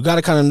 you got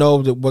to kind of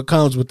know that what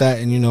comes with that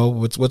and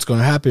what's going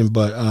to happen.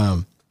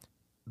 But,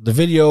 the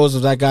videos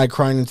of that guy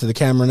crying into the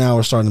camera now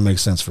are starting to make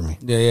sense for me.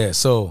 Yeah.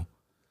 So,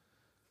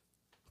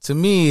 to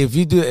me, if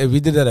you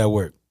did that at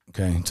work,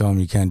 okay, tell them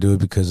you can't do it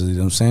because of, you know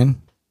what I'm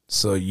saying?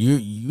 So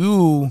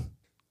you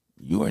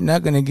are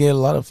not gonna get a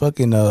lot of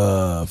fucking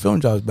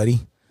film jobs, buddy.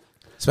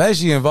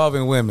 Especially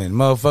involving women.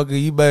 Motherfucker,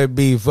 you better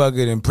be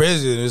fucking in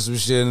prison or some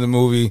shit in the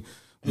movie.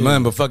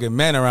 Nothing but fucking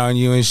men around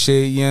you and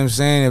shit, you know what I'm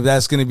saying? If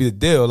that's gonna be the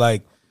deal,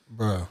 like,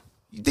 bro.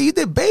 You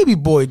did Baby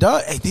Boy,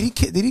 dog. Hey,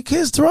 did he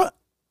kiss Tara?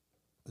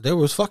 They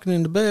was fucking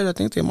in the bed. I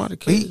think they might have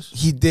kissed.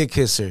 He did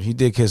kiss her.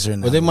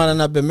 But they might have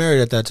not been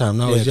married at that time.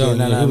 No, he was young.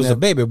 He was a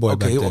baby boy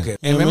back then. Okay.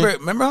 And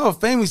remember how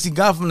famous he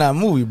got from that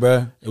movie,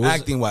 bro?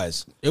 Acting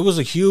wise, it was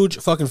a huge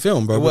fucking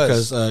film, bro.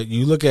 Because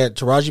you look at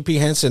Taraji P.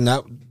 Henson.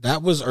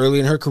 That was early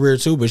in her career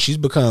too, but she's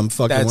become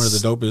fucking one of the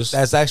dopest.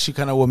 That's actually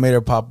kind of what made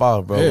her pop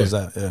out, bro. Yeah. Was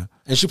that? Yeah.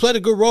 And she played a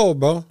good role,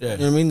 bro. Yeah. You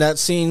know what I mean? That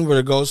scene where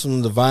it goes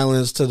from the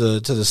violence to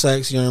the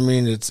sex, you know what I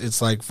mean?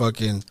 It's like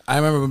fucking. I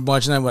remember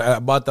watching that. I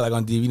bought that like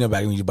on DVD. You know,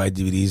 back when you buy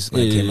DVDs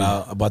when it came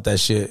out. I bought that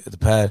shit at the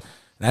pad.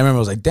 And I remember I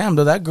was like, damn,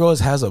 though, that girl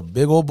has a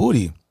big old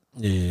booty.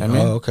 Yeah. I mean,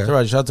 okay.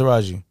 Taraji, shout out to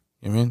Taraji.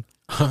 You know what I mean?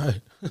 All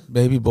right.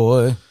 Baby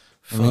boy.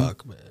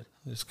 Fuck, man.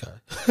 This guy.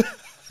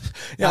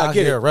 Yeah, I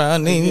get it.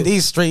 Running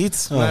these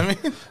streets. You know what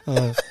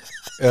I mean?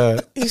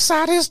 East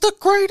Side is the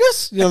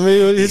greatest. You know what I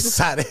mean? East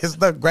Side is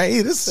the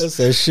greatest. That's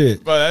that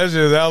shit. But that's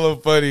just hella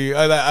funny.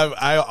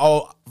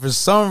 I for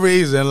some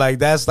reason, like,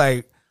 that's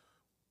like,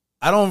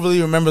 I don't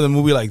really remember the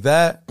movie like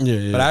that.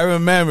 Yeah. But I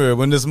remember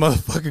when this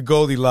motherfucker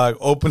Goldilocks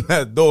opened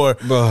that door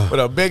with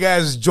a big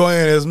ass joint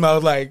in his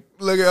mouth, like,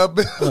 looking up,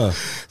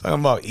 talking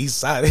about East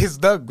Side is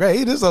the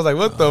greatest. I was like,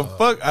 what the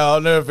fuck?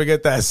 I'll never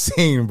forget that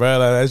scene, bro.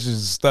 Like, that shit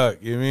stuck.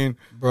 You know what I mean?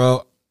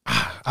 Bro.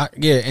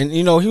 Yeah, and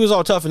you know, he was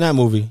all tough in that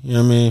movie, you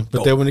know what I mean?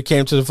 But then when it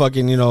came to the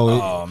fucking, you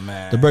know,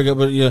 the breakup,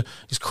 you know,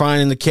 he's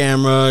crying in the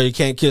camera, you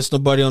can't kiss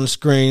nobody on the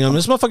screen. I mean,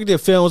 this motherfucker did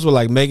films with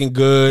like Megan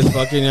Good,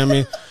 fucking, you know what I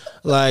mean?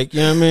 Like,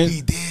 you know what I mean?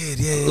 He did,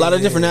 yeah. A lot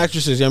of different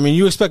actresses. You know what I mean,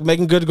 you expect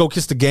Megan Good to go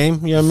kiss the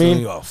game, you know what I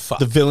mean? Oh, fuck.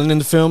 The villain in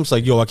the film, it's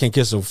like, yo, I can't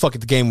kiss her. Fuck it,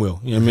 the game will.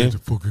 You know what I mean? The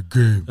fucking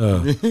game.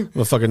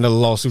 Motherfucker, another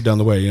lawsuit down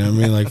the way, you know what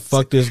I mean? Like,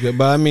 fuck this guy.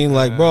 But I mean,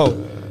 like,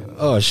 bro,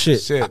 oh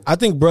shit. I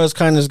think bruh's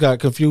kindness got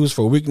confused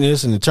for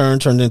weakness and it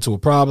turned into a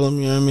problem,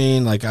 you know what I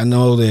mean? Like, I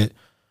know that,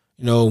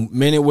 you know,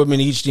 men and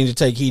women each need to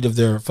take heed of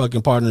their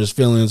fucking partner's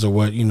feelings or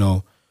what, you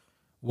know,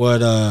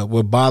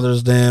 what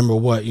bothers them or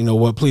what, you know,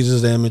 what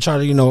pleases them and try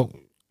to, you know,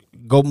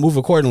 go move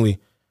accordingly.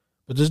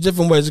 But there's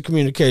different ways of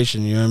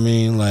communication, you know what I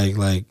mean?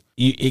 Like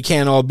it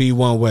can't all be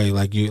one way.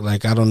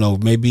 Like, I don't know,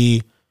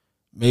 maybe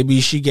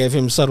she gave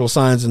him subtle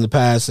signs in the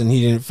past and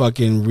he didn't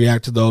fucking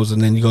react to those,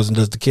 and then he goes and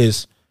does the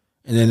kiss,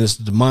 and then it's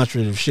the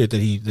demonstrative shit that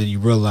he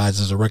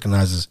realizes or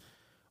recognizes,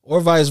 or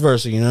vice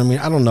versa, you know what I mean?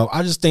 I don't know.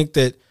 I just think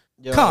that,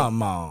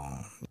 come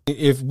on,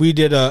 if we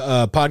did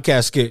a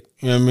podcast skit,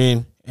 you know what I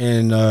mean,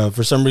 and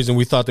for some reason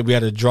we thought that we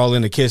had to draw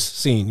in a kiss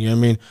scene, you know what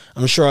I mean,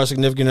 I'm sure our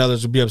significant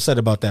others would be upset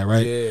about that,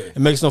 right? Yeah. It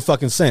makes no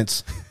fucking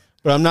sense.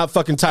 But I'm not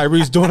fucking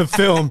Tyrese doing a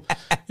film.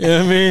 You know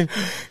what I mean?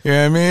 You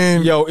know what I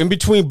mean? Yo, in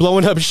between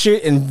blowing up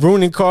shit and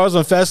ruining cars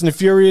on Fast and the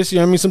Furious, you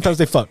know what I mean? Sometimes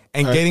they fuck.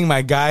 And getting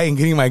my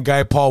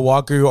guy Paul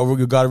Walker, or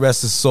God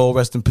rest his soul,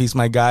 rest in peace,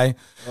 my guy.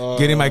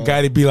 Getting my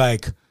guy to be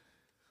like,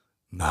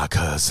 nah,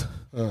 cuz.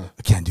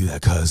 I can't do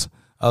that, cuz.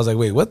 I was like,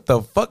 wait, what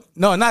the fuck?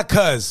 No, not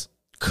cuz.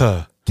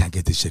 Can't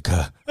get this shit,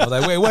 cuz. I was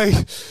like,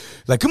 wait.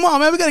 Like, come on,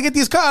 man, we gotta get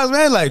these cars,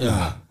 man. Like,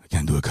 nah, I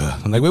can't do it, cuz.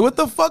 I'm like, wait, what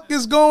the fuck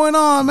is going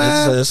on,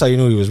 man? That's how you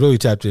knew he was really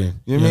tapped in.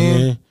 You know what I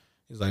mean?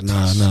 He's like,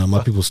 nah,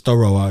 my people's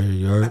thorough out here,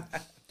 you heard?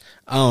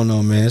 I don't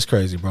know, man. It's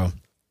crazy, bro.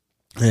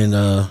 And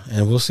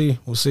we'll see.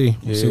 We'll see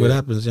what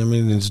happens. You know what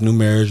I mean? It's new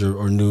marriage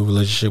or new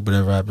relationship,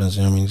 whatever happens.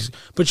 You know what I mean? Just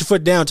put your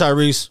foot down,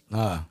 Tyrese. You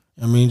know what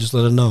I mean? Just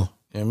let her know.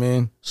 You know what I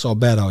mean? It's all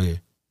bad out here.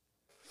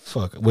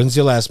 Fuck. When's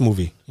your last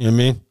movie? You know what I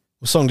mean?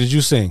 What song did you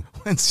sing?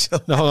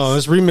 No, hold on.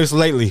 It's remixed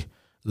lately.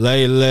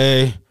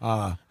 Lay.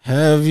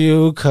 Have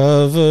you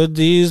covered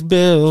these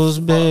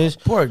bills,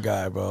 bitch? Poor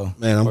guy, bro.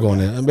 Man, I'm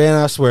going in. Man,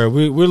 I swear,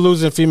 we're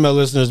losing female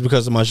listeners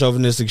because of my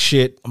chauvinistic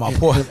shit. I'm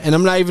poor. And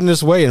I'm not even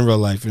this way in real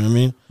life, you know what I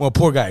mean? Well,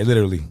 poor guy,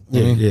 literally.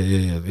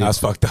 Yeah. That's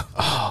fucked up.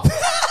 Oh.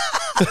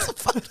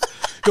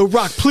 Yo,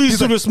 Rock, please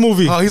do this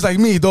movie. Oh, he's like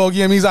me, dog.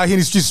 Yeah, he's out here in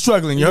the streets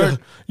struggling. You heard?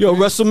 Yo,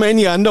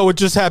 WrestleMania, I know it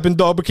just happened,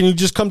 dog, but can you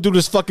just come do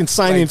this fucking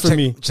sign-in for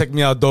me? Check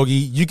me out, doggy.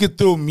 You can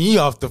throw me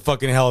off the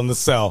fucking Hell in the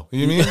Cell.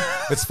 You know what I mean?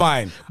 It's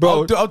fine.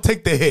 Bro, I'll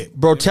take the hit.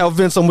 Bro, tell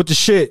Vince I'm with the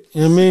shit.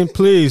 You know what I mean?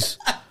 Please.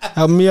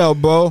 Help me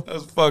out, bro.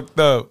 That's fucked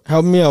up.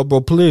 Help me out, bro,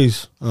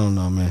 please. I don't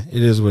know, man.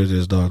 It is what it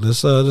is, dog.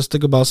 Let's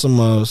think about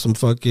some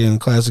fucking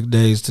classic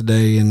days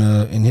today in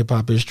hip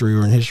hop history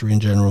or in history in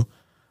general.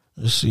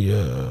 Let's see.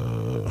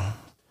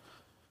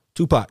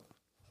 Tupac.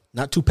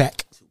 Not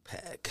Tupac.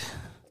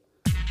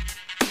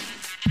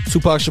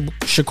 Tupac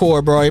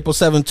Shakur, bro. April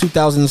 7,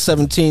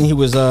 2017. He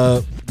was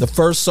the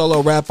first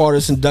solo rap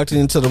artist inducted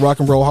into the Rock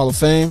and Roll Hall of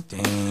Fame.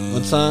 Damn.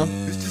 One time.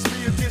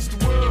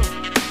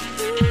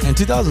 In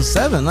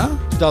 2007, huh?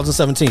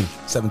 2017.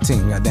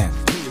 17, goddamn.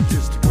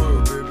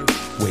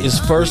 His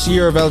first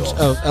year of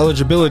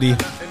eligibility,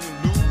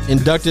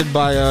 inducted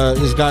by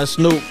his guy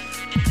Snoop.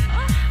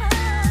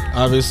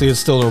 Obviously, it's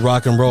still a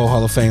Rock and Roll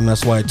Hall of Fame.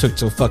 That's why it took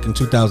till fucking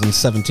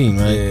 2017,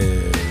 right?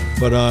 Yeah.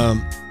 But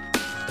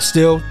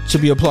still,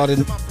 should be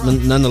applauded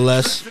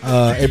nonetheless.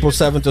 April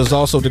 7th is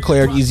also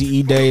declared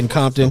Eazy-E Day in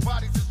Compton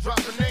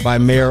by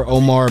Mayor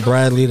Omar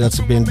Bradley. That's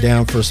been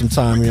down for some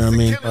time, you know what I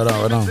mean?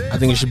 Right on. I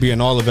think it should be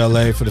in all of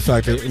LA for the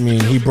fact that, I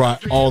mean, he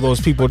brought all those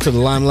people to the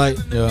limelight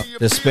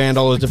that spanned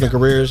all those different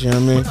careers, you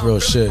know what I mean? Real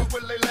shit.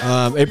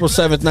 April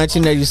 7th,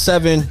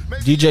 1987,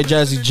 DJ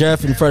Jazzy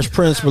Jeff and Fresh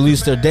Prince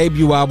released their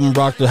debut album,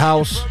 Rock the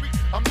House,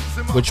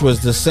 which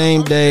was the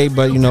same day,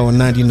 but, you know, in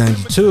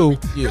 1992,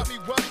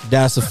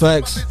 Das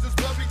Effects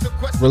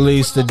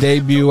released the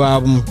debut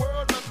album,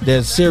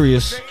 Dead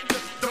Serious.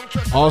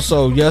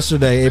 Also,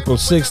 yesterday, April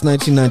 6,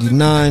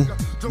 1999,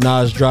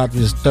 Nas dropped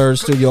his third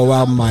studio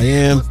album, I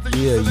Am.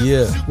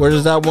 Yeah. Where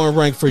does that one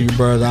rank for you,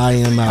 bro? The I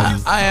Am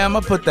album. I Am.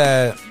 I put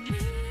that.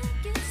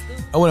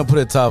 I wouldn't put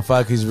it top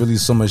 5 because he's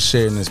released so much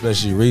shit, and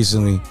especially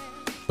recently.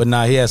 But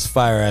nah, he has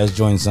fire ass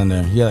joints on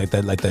there. Yeah,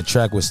 like that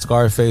track with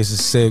Scarface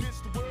is sick.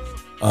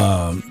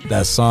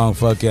 That song,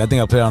 fuck it. I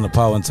think I played it on the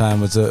pod one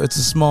time. It's a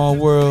small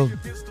world.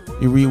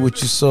 You read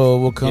what you saw,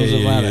 what comes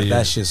around. Yeah.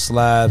 That shit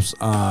slaps.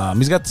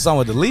 He's got the song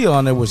with Aaliyah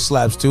on there, which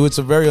slaps too. It's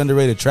a very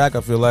underrated track. I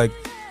feel like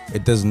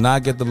it does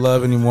not get the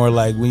love anymore.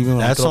 Like we even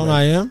That's on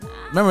I Am.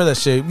 Remember that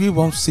shit? You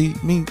won't see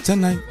me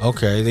tonight.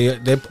 Okay,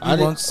 I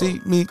won't see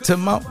me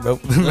tomorrow.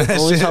 The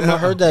only time I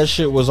heard that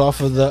shit was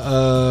off of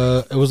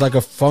the. It was like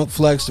a Funk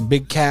Flex, a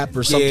Big Cap,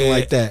 or something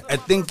like that. I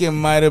think it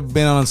might have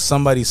been on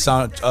somebody's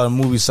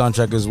movie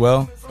soundtrack as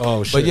well.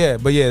 Oh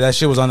shit! But yeah, that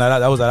shit was on that.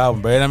 That was that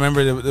album, bro. And I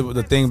remember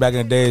the thing back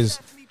in the days.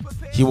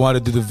 He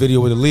wanted to do the video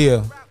with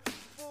Aaliyah,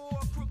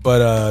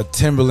 but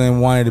Timberland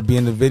wanted to be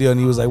in the video, and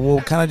he was like, "Well,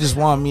 kind of just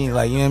want me,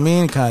 like, you know what I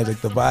mean, kind of like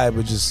the vibe,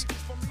 but just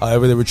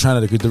however they were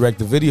trying to direct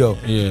the video.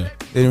 Yeah,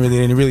 they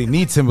didn't really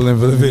need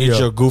Timberland for the video. Get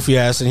your goofy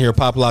ass in here,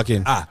 pop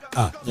locking. Yeah,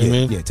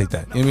 take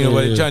that. You know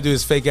what? They're trying to do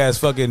this fake ass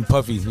fucking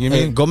Puffy. You know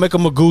what I mean? Go make a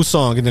Magoo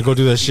song and then go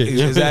do that shit.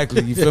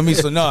 Exactly. You feel me?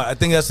 So no, I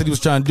think that's what he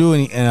was trying to do,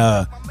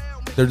 and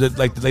they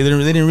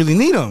didn't really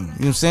need him. You know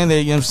what I'm saying?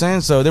 You know what I'm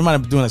saying? So they might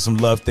have been doing like some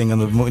love thing on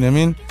the, you know what I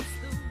mean?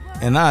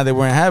 And nah, they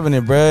weren't having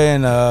it, bro.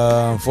 And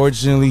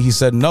unfortunately, he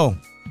said no.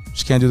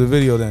 Just can't do the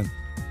video then. You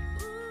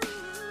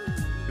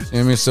know what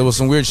I mean? So it was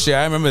some weird shit.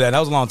 I remember that. That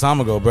was a long time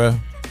ago, bro.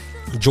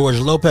 George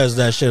Lopez,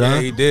 that shit, huh?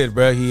 Yeah, he did,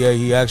 bro.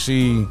 He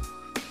actually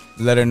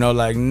let her know,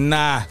 like,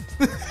 nah.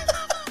 You know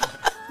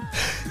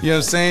what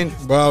I'm saying?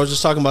 Bro, I was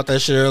just talking about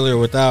that shit earlier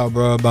with Al,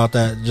 bro, about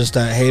that, just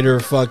that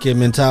hater fucking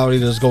mentality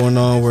that's going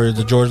on where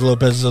the George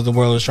Lopez's of the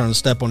world is trying to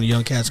step on a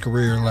young cat's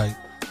career, like.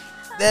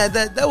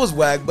 That was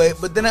whack,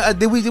 but then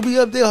did we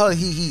up there? How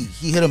he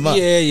hit him up?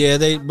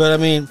 Yeah. But I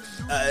mean,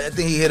 I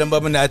think he hit him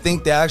up, and I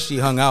think they actually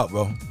hung out,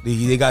 bro.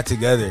 They got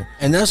together,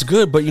 and that's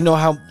good. But you know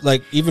how,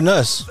 like, even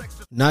us,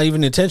 not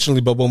even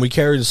intentionally, but when we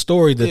carry the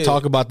story, the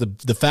talk about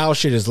the foul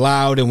shit is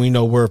loud, and we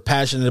know we're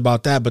passionate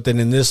about that. But then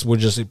in this, we'll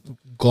just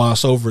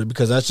gloss over it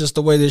because that's just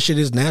the way this shit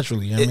is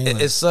naturally. You know what I mean?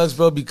 It sucks,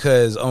 bro,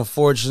 because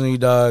unfortunately,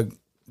 dog,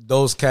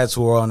 those cats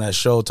who were on that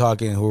show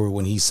talking,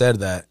 when he said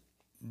that.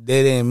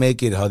 They didn't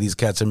make it how these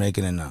cats are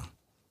making it now.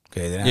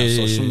 Okay, they didn't have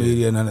social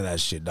media, none of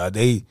that shit, dog.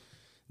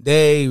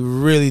 They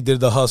really did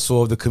the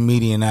hustle of the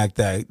comedian act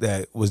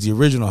that was the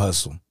original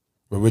hustle,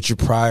 what Richard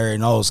Pryor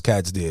and all those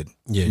cats did.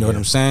 You know what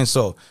I'm saying?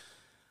 So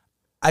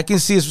I can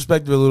see his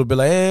perspective a little bit,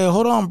 like, hey,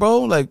 hold on, bro,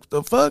 like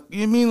the fuck,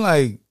 you mean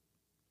like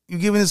you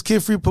giving this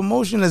kid free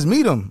promotion? Let's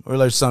meet him or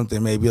like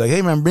something, maybe like,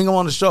 hey man, bring him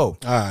on the show.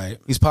 All right,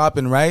 he's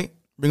popping, right?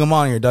 Bring him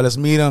on here, dog. Let's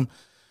meet him.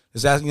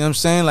 Just asking, you know what I'm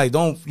saying? Like,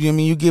 don't, you know what I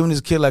mean? You giving this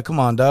kid, like, come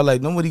on, dog.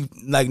 Like,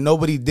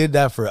 nobody did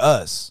that for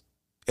us.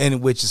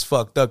 And which is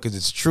fucked up because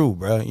it's true,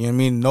 bro. You know what I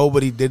mean?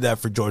 Nobody did that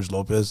for George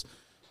Lopez.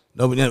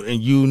 Nobody,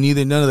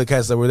 and none of the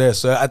cats that were there.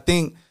 So I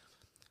think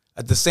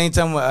at the same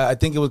time, I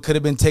think it could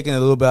have been taken a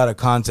little bit out of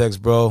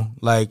context, bro.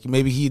 Like,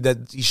 maybe he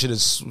should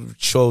have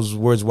chose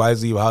words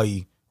wisely about how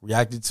he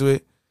reacted to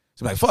it.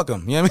 So I'm like, fuck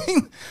him. You know what I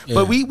mean? Yeah.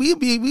 But we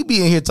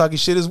be in here talking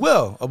shit as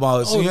well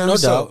about it. So, you know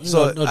what I mean?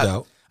 So, no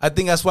doubt. I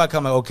think that's why I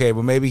come like, okay,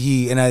 but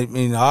maybe I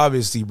mean,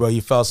 obviously, bro,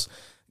 he felt,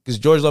 because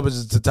George Lopez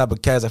is the type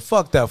of cat that's like,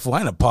 fuck that fool,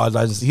 I ain't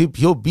apologizing.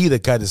 He'll be the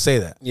guy to say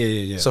that.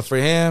 Yeah. So for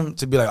him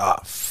to be like, oh,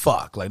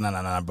 fuck, like,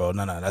 nah, bro,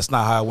 no, that's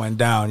not how it went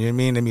down. You know what I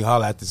mean? Let me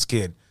holler at this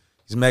kid.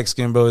 He's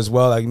Mexican, bro, as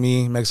well, like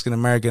me,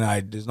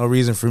 Mexican-American. There's no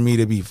reason for me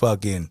to be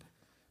fucking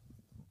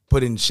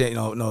putting shit,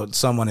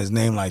 someone his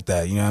name like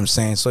that. You know what I'm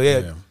saying? So,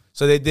 yeah.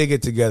 So they did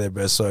get together,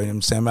 bro. So you know what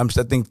I'm saying,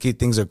 I think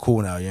things are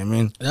cool now. You know what I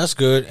mean? That's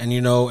good, and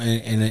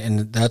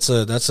and that's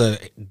a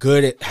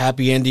good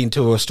happy ending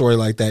to a story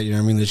like that. You know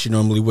what I mean? That you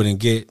normally wouldn't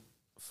get,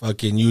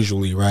 fucking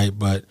usually, right?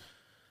 But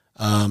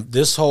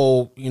this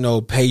whole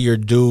pay your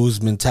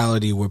dues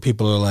mentality where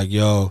people are like,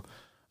 yo,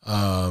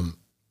 I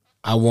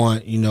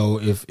want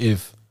if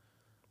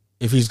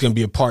he's gonna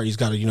be a part, he's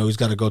got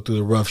to go through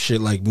the rough shit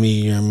like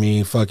me. You know what I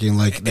mean? Fucking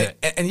like that.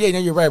 And yeah,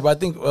 you're right, but I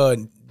think.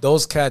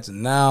 Those cats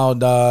now,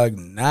 dog,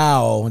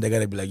 they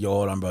gotta be like, yo,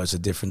 hold on, bro, it's a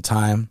different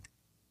time.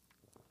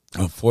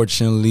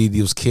 Unfortunately,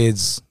 these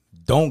kids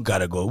don't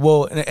gotta go.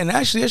 Well, and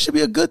actually, that should be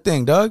a good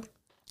thing, dog.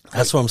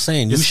 That's what I'm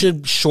saying. You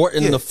should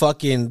shorten the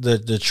fucking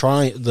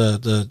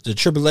the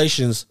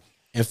tribulations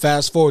and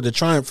fast forward the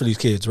triumph for these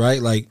kids,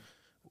 right? Like,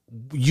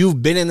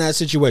 you've been in that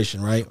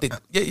situation, right?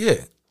 Yeah.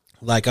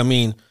 Like, I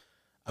mean,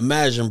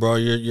 imagine, bro,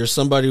 you're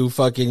somebody who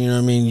fucking, you know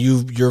what I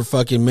mean, you're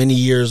fucking many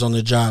years on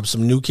the job.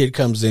 Some new kid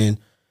comes in.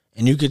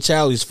 And you could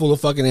tell he's full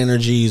of fucking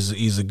energy.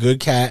 He's a good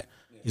cat.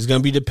 He's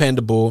gonna be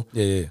dependable.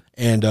 Yeah.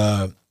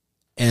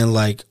 And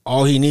like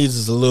all he needs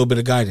is a little bit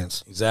of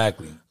guidance.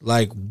 Exactly.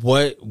 Like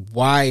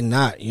why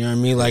not? You know what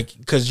I mean? Like,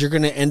 because you're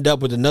gonna end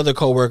up with another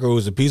coworker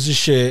who's a piece of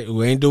shit,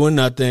 who ain't doing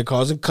nothing,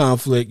 causing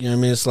conflict. You know what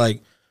I mean? It's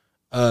like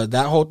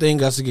that whole thing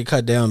got to get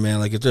cut down, man.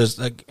 Like, if there's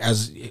like,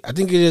 as I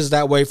think it is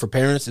that way for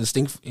parents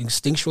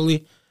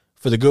instinctually,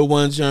 for the good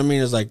ones. You know what I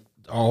mean? It's like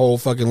our whole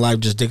fucking life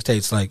just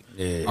dictates like,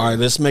 Yeah. all right,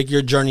 let's make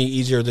your journey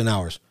easier than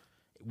ours.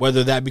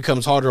 Whether that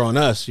becomes harder on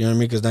us, you know what I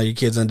mean? Because now your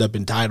kids end up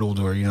entitled,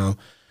 or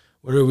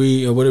what are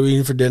we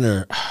eating for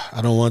dinner?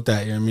 I don't want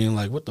that. You know what I mean?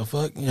 Like, what the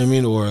fuck? You know what I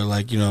mean? Or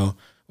like,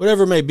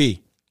 whatever it may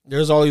be.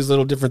 There's all these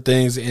little different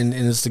things, and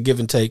it's the give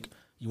and take.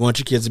 You want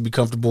your kids to be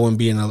comfortable and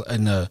be in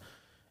a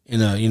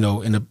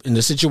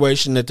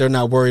situation that they're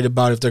not worried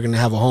about if they're going to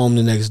have a home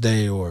the next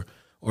day or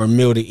a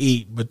meal to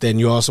eat. But then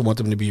you also want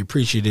them to be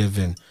appreciative,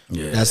 and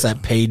that's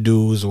that pay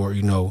dues or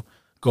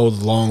go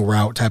the long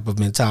route type of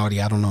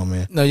mentality. I don't know,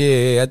 man. No,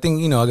 yeah. I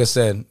think like I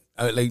said,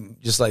 I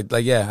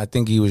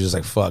think he was just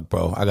like, fuck,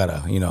 bro. I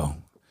gotta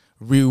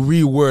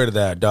reword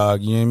that,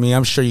 dog. You know what I mean?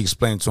 I'm sure you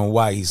explained to him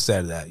why he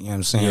said that. You know what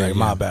I'm saying?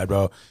 My bad,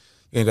 bro.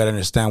 You ain't gotta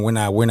understand. We're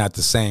not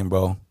the same,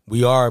 bro.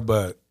 We are,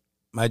 but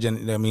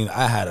imagine. I mean,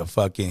 I had to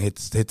fucking hit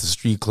the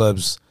street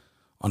clubs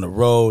on the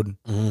road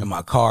in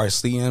my car,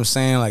 sleep. You know what I'm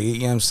saying? Like, you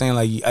know what I'm saying?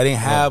 Like, I didn't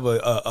have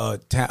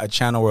a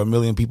channel where 1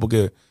 million people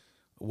get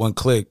one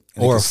click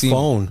or a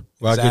phone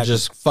where I could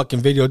just fucking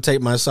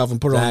videotape myself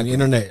and put it on the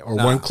internet, or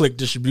one click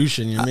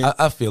distribution. You know what I mean?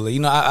 I feel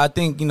it. I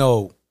think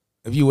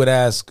if you would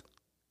ask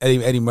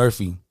Eddie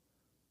Murphy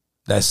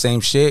that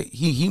same shit,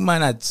 he might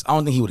not. I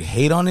don't think he would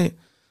hate on it.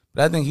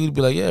 But I think he'd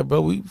be like, yeah,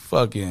 bro, we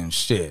fucking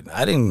shit.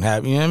 I didn't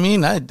have, you know what I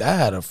mean? I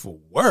had to for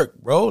work,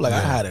 bro. Like, I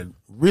had to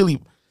really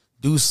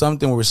do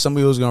something where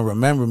somebody was going to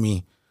remember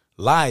me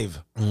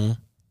live, in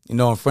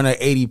front of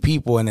 80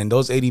 people. And then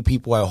those 80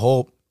 people, I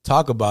hope,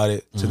 talk about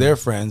it to their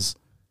friends.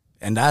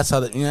 And that's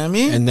how, you know what I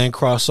mean? And then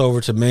cross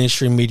over to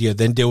mainstream media,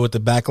 then deal with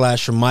the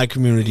backlash from my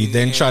community,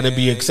 then try to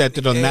be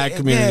accepted on that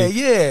community.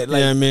 Yeah. Like, you know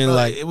what I mean?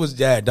 Like, it was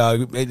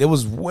dog. It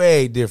was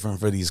way different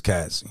for these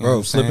cats. You know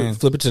what I'm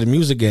flip it to the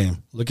music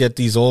game. Look at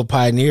these old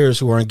pioneers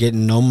who aren't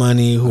getting no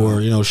money, who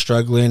are,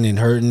 struggling and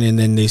hurting, and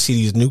then they see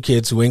these new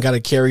kids who ain't got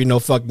to carry no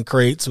fucking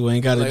crates, who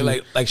ain't got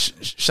to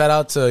shout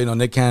out to,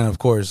 Nick Cannon, of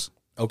course.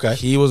 Okay.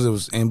 He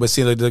was but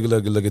see,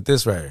 look at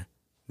this right here.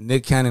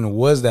 Nick Cannon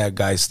was that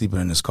guy sleeping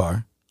in his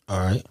car. All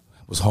right.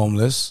 Was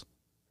homeless,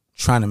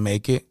 trying to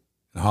make it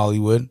in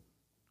Hollywood,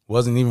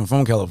 wasn't even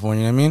from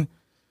California, you know what I mean?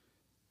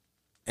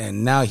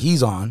 And now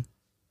he's on.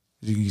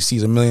 You see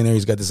he's a millionaire,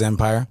 he's got this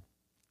empire.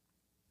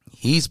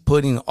 He's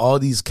putting all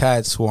these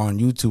cats who are on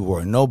YouTube who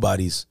are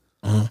nobodies,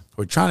 who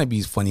are trying to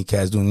be funny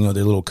cats, doing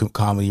their little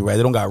comedy, right?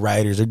 They don't got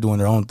writers, they're doing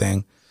their own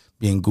thing,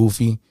 being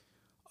goofy.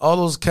 All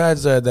those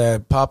cats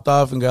that popped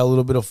off and got a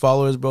little bit of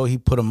followers, bro, he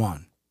put them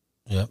on.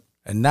 Yep.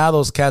 And now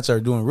those cats are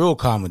doing real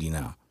comedy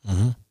now.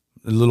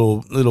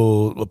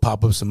 Little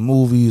pop-ups in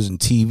movies and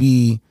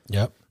TV.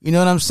 Yep. You know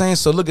what I'm saying?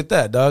 So look at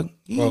that, dog.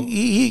 He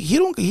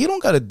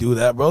don't got to do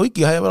that, bro. He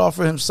can have it all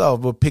for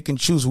himself, but pick and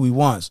choose who he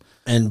wants.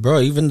 And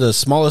bro, even the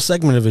smallest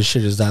segment of his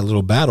shit is that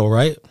little battle,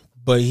 right?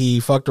 But he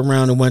fucked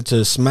around and went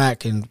to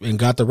Smack and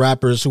got the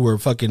rappers who were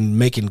fucking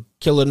making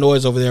killer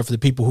noise over there for the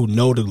people who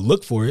know to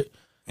look for it.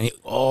 And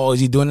is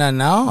he doing that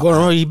now? Well,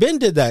 no, he been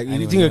did that.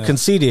 You think it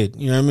conceited?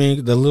 You know what I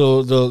mean?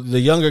 The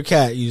younger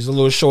cat. He's a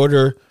little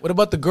shorter. What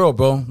about the girl,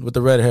 bro, with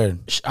the red hair?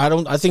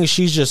 I think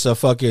she's just a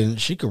fucking.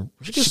 She could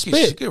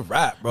spit. She could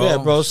rap, bro. Yeah,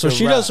 bro. So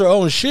she does her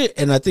own shit,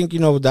 and I think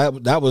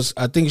that was.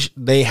 I think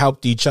they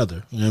helped each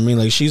other. You know what I mean?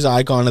 Like, she's an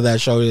icon of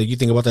that show. Like, you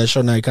think about that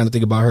show now, you kind of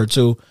think about her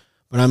too.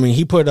 But I mean,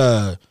 he put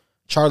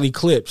Charlie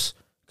Clips,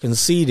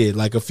 Conceited,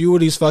 like a few of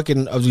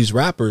these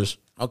rappers.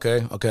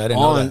 Okay, I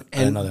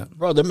didn't know that.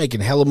 Bro, they're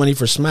making hella money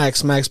for Smack.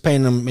 Smack's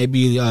paying them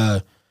maybe,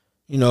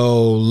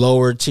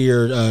 lower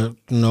tier,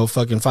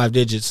 fucking 5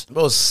 digits.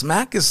 Bro,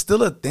 Smack is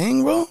still a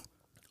thing, bro?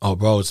 Oh,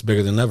 bro, it's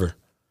bigger than ever.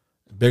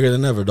 Bigger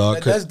than ever,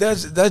 dog.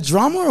 That's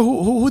drama,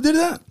 or who did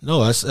that?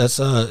 No, that's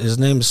his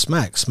name is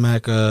Smack.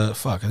 Smack, I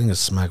think it's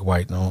Smack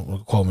White.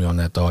 Don't quote me on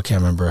that, though. I can't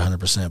remember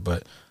 100%,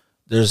 but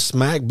there's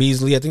Smack,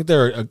 Beasley. I think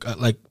they're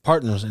like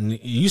partners, and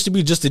it used to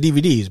be just the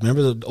DVDs.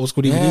 Remember the old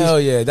school DVDs? Hell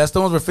yeah, that's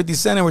the ones where 50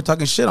 Cent and we're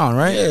talking shit on,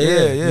 right? Yeah.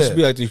 It used to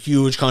be like the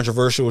huge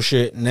controversial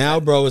shit. Now,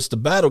 bro, it's the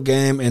battle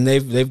game, and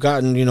they've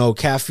gotten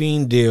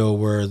Caffeine deal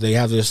where they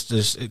have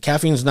this.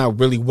 Caffeine's not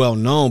really well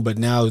known, but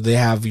now they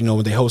have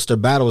when they host their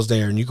battles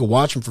there, and you can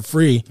watch them for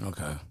free.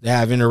 Okay, they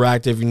have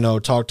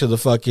interactive, talk to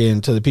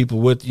the people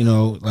with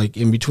like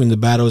in between the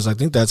battles. I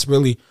think that's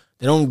really,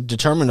 they don't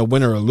determine a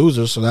winner or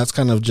loser, so that's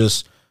kind of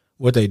just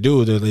what they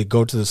do. They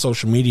go to the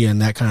social media,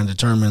 and that kind of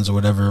determines or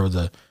whatever, or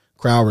the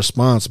crowd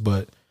response.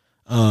 But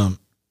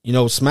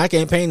Smack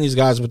ain't paying these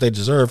guys what they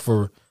deserve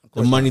for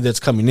the money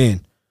that's coming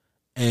in,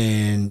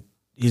 and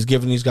he's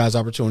giving these guys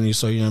opportunities.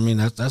 So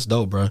that's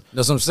dope, bro.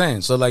 That's what I'm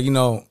saying. So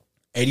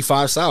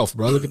 85 South,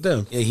 bro. Look at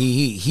them. Yeah,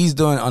 he's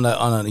doing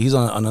he's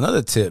on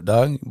another tip,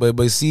 dog. But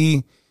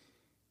see,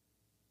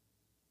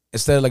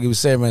 instead of, like you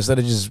said, man, instead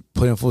of just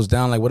putting fools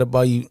down, like, what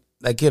about you,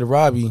 that kid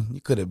Robbie?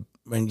 You could have.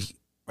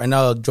 Right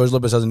now, George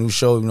Lopez has a new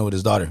show, with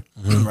his daughter,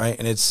 right?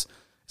 And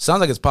sounds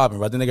like it's popping,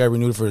 but I think they got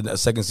renewed for a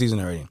second season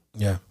already.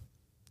 Yeah.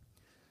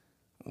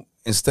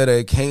 instead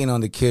of hating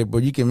on the kid, bro,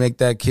 you can make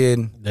that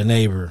kid the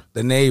neighbor,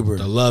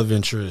 the love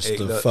interest,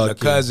 the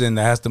cousin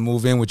that has to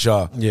move in with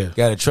y'all. Yeah,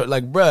 got to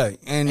like, bruh,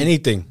 and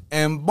anything,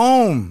 and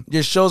boom,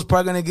 your show's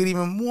probably gonna get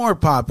even more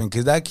popping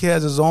because that kid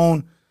has his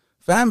own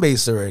fan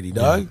base already,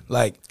 dog.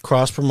 Like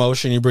cross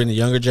promotion, you bring the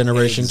younger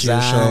generation to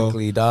your show,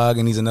 exactly, dog.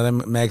 And he's another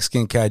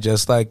Mexican cat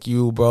just like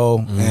you,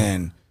 bro.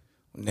 And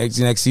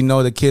next you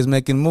know, the kid's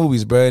making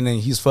movies, bro, and then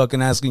he's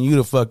fucking asking you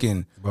to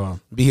fucking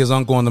be his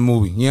uncle in the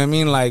movie. You know what I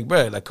mean? Like,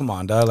 bro, like come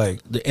on, dog.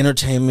 Like the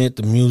entertainment,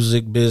 the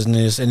music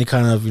business, any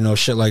kind of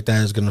shit like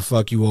that is gonna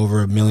fuck you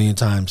over a million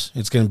times.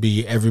 It's gonna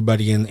be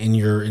everybody in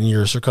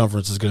your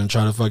circumference is gonna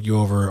try to fuck you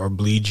over or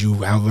bleed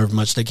you however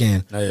much they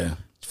can. Oh yeah.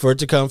 For it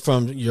to come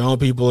from your own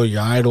people or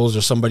your idols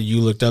or somebody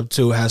you looked up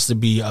to has to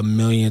be a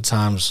million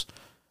times,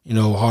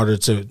 harder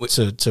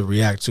to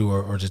react to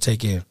or to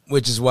take in.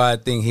 Which is why I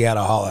think he had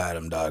to holler at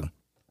him, dog.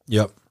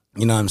 Yep.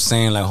 You know what I'm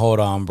saying? Like,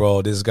 hold on,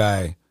 bro. This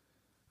guy,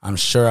 I'm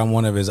sure I'm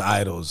one of his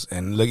idols.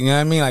 And look, you know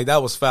what I mean? Like,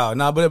 that was foul.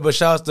 Nah, but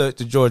shout out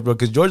to George, bro,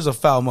 because George is a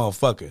foul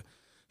motherfucker.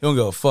 He don't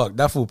give a fuck.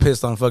 That fool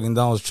pissed on fucking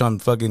Donald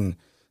Trump, fucking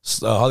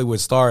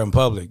Hollywood star in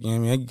public. You know what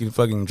I mean? He can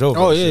fucking joke.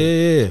 Oh,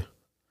 yeah.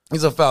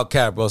 He's a foul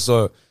cat, bro.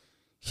 So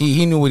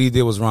he knew what he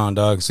did was wrong,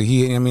 dog. So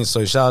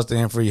so shout out to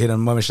him for hitting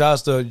him up. And shout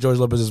out to George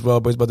Lopez as well,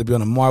 but he's about to be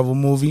on a Marvel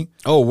movie.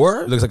 Oh,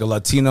 word? Looks like a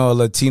Latino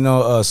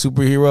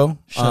superhero.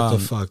 Shut the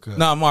fuck up.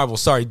 No, Marvel.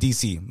 Sorry,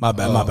 DC. My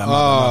bad. My bad.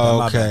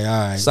 Okay,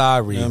 all right.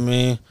 Sorry. You know what I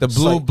mean? The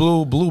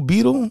blue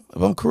Beetle,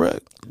 if I'm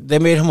correct. They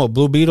made him a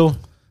Blue Beetle?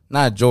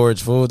 Not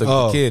George, fool.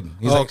 The kid.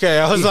 He's okay,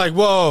 I was like,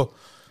 whoa.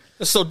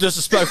 That's so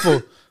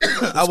disrespectful.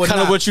 That's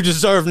kind of what you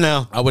deserve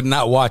now. I would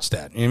not watch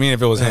that. You know what I mean?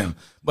 If it was him.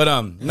 But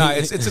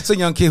it's a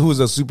young kid who's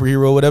a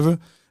superhero or whatever.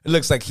 It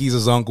looks like he's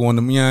his uncle in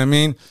the, you know what I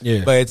mean?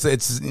 Yeah. But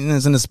it's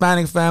an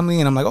Hispanic family,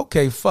 and I'm like,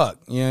 okay, fuck.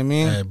 You know what I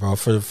mean? Hey, bro,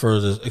 for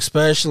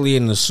especially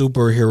in the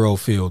superhero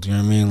field, you know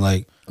what I mean?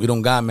 Like, we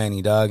don't got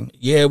many, dog.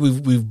 Yeah,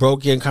 we've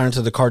broke in kind of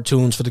to the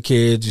cartoons for the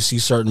kids. You see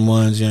certain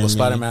ones, you know what I mean?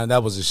 Spider-Man,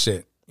 that was his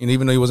shit. And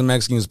even though he wasn't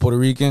Mexican, he was Puerto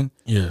Rican.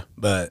 Yeah.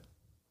 But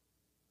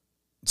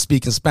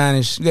speaking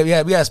Spanish, we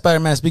had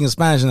Spider-Man speaking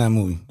Spanish in that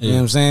movie. You know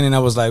what I'm saying? And I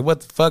was like,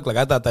 what the fuck? Like,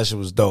 I thought that shit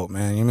was dope,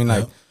 man. You know what I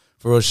mean? Like,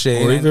 for real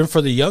shit. Or even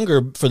for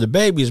the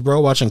babies, bro,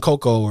 watching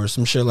Coco or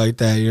some shit like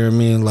that. You know what I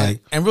mean?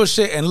 Like, and real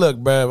shit. And look,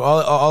 bro,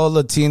 all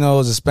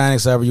Latinos,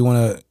 Hispanics, however you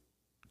want to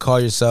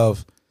call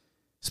yourself,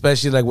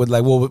 especially like with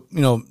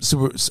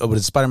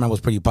Spider-Man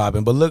was pretty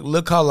popping. But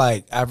look how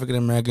like African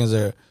Americans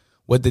are,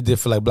 what they did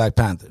for like Black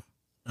Panther.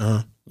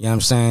 Uh-huh. You know what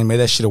I'm saying? Made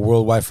that shit a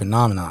worldwide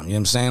phenomenon. You know what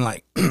I'm saying?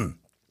 Like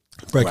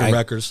breaking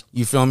records.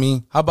 You feel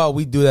me? How about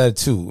we do that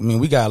too? I mean,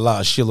 we got a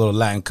lot of shitload of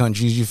Latin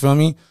countries. You feel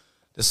me?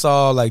 It's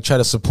all like try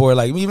to support,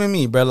 like even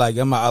me, bro. Like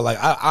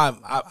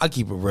I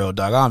keep it real,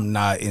 dog. I'm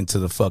not into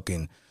the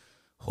fucking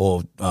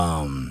whole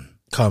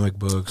comic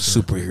books,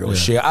 superhero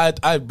shit.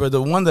 But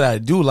the one that I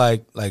do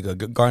like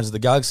Guardians of the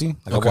Galaxy.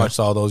 Like I watched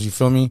all those. You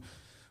feel me?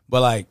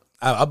 But like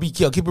I'll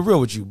keep it real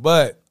with you.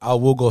 But I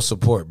will go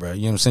support, bro.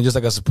 You know what I'm saying? Just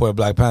like I support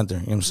Black Panther.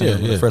 You know what I'm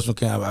saying? When the first one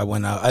came out, I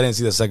went out. I didn't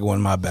see the second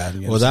one. My bad.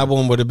 You know that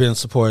one would have been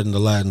supporting the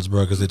Latins,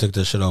 bro, because they took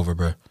that shit over,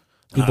 bro.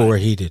 People were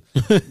heated.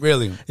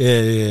 Really?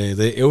 Yeah.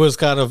 It was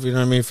kind of, you know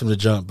what I mean, from the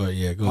jump, but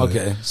yeah, go ahead.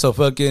 Okay. So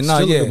fucking, Still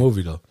a good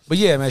movie, though. But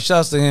yeah, man,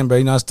 shouts to him, bro.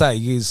 You know, it's tight.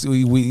 He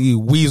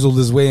weaseled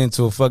his way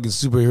into a fucking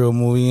superhero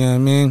movie, you know what I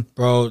mean?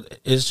 Bro,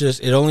 it's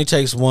just, it only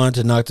takes one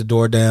to knock the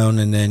door down,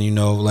 and then,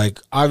 like,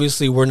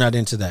 obviously we're not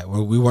into that.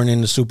 We weren't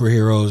into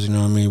superheroes, you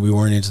know what I mean? We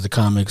weren't into the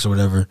comics or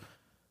whatever.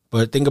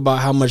 But think about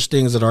how much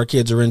things that our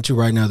kids are into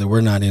right now that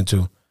we're not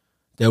into.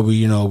 That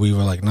we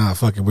were like, nah,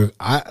 fuck it.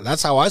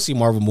 That's how I see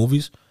Marvel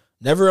movies.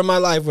 Never in my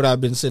life would I have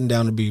been sitting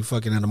down to be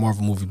fucking at a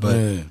Marvel movie, but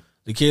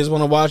the kids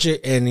want to watch it,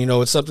 and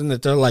it's something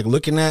that they're like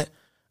looking at.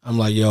 I'm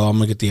like, yo, I'm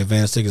gonna get the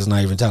advance tickets and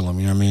not even tell them.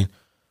 You know what I mean?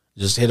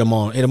 Just hit them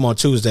on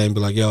Tuesday and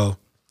be like, yo,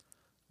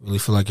 really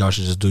feel like y'all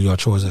should just do your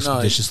chores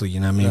expeditiously.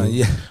 You know what I mean?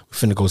 We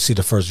finna go see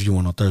the first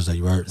viewing on Thursday.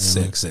 You right?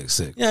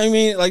 Sick. Yeah, I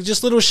mean, like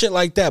just little shit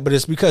like that. But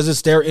it's because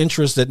it's their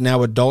interest that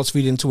now adults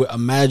feed into it.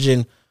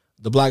 Imagine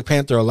the Black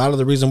Panther. A lot of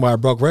the reason why I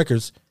broke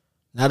records,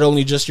 not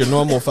only just your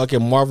normal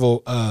fucking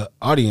Marvel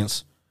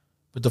audience.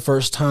 But the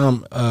first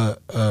time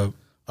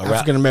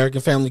African American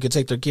family could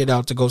take their kid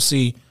out to go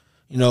see,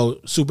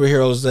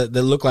 superheroes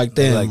that look like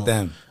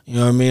them. You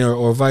know what I mean?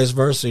 Or vice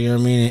versa, you know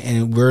what I mean?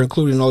 And we're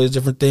including all these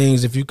different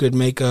things. If you could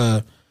make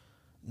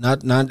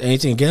not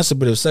anything against it,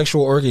 but if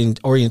sexual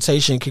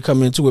orientation could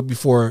come into it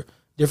before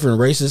different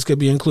races could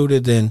be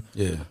included, then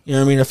you know what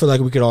I mean? I feel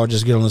like we could all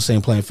just get on the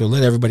same playing field.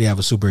 Let everybody have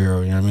a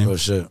superhero, you know what I mean? Oh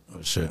shit.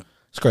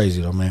 It's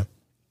crazy though, man.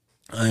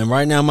 And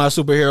right now, my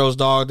superheroes,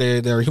 dog,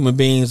 they're human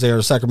beings.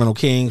 They're Sacramento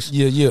Kings.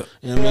 Yeah. You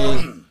know what I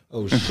mean?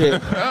 Oh,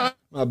 shit.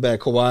 My bad,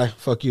 Kawhi.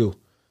 Fuck you.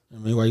 I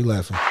mean, why you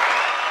laughing?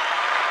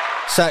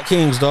 Sac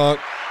Kings, dog.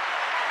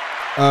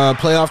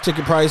 Playoff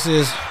ticket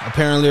prices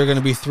apparently are going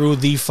to be through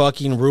the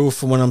fucking roof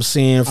from what I'm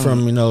seeing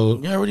from, You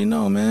already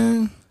know,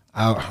 man.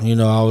 I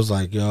was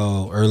like,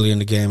 yo, early in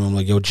the game, I'm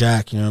like, yo,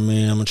 Jack, you know what I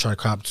mean? I'm going to try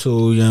cop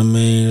 2, you know what I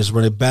mean? Let's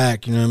run it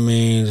back, you know what I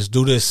mean? Let's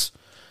do this.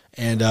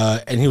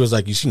 And he was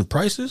like, "You seen the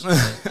prices?"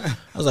 I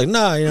was like,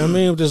 "Nah, you know what I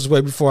mean? This is way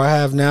before I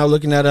have now."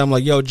 Looking at it, I'm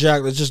like, "Yo,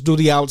 Jack, let's just do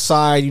the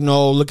outside. You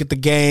know, look at the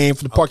game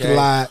from the parking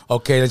lot.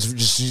 Okay, let's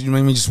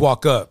just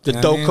walk up. The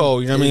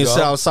Doco, you know what I mean?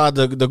 Sit outside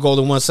the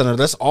Golden One Center.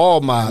 That's all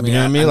mob. You know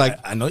what I mean? Like,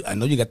 I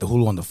know you got the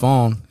Hulu on the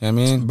phone. You know what I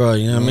mean, bro?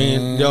 You know what I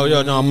mean? Yo, no,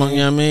 you know what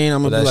I mean?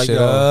 I'm gonna be like, shit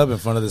yo, up in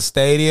front of the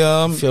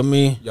stadium. Feel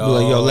me? Yo, be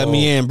like, yo, let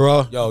me in,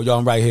 bro. Yo,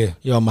 I'm right here.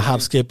 Yo, I'm a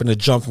hop, skip, and a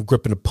jump from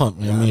gripping the pump.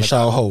 You know what I mean?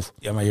 Shout out Hove.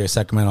 Yeah, I'm right here in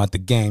Sacramento at the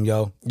game,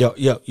 yo.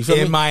 Yo, you feel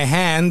me? In my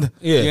hand.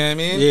 Yeah. You know what I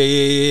mean?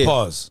 Yeah.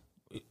 Pause.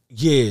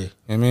 Yeah. You know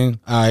what I mean?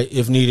 All right,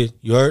 if needed.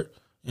 You heard?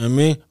 You know what I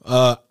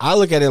mean? I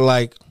look at it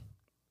like,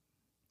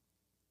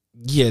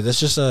 yeah, that's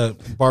just a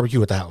barbecue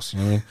at the house. You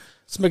know what I mean?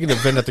 Let's make an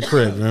event at the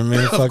crib. You know what I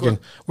mean? Fucking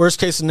worst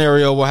case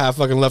scenario, we'll have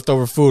fucking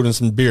leftover food and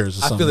some beers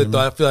or something. I feel it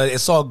though. I feel like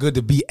it's all good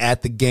to be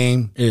at the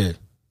game. Yeah. You know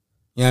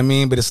what I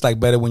mean? But it's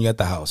like better when you're at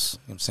the house. You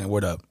know what I'm saying?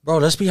 Word up. Bro,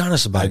 let's be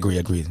honest about it. I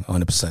agree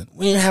 100%.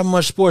 We ain't have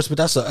much sports, but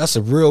that's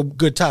a real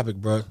good topic,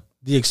 bro.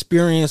 The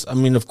experience, I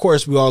mean, of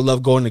course we all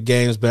love going to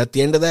games, but at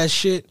the end of that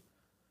shit,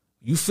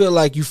 you feel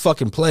like you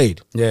fucking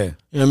played. Yeah. You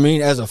know what I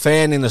mean? As a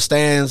fan in the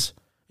stands,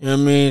 you know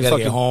what I mean? You gotta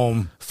fucking get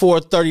home. 4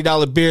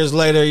 $30 beers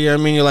later, you know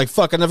what I mean? You're like,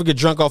 fuck, I never get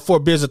drunk off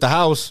 4 beers at the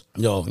house.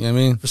 Yo, you know what I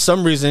mean? For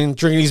some reason,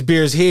 drinking these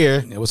beers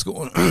here. Yeah, what's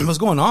going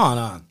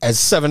on? At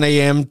 7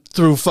 a.m.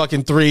 through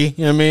fucking 3, you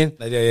know what I mean?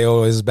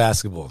 Yeah, it's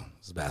basketball.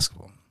 It's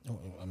basketball.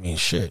 I mean,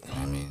 shit.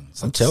 I mean,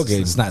 I'm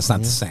tailgating. It's not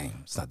the same.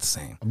 It's not the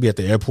same. I'll be at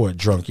the airport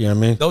drunk, you know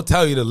what I mean? They'll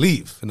tell you to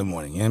leave in the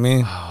morning, you know what I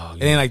mean? Oh,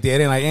 yeah. It ain't like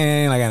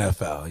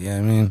NFL, you know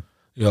what I mean?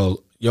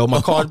 Yo,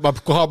 my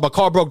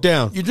car broke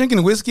down. You're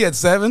drinking whiskey at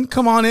 7?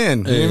 Come on in.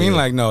 You know what I mean?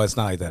 Like, no, it's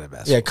not like that at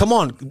basketball. Yeah, come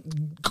on.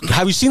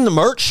 Have you seen the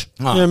merch?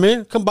 You know what I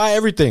mean? Come buy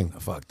everything.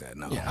 Fuck that,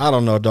 no. Yeah, I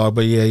don't know, dog,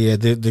 but yeah.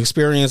 The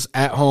experience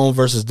at home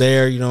versus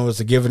there, you know, it's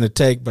a give and a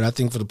take. But I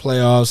think for the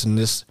playoffs and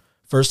this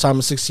first time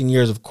in 16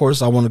 years, of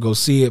course, I want to go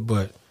see it.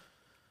 But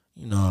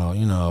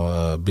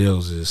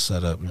Bills is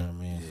set up. You know what I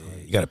mean?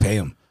 Yeah, you got to pay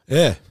them.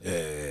 Yeah.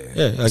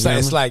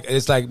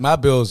 It's like my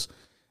bills.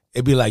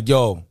 It'd be like,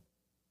 yo,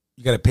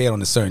 you got to pay it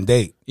on a certain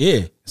date.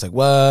 Yeah. It's like,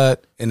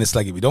 what? And it's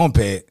like, if you don't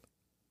pay it,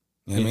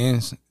 you know what I mean?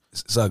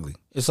 It's ugly.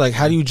 It's like,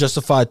 how do you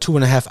justify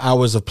 2.5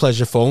 hours of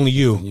pleasure for only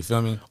you? You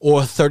feel me?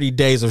 Or 30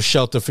 days of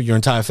shelter for your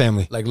entire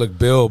family? Like, look,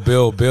 Bill,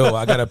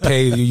 I got to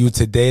pay you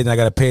today, and I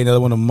got to pay another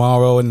one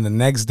tomorrow, and the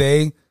next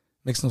day.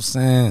 Makes no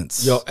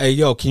sense.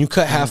 Yo, can you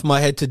cut half my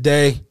head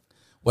today?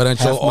 Why don't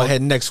half my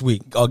head next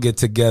week? I'll get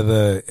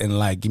together and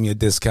like give me a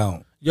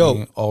discount.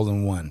 Yo, all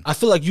in one. I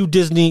feel like you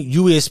Disney,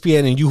 you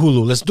ESPN, and you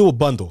Hulu. Let's do a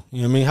bundle.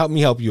 You know what I mean? Help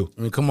me help you.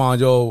 I mean, come on,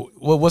 yo.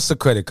 What's the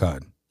credit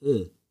card? You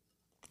know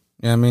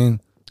what I mean?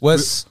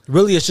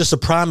 Really? It's just a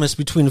promise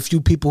between a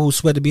few people who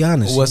swear to be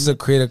honest. What's the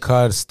credit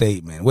card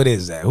statement? What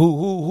is that?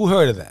 Who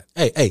heard of that?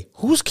 Hey,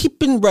 who's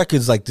keeping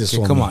records like this?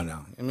 Okay, come on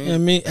now. You know what I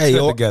mean? Hey,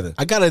 together.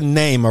 I got a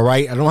name, all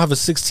right? I don't have a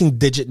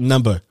 16-digit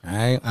number. All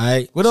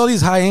right. What are all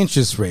these high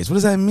interest rates? What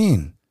does that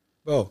mean?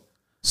 Bro.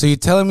 So you're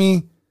telling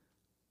me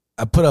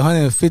I put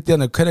 150 on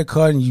the credit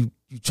card and you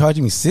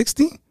charging me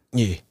 60?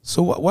 Yeah.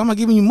 So why am I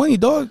giving you money,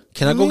 dog?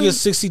 Can I go get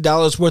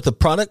 $60 worth of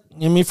product? You know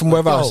what I mean? From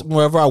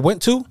wherever I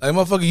went to? Like,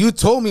 motherfucker, you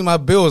told me my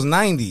bill is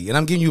 90 and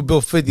I'm giving you a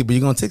bill 50, but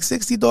you're going to take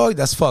 60, dog?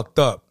 That's fucked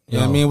up. You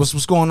know what I mean?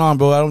 What's going on,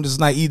 bro? This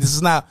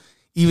is not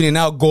evening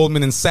out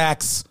Goldman and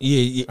Sachs.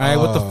 Yeah. All right,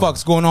 what the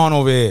fuck's going on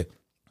over here?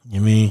 You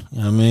know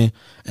what I mean?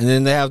 And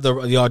then they have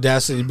the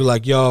audacity to be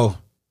like, yo,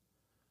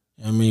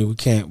 I mean, we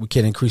can't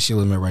increase your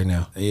limit right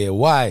now. Yeah,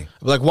 why?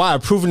 Like, why?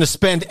 I'm proving to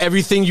spend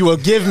everything you will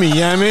give me, you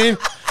know what I mean?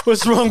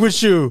 What's wrong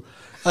with you?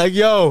 Like,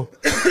 yo,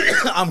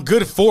 I'm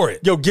good for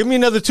it. Yo, give me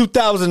another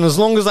 2,000. As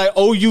long as I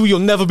owe you, you'll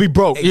never be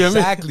broke. Exactly, you know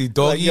what I mean?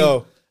 dog. Like,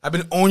 yo, I've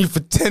been owing you for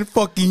 10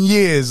 fucking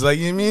years. Like,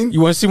 you know what I mean?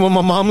 You want to see where my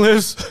mom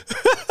lives?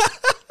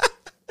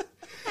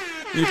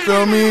 You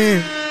feel me?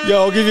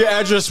 Yo, I'll give you an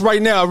address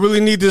right now. I really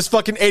need this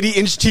fucking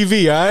 80-inch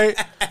TV, all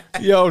right?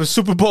 Yo, the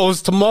Super Bowl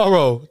is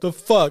tomorrow. The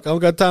fuck? I don't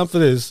got time for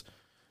this.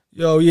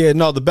 Yo, yeah,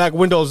 no, the back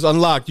window's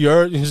unlocked. You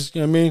heard? You know what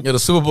I mean? Yo, the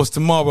Super Bowl's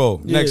tomorrow,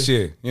 next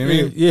year. You know what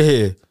I mean?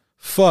 Yeah.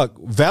 Fuck.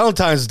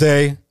 Valentine's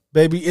Day,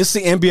 baby. It's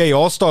the NBA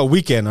All-Star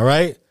Weekend, all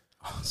right?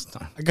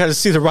 I got to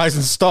see the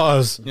rising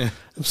stars. Yeah.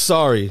 I'm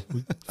sorry.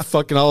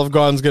 Fucking Olive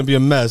Garden's going to be a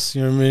mess.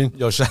 You know what I mean?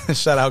 Yo,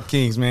 shout out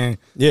Kings, man.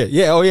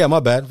 Yeah. Oh, yeah, my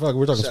bad. Fuck,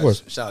 we're talking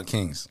sports. Shout out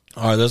Kings.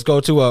 All right, let's go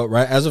to,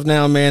 right, as of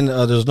now, man,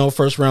 there's no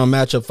first round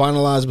matchup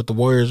finalized, but the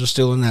Warriors are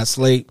still in that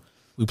slate.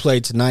 We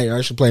played tonight. They're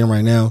actually playing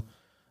right now.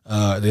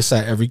 They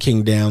sat every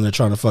king down. They're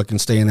trying to fucking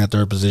stay in that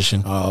third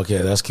position. Oh, okay.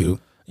 That's cute.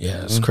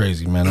 Yeah, it's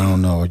crazy, man. I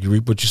don't know. You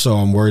reap what you sow.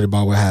 I'm worried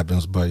about what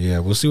happens, but yeah,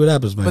 we'll see what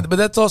happens, man. But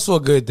that's also a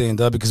good thing,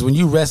 though, because when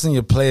you resting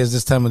your players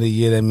this time of the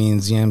year, that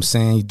means, you know what I'm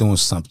saying, you're doing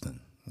something.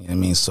 You know what I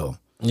mean? So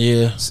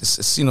yeah,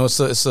 it's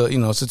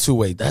a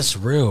two-way. That's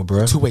real,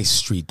 bro. Two-way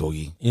street,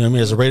 doggy. You know what I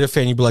mean? As a Raider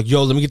fan, you'd be like,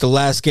 yo, let me get the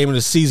last game of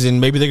the season.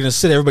 Maybe they're gonna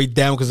sit everybody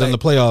down because they're in the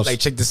playoffs. Like,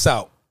 check this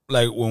out.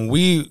 Like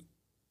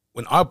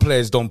when our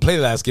players don't play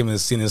the last game of the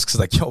season, it's because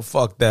like, yo,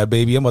 fuck that,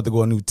 baby. I'm about to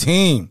go a new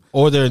team.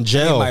 Or they're in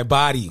jail. My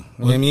body. You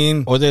know what I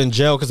mean? Or they're in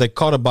jail because they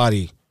caught a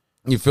body.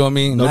 You feel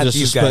me? No Not these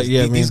disrespect, guys.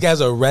 yeah, These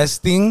guys are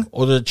resting.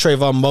 Or the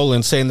Trayvon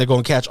Mullen saying they're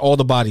going to catch all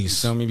the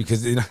bodies. You feel me?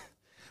 Because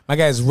my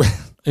guy's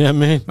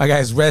my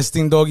guy's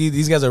resting, doggy.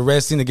 These guys are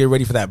resting to get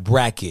ready for that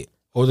bracket.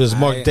 Or there's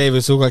Mark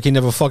Davis who look like he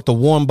never fucked a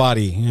warm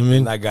body. You know what I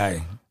mean? That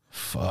guy.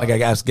 That guy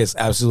gets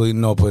absolutely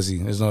no pussy.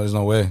 There's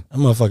no way. That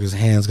motherfucker's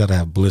hands got to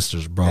have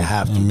blisters, bro. They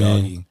have to,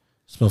 doggy.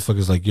 This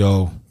motherfucker's like,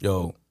 yo.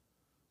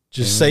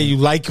 Just say you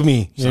like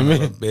me. You know what I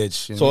mean?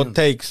 Bitch. That's all it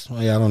takes.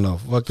 Well, yeah, I don't know.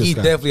 Fuck this He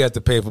guy. definitely has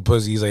to pay for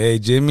pussy. He's like, hey,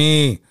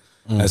 Jimmy,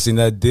 I seen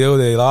that deal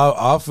they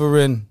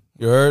offering.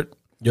 You heard?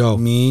 Yo.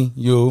 Me,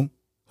 you,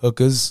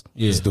 hookers.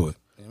 Yeah. Let's do it.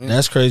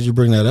 That's crazy you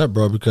bring that up,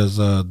 bro, because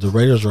the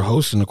Raiders are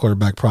hosting a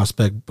quarterback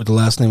prospect with the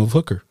last name of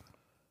Hooker.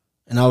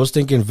 And I was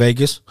thinking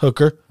Vegas,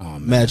 Hooker,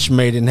 match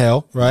made in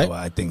hell, right? Oh,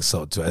 I think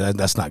so, too.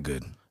 That's not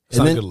good. It's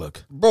not a good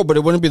look. Bro, but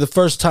it wouldn't be the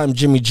first time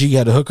Jimmy G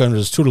had a hooker under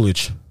his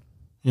tutelage.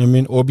 You know what I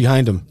mean? Or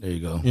behind him. There you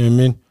go. You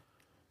know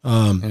what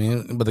I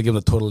mean? But they give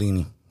him the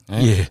Tortellini.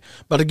 Right? Yeah.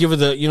 But to give it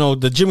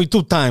the Jimmy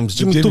two times.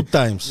 Jimmy two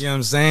times. You know what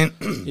I'm saying?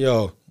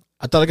 Yo,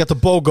 I thought I got the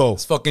BOGO.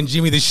 It's fucking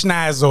Jimmy the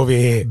Schnaz over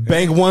here.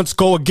 Bang once,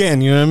 go again.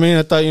 You know what I mean?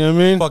 I thought, you know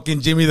what I mean? Fucking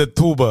Jimmy the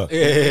Tuba.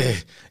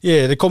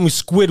 Yeah, they call me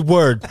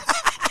Squidward.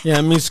 Yeah,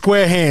 I mean,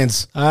 square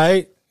hands. All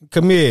right?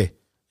 Come here.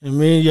 You know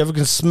what I mean? You ever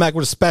can smack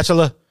with a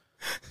spatula?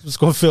 It's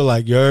going to feel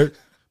like, you heard?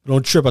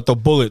 Don't trip, I throw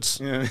bullets.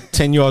 Yeah.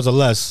 10 yards or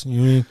less. You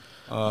know what I mean?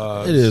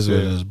 It is what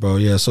it is, bro.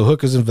 Yeah, so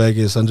Hooker's in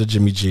Vegas under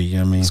Jimmy G. You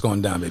know what I mean? It's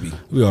going down, baby.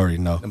 We already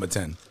know. Number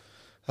 10.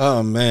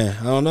 Oh, man.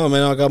 I don't know,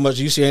 man. I don't got much.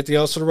 You see anything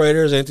else for the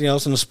Raiders? Anything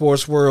else in the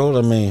sports world?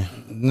 I mean,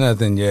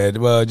 nothing yet.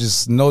 Well,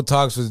 just no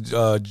talks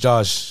with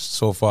Josh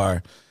so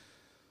far.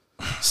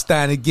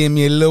 Starting to get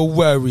me a little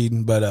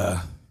worried,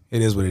 but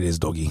it is what it is,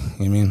 doggy. You know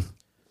what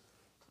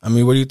I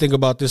mean? What do you think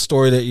about this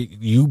story that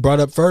you brought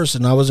up first,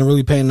 and I wasn't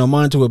really paying no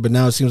mind to it, but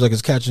now it seems like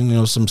it's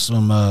catching,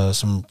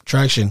 some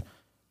traction.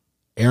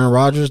 Aaron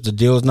Rodgers, the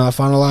deal is not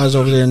finalized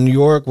over there in New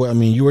York. I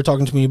mean, you were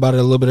talking to me about it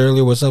a little bit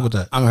earlier. What's up with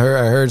that? I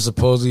heard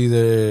supposedly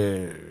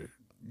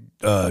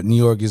New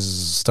York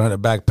is starting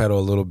to backpedal a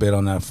little bit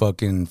on that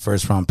fucking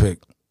first round pick.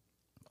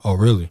 Oh,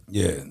 really?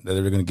 Yeah, that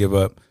they're going to give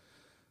up.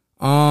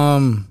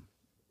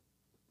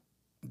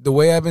 The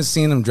way I've been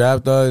seeing them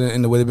draft,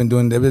 and the way they've been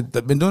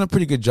doing a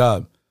pretty good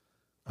job.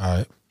 All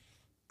right.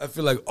 I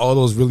feel like all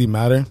those really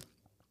matter.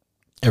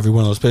 Every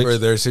one of those picks? For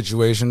their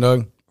situation,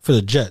 Doug. For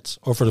the Jets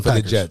or for the Packers?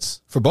 For the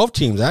Jets. For both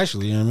teams,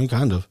 actually. You know what I mean?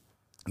 Kind of.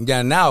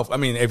 Yeah, now, I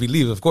mean, if he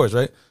leaves, of course,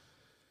 right?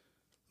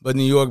 But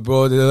New York,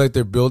 bro, they're like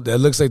they're built. It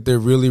looks like they're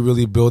really,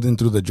 really building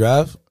through the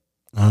draft.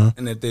 Uh-huh.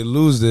 And if they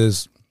lose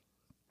this,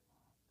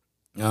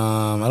 I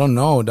don't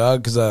know,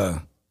 dog, because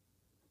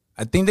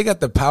I think they got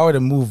the power to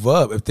move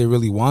up if they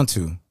really want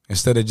to,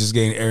 instead of just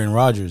getting Aaron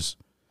Rodgers.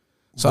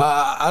 So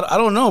I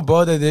don't know,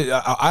 bro.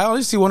 I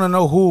honestly want to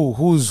know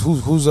who's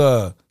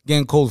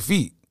getting cold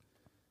feet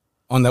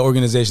on that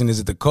organization. Is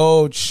it the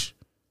coach?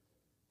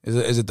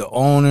 Is it the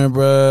owner,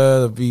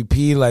 bro? The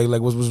VP?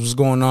 Like what's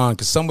going on?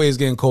 Because somebody's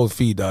getting cold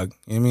feet, dog.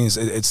 You know what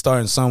I mean? It's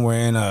starting somewhere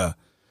in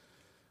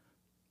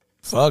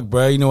fuck,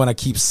 bro. You know what I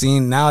keep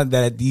seeing now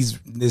that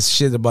this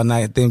shit about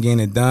not them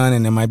getting it done,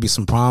 and there might be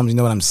some problems. You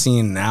know what I'm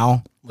seeing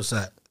now? What's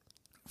that?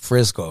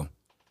 Frisco.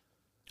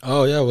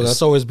 Oh yeah, well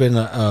that's always been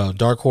a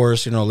dark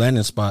horse,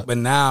 landing spot. But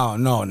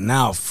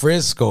now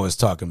Frisco is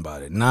talking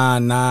about it. Nah,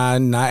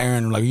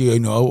 Aaron. Like we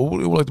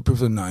like to pick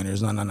for the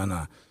Niners.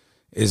 Nah.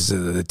 Is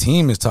the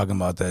team is talking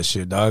about that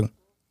shit, dog.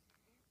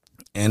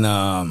 And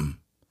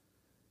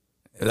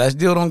if that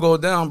deal don't go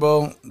down,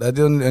 bro, that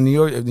deal in New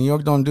York, if New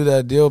York don't do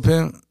that deal,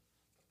 pimp,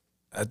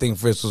 I think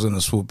Frisco's in the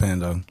swoop in,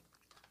 dog.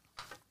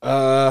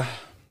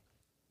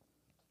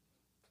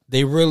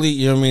 They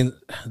really,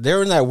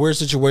 they're in that weird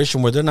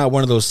situation where they're not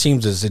one of those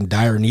teams that's in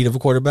dire need of a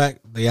quarterback.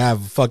 They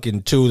have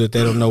fucking two that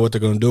they don't know what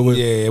they're going to do with.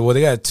 Yeah, well, they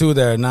got two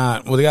that are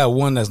not. Well, they got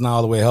one that's not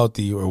all the way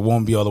healthy or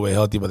won't be all the way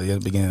healthy by the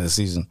beginning of the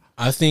season.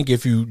 I think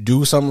if you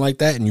do something like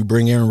that and you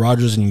bring Aaron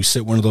Rodgers and you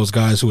sit one of those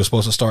guys who was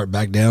supposed to start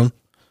back down,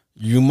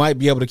 you might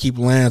be able to keep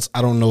Lance.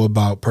 I don't know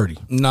about Purdy.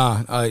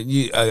 Nah,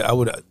 I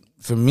would.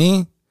 For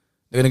me,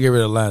 they're going to get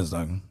rid of Lance,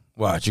 dog.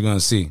 Watch, you're going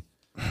to see.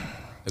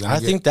 I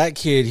think that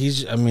kid,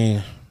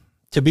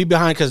 to be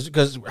behind,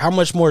 because how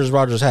much more does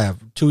Rodgers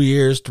have? 2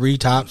 years, 3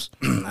 tops?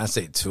 I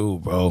say 2,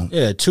 bro.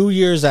 Yeah, 2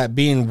 years at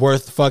being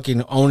worth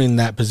fucking owning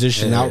that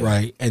position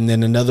outright, and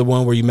then another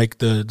one where you make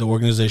the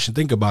organization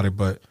think about it.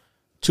 But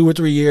 2 or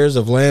 3 years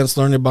of Lance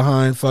learning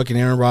behind fucking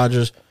Aaron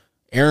Rodgers.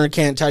 Aaron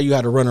can't tell you how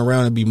to run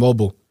around and be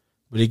mobile,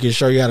 but he can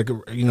show you how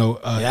to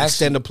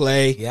extend a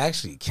play. He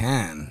actually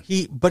can.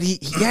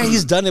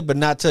 He's done it, but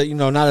not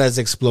as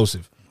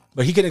explosive.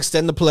 But he can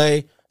extend the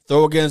play.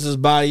 Throw against his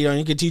body,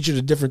 he can teach you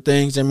the different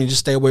things. Just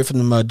stay away from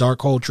them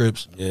dark hole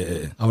trips.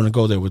 Yeah. I want to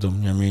go there with him.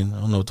 You know what I mean? I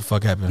don't know what the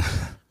fuck happened.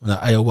 When the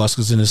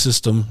ayahuasca's in the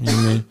system, you know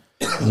what I mean?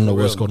 I don't know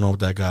what's going on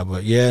with that guy.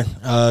 But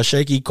yeah,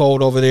 shaky,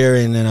 cold over there.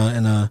 And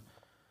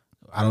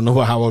I don't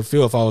know how I would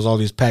feel if I was all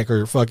these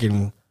Packer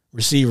fucking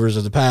receivers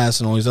of the past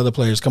and all these other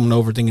players coming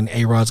over thinking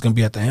A-Rod's going to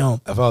be at the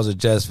helm. If I was a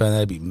Jets fan,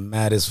 I'd be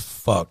mad as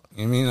fuck.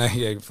 You know what I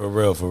mean? Like, for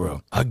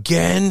real.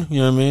 Again? You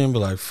know what I mean? But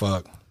like,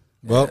 fuck.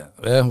 Well,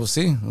 yeah, we'll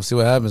see. We'll see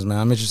what happens, man.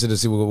 I'm interested to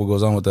see what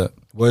goes on with that.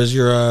 What is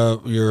your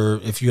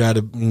if you had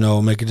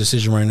to make a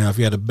decision right now, if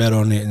you had to bet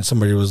on it, and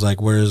somebody was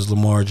like, "Where does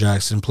Lamar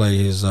Jackson play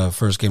his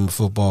first game of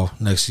football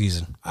next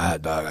season?" I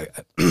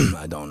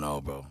don't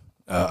know, bro.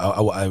 I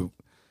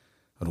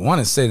would want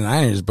to say the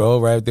Niners,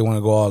 bro. Right? If they want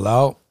to go all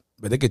out,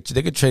 but they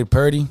could trade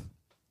Purdy.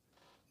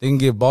 They can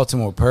give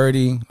Baltimore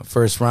Purdy a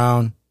first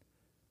round.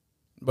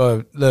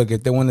 But look,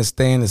 if they want to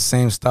stay in the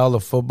same style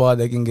of football,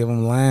 they can give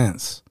him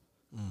Lance.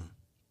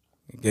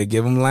 They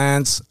give him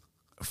Lance,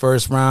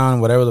 first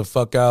round, whatever the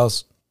fuck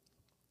else.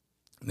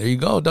 There you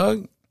go,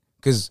 dog.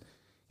 Because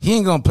he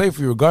ain't going to play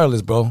for you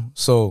regardless, bro.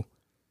 So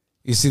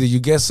it's either you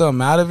get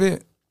something out of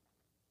it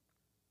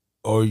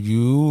or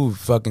you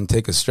fucking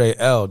take a straight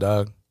L,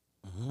 dog.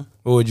 Mm-hmm.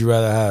 What would you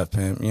rather have,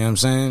 pimp? You know what I'm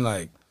saying?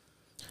 Like,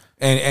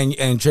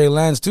 and Trey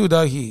Lance too,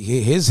 dog.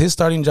 His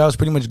starting job is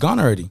pretty much gone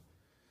already.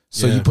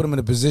 So you put him in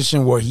a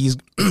position where he's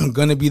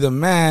going to be the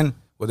man.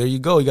 Well, there you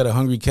go. You got a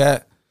hungry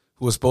cat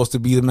who was supposed to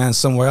be the man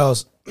somewhere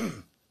else.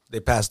 They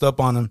passed up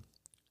on him.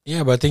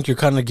 Yeah, but I think you're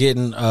kind of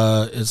getting,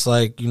 it's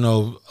like, a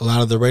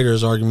lot of the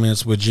Raiders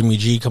arguments with Jimmy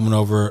G coming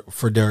over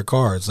for Derek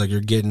Carr. It's like you're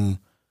getting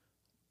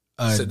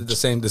the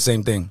same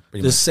thing.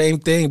 Same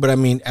thing, but I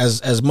mean,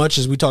 as much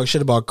as we talk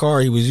shit about Carr,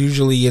 he was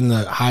usually in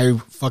the high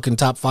fucking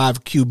top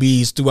 5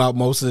 QBs throughout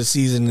most of the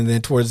season, and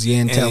then towards the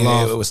end, tail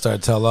off. It would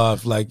start to tail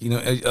off. Like,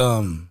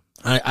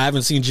 I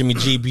haven't seen Jimmy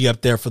G be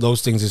up there for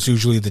those things. It's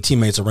usually the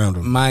teammates around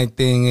him. My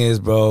thing is,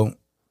 bro,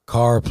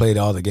 Carr played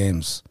all the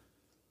games.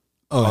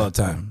 All the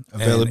time.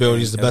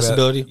 Availability is the best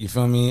ability. You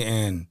feel me?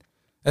 And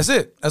that's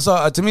it. That's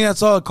all. To me,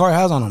 that's all Carr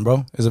has on him,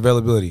 bro, is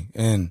availability.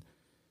 And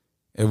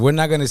if we're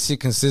not going to see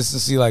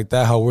consistency like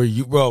that,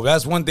 bro,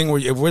 that's one thing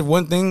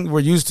we're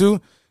used to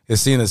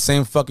is seeing the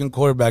same fucking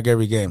quarterback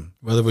every game.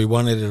 Whether we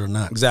wanted it or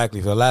not. Exactly.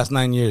 For the last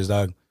 9 years,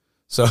 dog.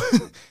 So if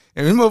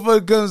this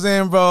motherfucker comes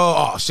in, bro,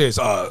 oh, shit,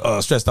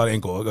 stressed out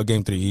ankle,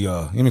 game 3. He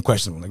give me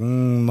questions. Like,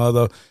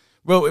 mother.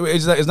 Bro,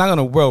 it's not going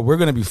to, bro, we're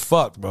going to be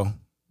fucked, bro.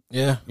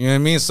 Yeah. You know what I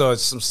mean? So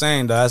it's, I'm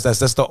saying, that's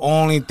the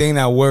only thing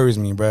that worries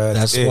me, bro.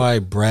 That's why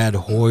Brad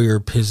Hoyer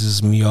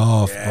pisses me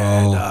off,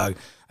 bro. Dog.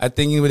 I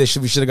think we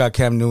should have got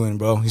Cam Newton,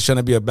 bro. He's trying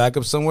to be a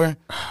backup somewhere.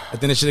 I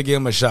think they should have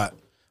given him a shot.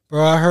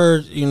 Bro, I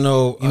heard, he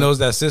knows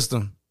that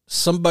system.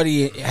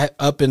 Somebody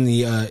up in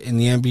the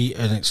NBA,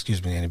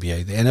 the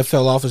NBA, the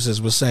NFL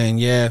offices was saying,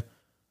 yeah,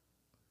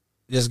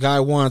 this guy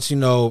wants,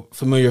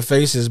 familiar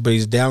faces, but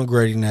he's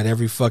downgrading at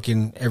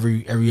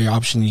every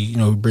option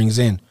he brings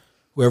in.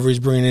 Whoever he's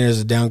bringing in is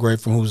a downgrade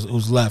from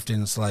who's left,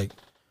 and it's like,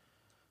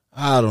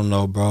 I don't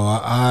know, bro.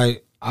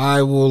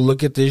 I will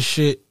look at this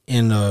shit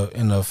in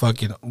a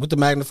fucking with the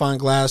magnifying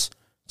glass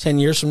 10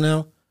 years from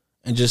now,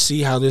 and just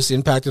see how this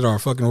impacted our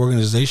fucking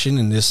organization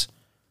and this,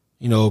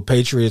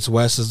 Patriots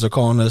West as they're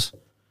calling us.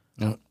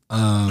 Yep.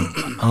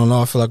 I don't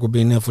know. I feel like we're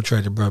being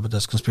infiltrated, bro. But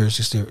that's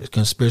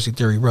conspiracy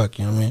theory, ruck.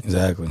 You know what I mean?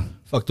 Exactly.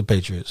 Fuck the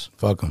Patriots.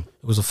 Fuck them.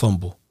 It was a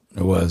fumble.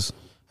 It was.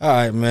 All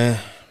right, man.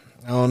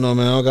 I don't know,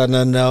 man. I don't got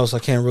nothing else. I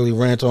can't really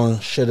rant on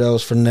shit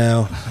else for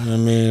now. You know what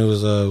I mean? It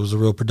was a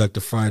real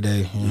productive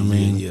Friday. You know what I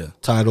mean? Yeah.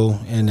 Tidal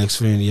and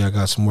Xfinity, I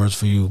got some words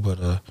for you. But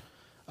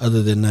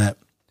other than that,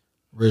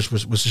 Rich,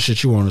 what's the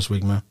shit you on this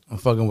week, man? I'm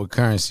fucking with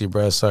Currency,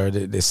 bro. Sorry,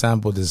 they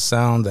sampled this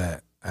sound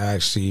that I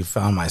actually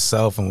found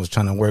myself and was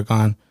trying to work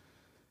on.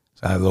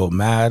 So I was a little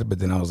mad, but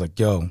then I was like,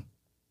 yo, you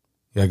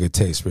got good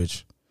taste,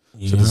 Rich.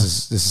 Yeah. So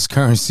this is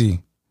Currency, you know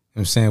what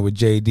I'm saying, with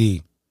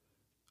JD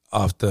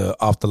off the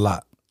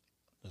lot.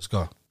 Let's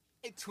go.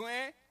 Hey,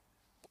 twin.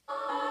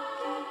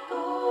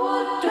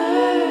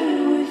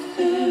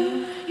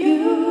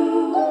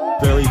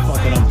 Very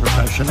fucking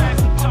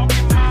unprofessional.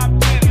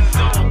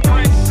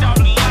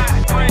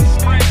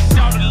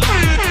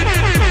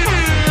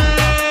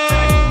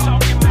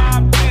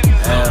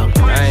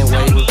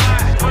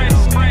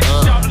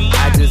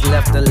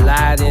 Left a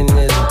lot in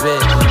this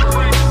bitch.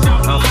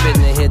 I'm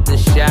finna hit the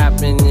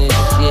shop in this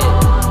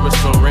shit. With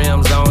some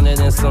rims on it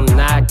and some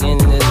knock in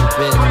this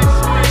bitch.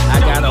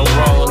 I got a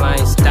roll, I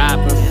ain't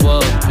stopping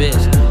for a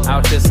bitch.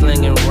 Out here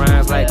slinging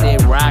rhymes like they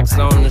rocks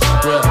on the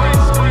strip.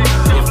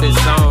 If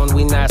it's on,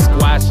 we not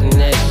squashing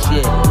that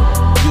shit.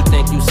 You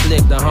think you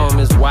slick, the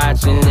homies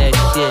watching that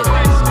shit.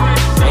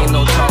 Ain't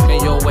no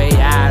talking your way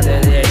out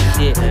of that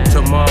shit.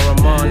 Tomorrow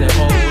morning,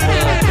 whole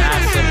head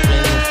gossiping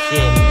and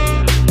shit.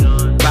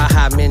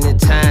 How many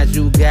times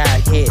you got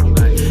hit?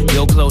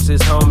 Your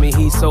closest homie,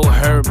 he so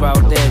hurt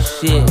about that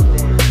shit.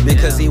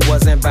 Because he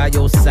wasn't by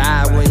your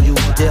side when you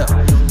dip.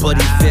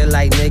 But he feel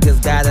like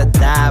niggas gotta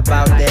die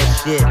about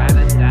that shit.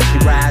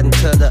 He riding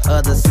to the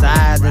other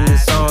side and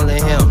it's only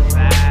him.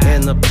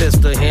 And the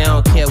pistol, he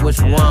don't care which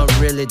one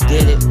really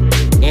did it.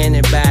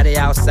 Anybody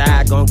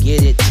outside gon'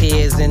 get it.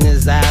 Tears in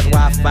his eyes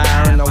while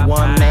firing. A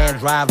one man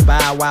drive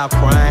by while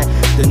crying.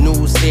 The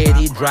news said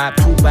he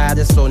dropped 2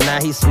 bodies, so now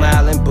he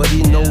smiling. But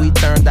he know he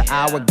turned the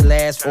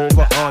hourglass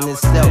over on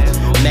himself.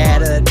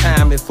 Matter of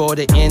time before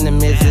the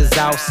enemies is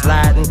out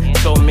sliding.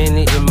 So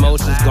many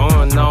emotions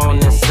going on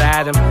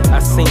inside him. I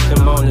seen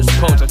him on his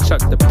porch, I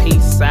chucked the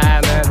peace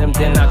sign at him.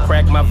 Then I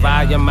cracked my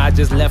volume, I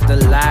just left a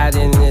light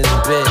in this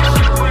bitch.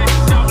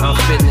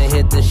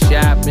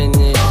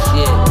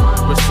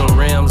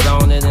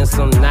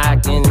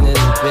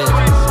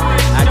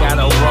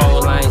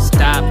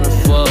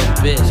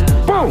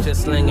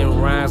 here slinging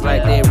rhymes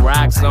like they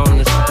rocks on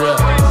the strip.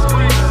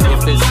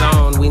 If it's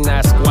on, we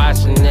not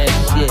squashing that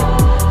shit.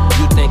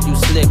 You think you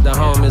slick, the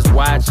homies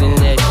watching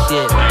that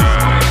shit.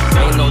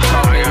 Ain't no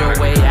talking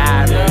your way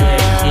out of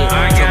that shit.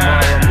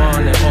 Tomorrow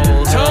morning,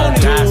 Tone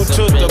dude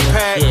took the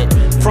pack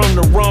from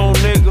the wrong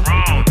nigga.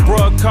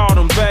 Bruh called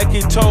him back,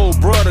 he told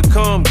bruh to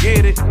come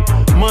get it.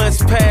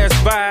 Months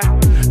passed by,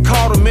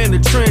 caught him in the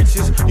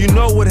trenches. You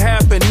know what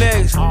happened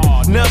next,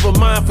 never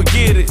mind,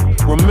 forget it.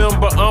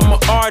 Remember, I'm an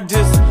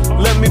artist,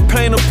 let me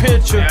paint a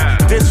picture.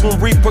 This one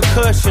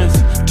repercussions,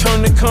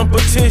 turn the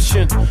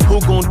competition. Who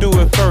gon' do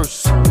it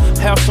first?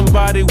 Have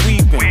somebody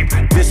weeping,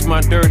 this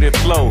my dirty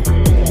flow.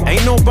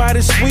 Ain't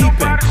nobody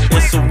sweeping,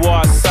 it's a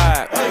war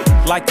side.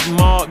 Like the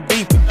mark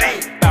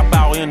beeping,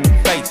 bow in the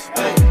face.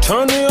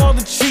 Turn the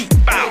other cheek,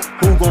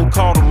 who gon'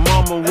 call the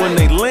mama when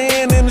they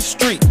land in the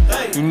street?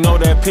 You know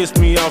that pissed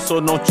me off, so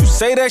don't you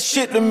say that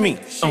shit to me.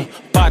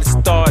 Bodies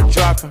start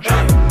dropping,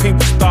 people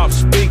stop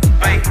speaking.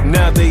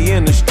 Now they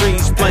in the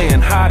streets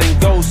playing hide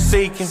and go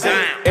seeking.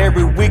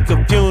 Every week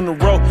a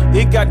funeral,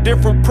 it got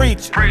different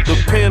preachers.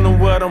 Depending on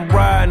what I'm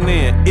riding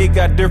in, it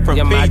got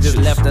different features. I just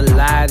left a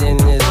light in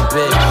this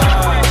bitch.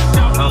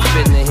 I'm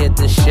finna hit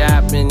the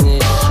shop in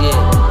this shit.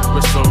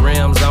 With some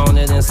rims on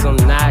it and some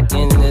knock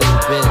in this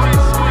bitch.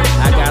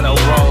 I got a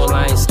roll,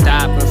 I ain't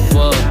stopping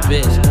for a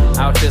bitch.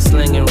 Out here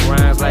slinging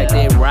rhymes like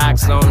they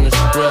rocks on the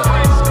strip.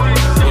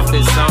 If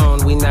it's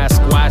on, we not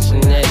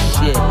squashing that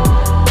shit.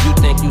 You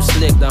think you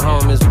slick, the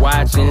homies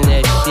watching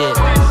that shit.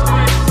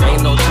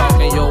 Ain't no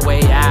talking your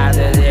way out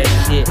of that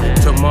shit.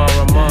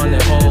 Tomorrow morning,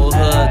 whole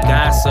hood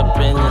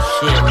gossiping and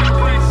shit.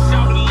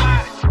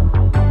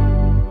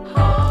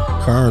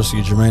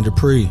 Currency, Jermaine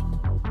Dupri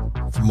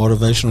for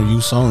Motivational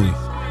Use Only.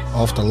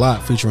 Off the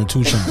Lot featuring 2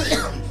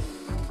 Chainz.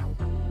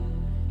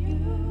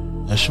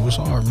 That shit was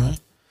hard, man.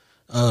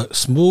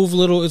 Smooth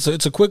little. It's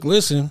a quick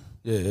listen.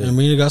 Yeah. I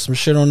mean, you got some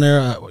shit on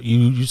there.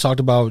 You talked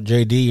about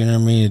JD, you know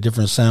what I mean, a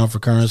different sound for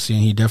Currency,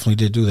 and he definitely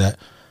did do that.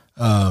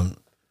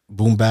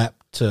 Boom bap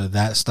to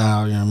that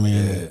style, you know what I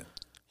mean. Yeah.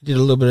 He did a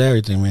little bit of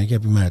everything, man. You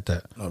can't be mad at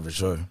that. Oh, for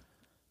sure.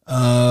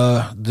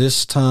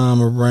 This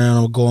time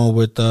around, I'm going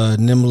with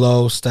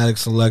Nimlo, Static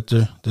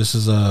Selector. This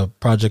is a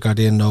project I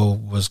didn't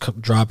know was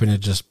dropping. It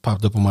just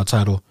popped up on my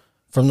title.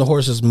 From the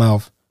Horse's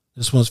Mouth.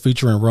 This one's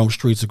featuring Rome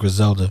Streets of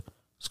Griselda.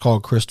 It's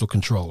called Crystal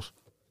Controls.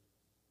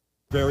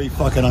 Very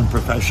fucking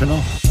unprofessional.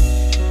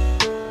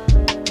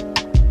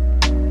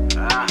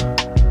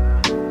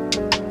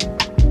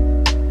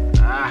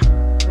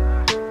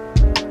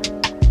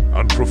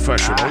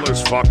 Unprofessional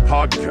as fuck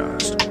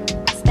podcast.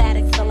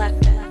 Static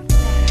Selector.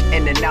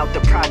 In and out the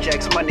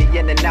projects, money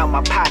in and out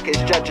my pockets.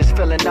 Judges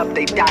filling up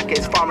they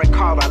dockets. Foreign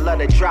car, I love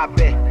to drop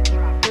it.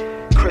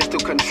 Crystal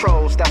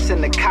Controls, that's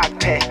in the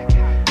cockpit.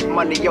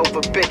 Money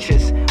over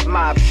bitches,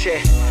 mob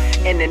shit.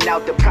 In and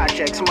out the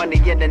projects,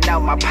 money in and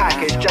out my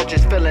pockets.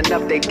 Judges filling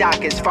up they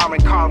dockets.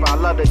 Foreign car, I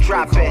love to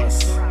drop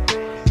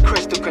it.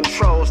 Crystal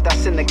Controls,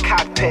 that's in the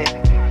cockpit.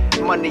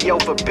 Money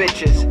over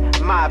bitches,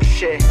 mob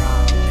shit.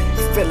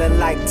 Feeling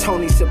like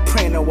Tony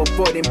Soprano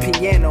avoiding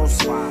pianos.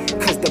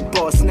 Cause the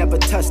boss never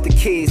touched the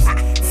keys.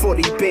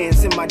 40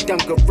 bands in my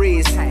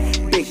dungarees.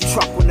 Big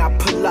truck when I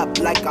pull up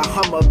like a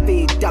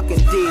Humvee. Ducking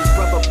D's,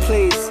 brother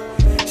please.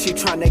 She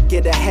tryna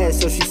get ahead,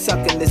 so she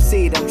sucking the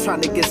seed. I'm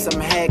tryna get some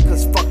head,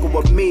 cause fuckin'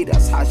 with me,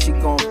 that's how she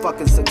gon'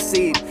 fucking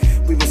succeed.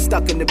 We was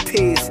stuck in the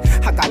peas.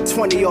 I got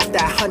 20 off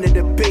that 100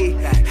 to be.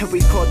 And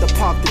we called the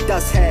park the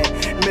dust head.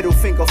 Middle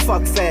finger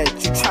fuck fed.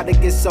 You try to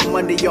get some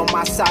money on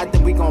my side,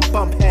 then we gon'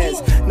 bump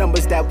heads.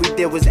 Numbers that we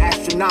did was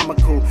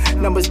astronomical.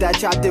 Numbers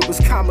that y'all did was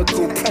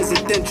comical.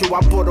 Presidential, I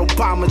brought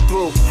Obama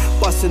through.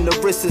 Busting the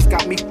wrists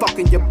got me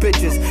fucking your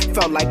bitches.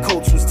 Felt like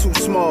Coach was too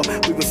small.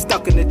 We was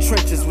stuck in the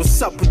trenches.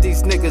 What's up with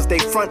these niggas? They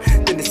front,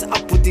 then it's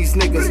up with these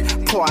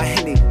niggas. Pour a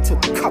Henny to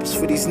the cups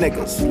for these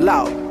niggas.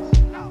 Loud.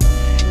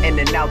 In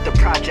and out the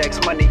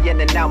projects, money in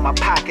and out my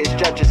pockets.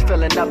 Judges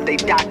filling up they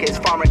dockets.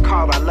 Foreign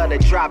car, I love to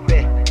drop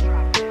it.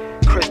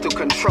 Crystal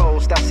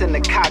Controls, that's in the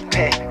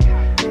cockpit.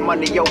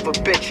 Money over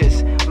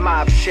bitches,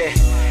 mob shit.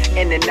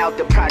 In and out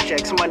the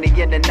projects, money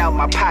in and out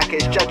my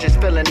pockets. Judges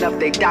filling up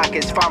they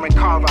dockets. Foreign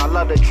car, I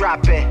love to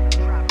drop it.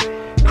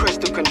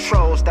 Crystal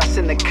Controls, that's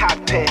in the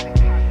cockpit.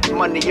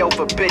 Money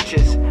over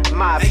bitches,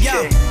 mob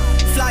shit.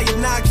 Fly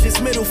obnoxious,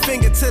 middle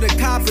finger to the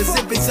coppers.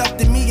 If it's up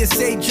to me, you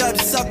say, judge,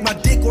 suck my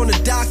dick on the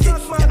docket.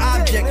 Your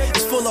object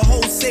is full of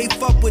holes, safe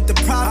up with the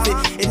profit.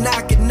 And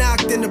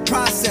knocked in the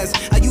process.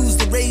 I use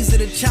the razor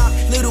to chop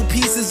little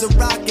pieces of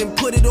rock and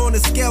put it on a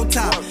scale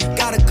top.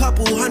 Got a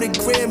couple 100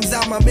 grams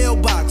out my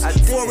mailbox.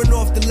 Foreign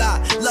off the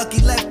lot, lucky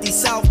lefty,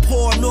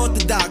 southpaw,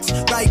 unorthodox.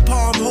 Right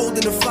palm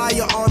holding the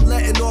firearm,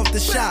 letting off the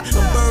shot.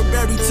 I'm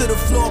Burberry to the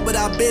floor, but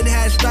I've been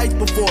had stripes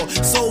before.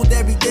 Sold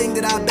everything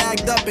that I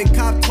bagged up and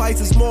copped twice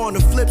as more. On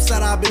the flip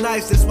side, I've been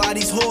nice, that's why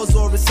these whores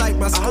all recite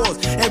my scores.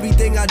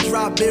 Everything I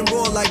drop been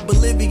raw like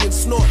Bolivian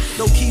snort.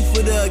 No key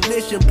for the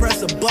ignition,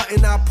 press a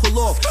button, I pull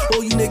off.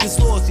 All you niggas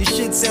lost, your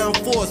shit sound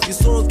forced. Your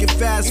songs get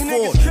fast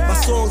forward. My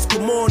songs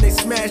come on, they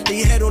smash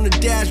their head on the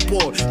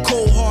dashboard.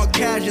 Cold hard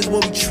cash is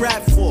what we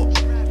trap for,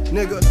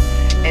 nigga.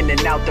 In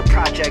and out the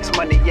projects,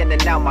 money in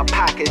and out my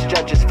pockets.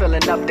 Judges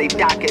filling up they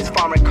dockets.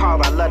 Foreign car,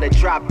 I love to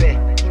drop it.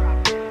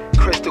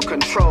 Crystal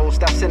controls,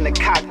 that's in the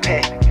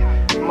cockpit.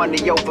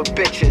 Money over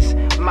bitches,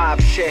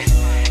 mob shit.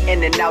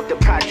 In and out the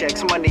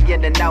projects, money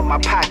in and out my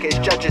pockets.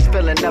 Judges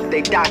filling up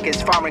they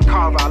dockets. Foreign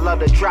car, I love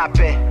to drop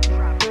it.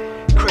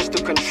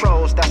 Crystal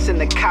controls, that's in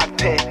the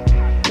cockpit.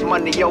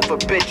 Money over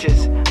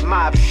bitches,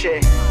 mob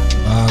shit.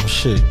 Mob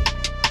shit.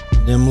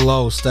 Them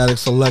low, Static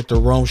Selector,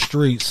 Rome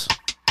Streets,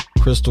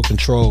 Crystal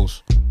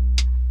Controls.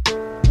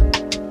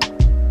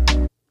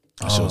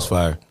 That shit was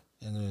fire.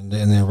 And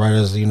then right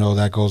as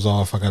that goes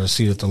off, I got to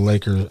see that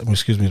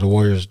the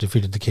Warriors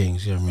defeated the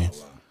Kings. You know what I mean?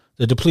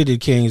 The depleted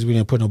Kings, we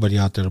didn't put nobody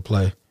out there to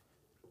play.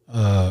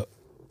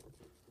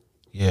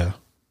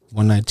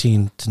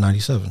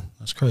 119-97.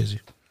 That's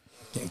crazy.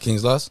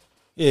 Kings lost?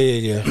 Yeah.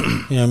 You know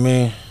what I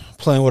mean?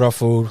 Playing with our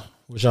food,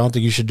 which I don't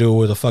think you should do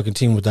with a fucking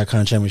team with that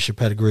kind of championship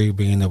pedigree,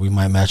 being that we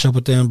might match up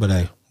with them, but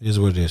hey, it is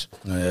what it is.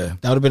 Oh, yeah.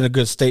 That would have been a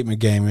good statement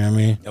game, you know what I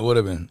mean? It would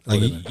have been.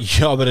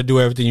 Y'all better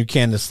do everything you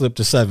can to slip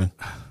to 7.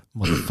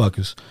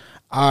 Motherfuckers.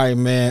 All right,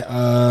 man.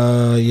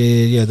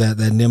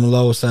 That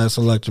Nimlo Static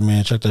Selector,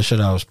 man. Check that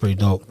shit out. It's pretty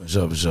dope. For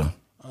sure.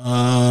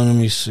 Let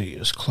me see.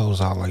 Let's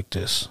close out like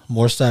this.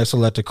 More Static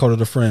Selector, Code of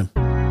the Friend.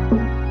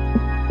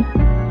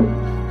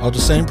 Oh, the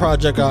same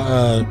project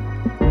I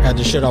had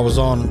the shit I was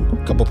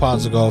on a couple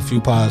pods ago, a few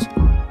pods.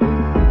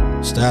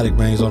 Static,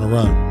 man. He's on the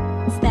run.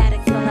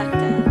 Static Selector.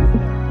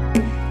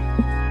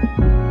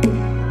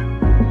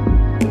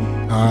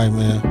 All right,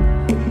 man.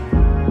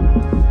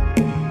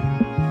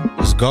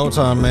 It's go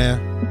time, man.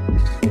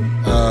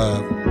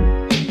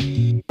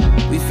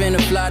 We finna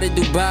fly to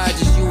Dubai,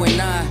 just you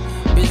and I.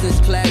 Business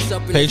class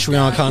up in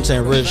Patreon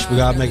content rich. We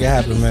gotta make it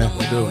happen, man.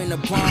 We do.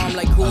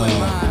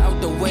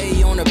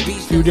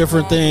 Few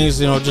different things,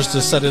 just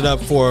to set it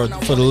up for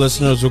the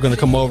listeners. We're gonna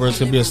come over. It's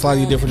gonna be a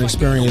slightly different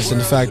experience in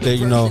the fact that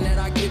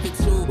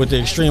with the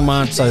extreme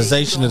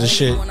monetization of the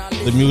shit,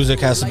 the music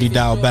has to be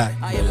dialed back.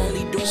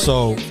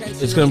 So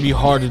it's gonna be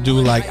hard to do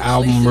like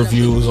album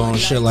reviews on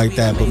shit like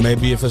that. But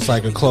maybe if it's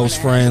like a close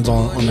friends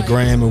on the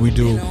gram and we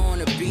do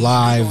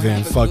live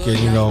and fucking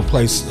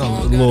play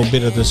a little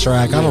bit of this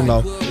track. I don't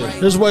know.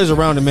 There's ways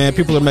around it, man.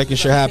 People are making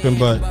shit happen,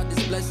 but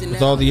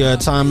with all the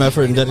time,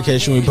 effort, and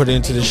dedication we put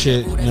into this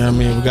shit, you know what I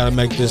mean? We got to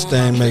make this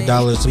thing make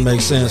dollars to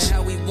make sense.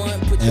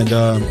 And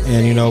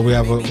we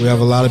have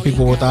a lot of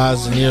people with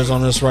eyes and ears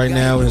on us right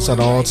now, and it's at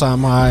an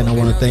all-time high. And I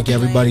want to thank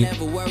everybody. You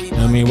know what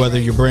I mean? Whether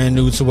you're brand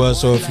new to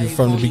us or if you're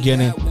from the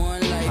beginning,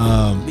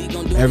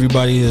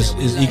 everybody is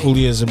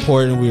equally as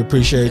important. We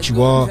appreciate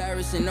you all.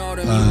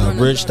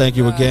 Rich, thank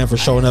you again for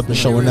showing up and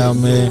showing out,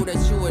 man.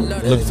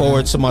 Look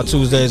forward to my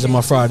Tuesdays and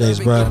my Fridays,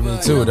 bro. Me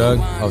too, Doug.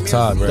 Off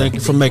top, bro. Thank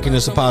you for making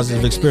this a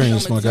positive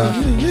experience, my guy.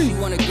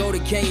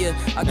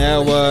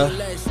 Now,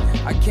 this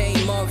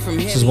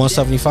is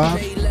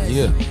 175?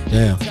 Yeah.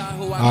 Damn.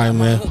 All right,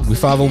 man. We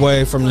 5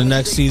 away from the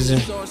next season.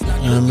 You know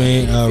what I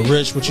mean?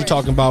 Rich, what you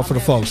talking about for the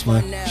folks,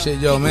 man? Shit,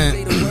 yo, man.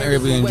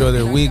 Everybody enjoy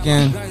their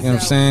weekend. You know what I'm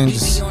saying?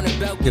 Just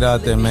get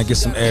out there, man. Get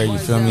some air, you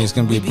feel me? It's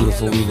going to be a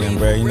beautiful weekend,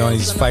 bro.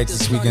 These fights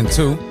this weekend,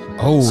 too.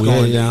 Oh, it's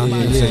going down. You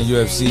know what I'm saying?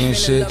 UFC and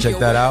shit. Check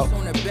that out.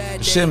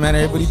 But shit, man.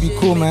 Everybody be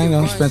cool,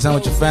 man. Spend time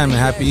with your family.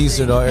 Happy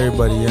Easter to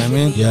everybody, you know what I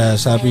mean?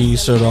 Yes, happy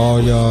Easter to all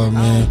y'all,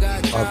 man.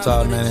 Up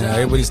top, man.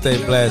 Everybody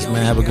stay blessed,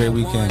 man. Have a great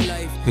weekend.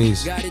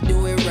 Peace.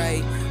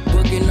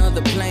 Book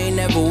another plane,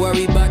 never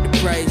worry about the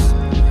price.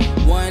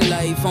 One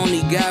life,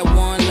 only got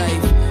one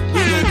life. We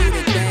gon' do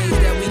the things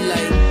that we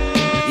like.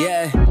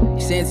 Yeah,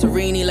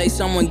 Santorini, like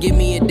someone give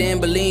me a damn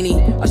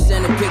Bellini. I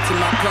send a pic to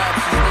my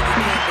pops.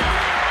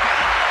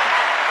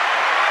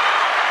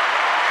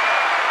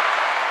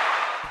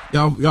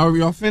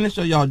 Y'all finished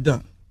or y'all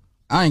done?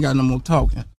 I ain't got no more talking.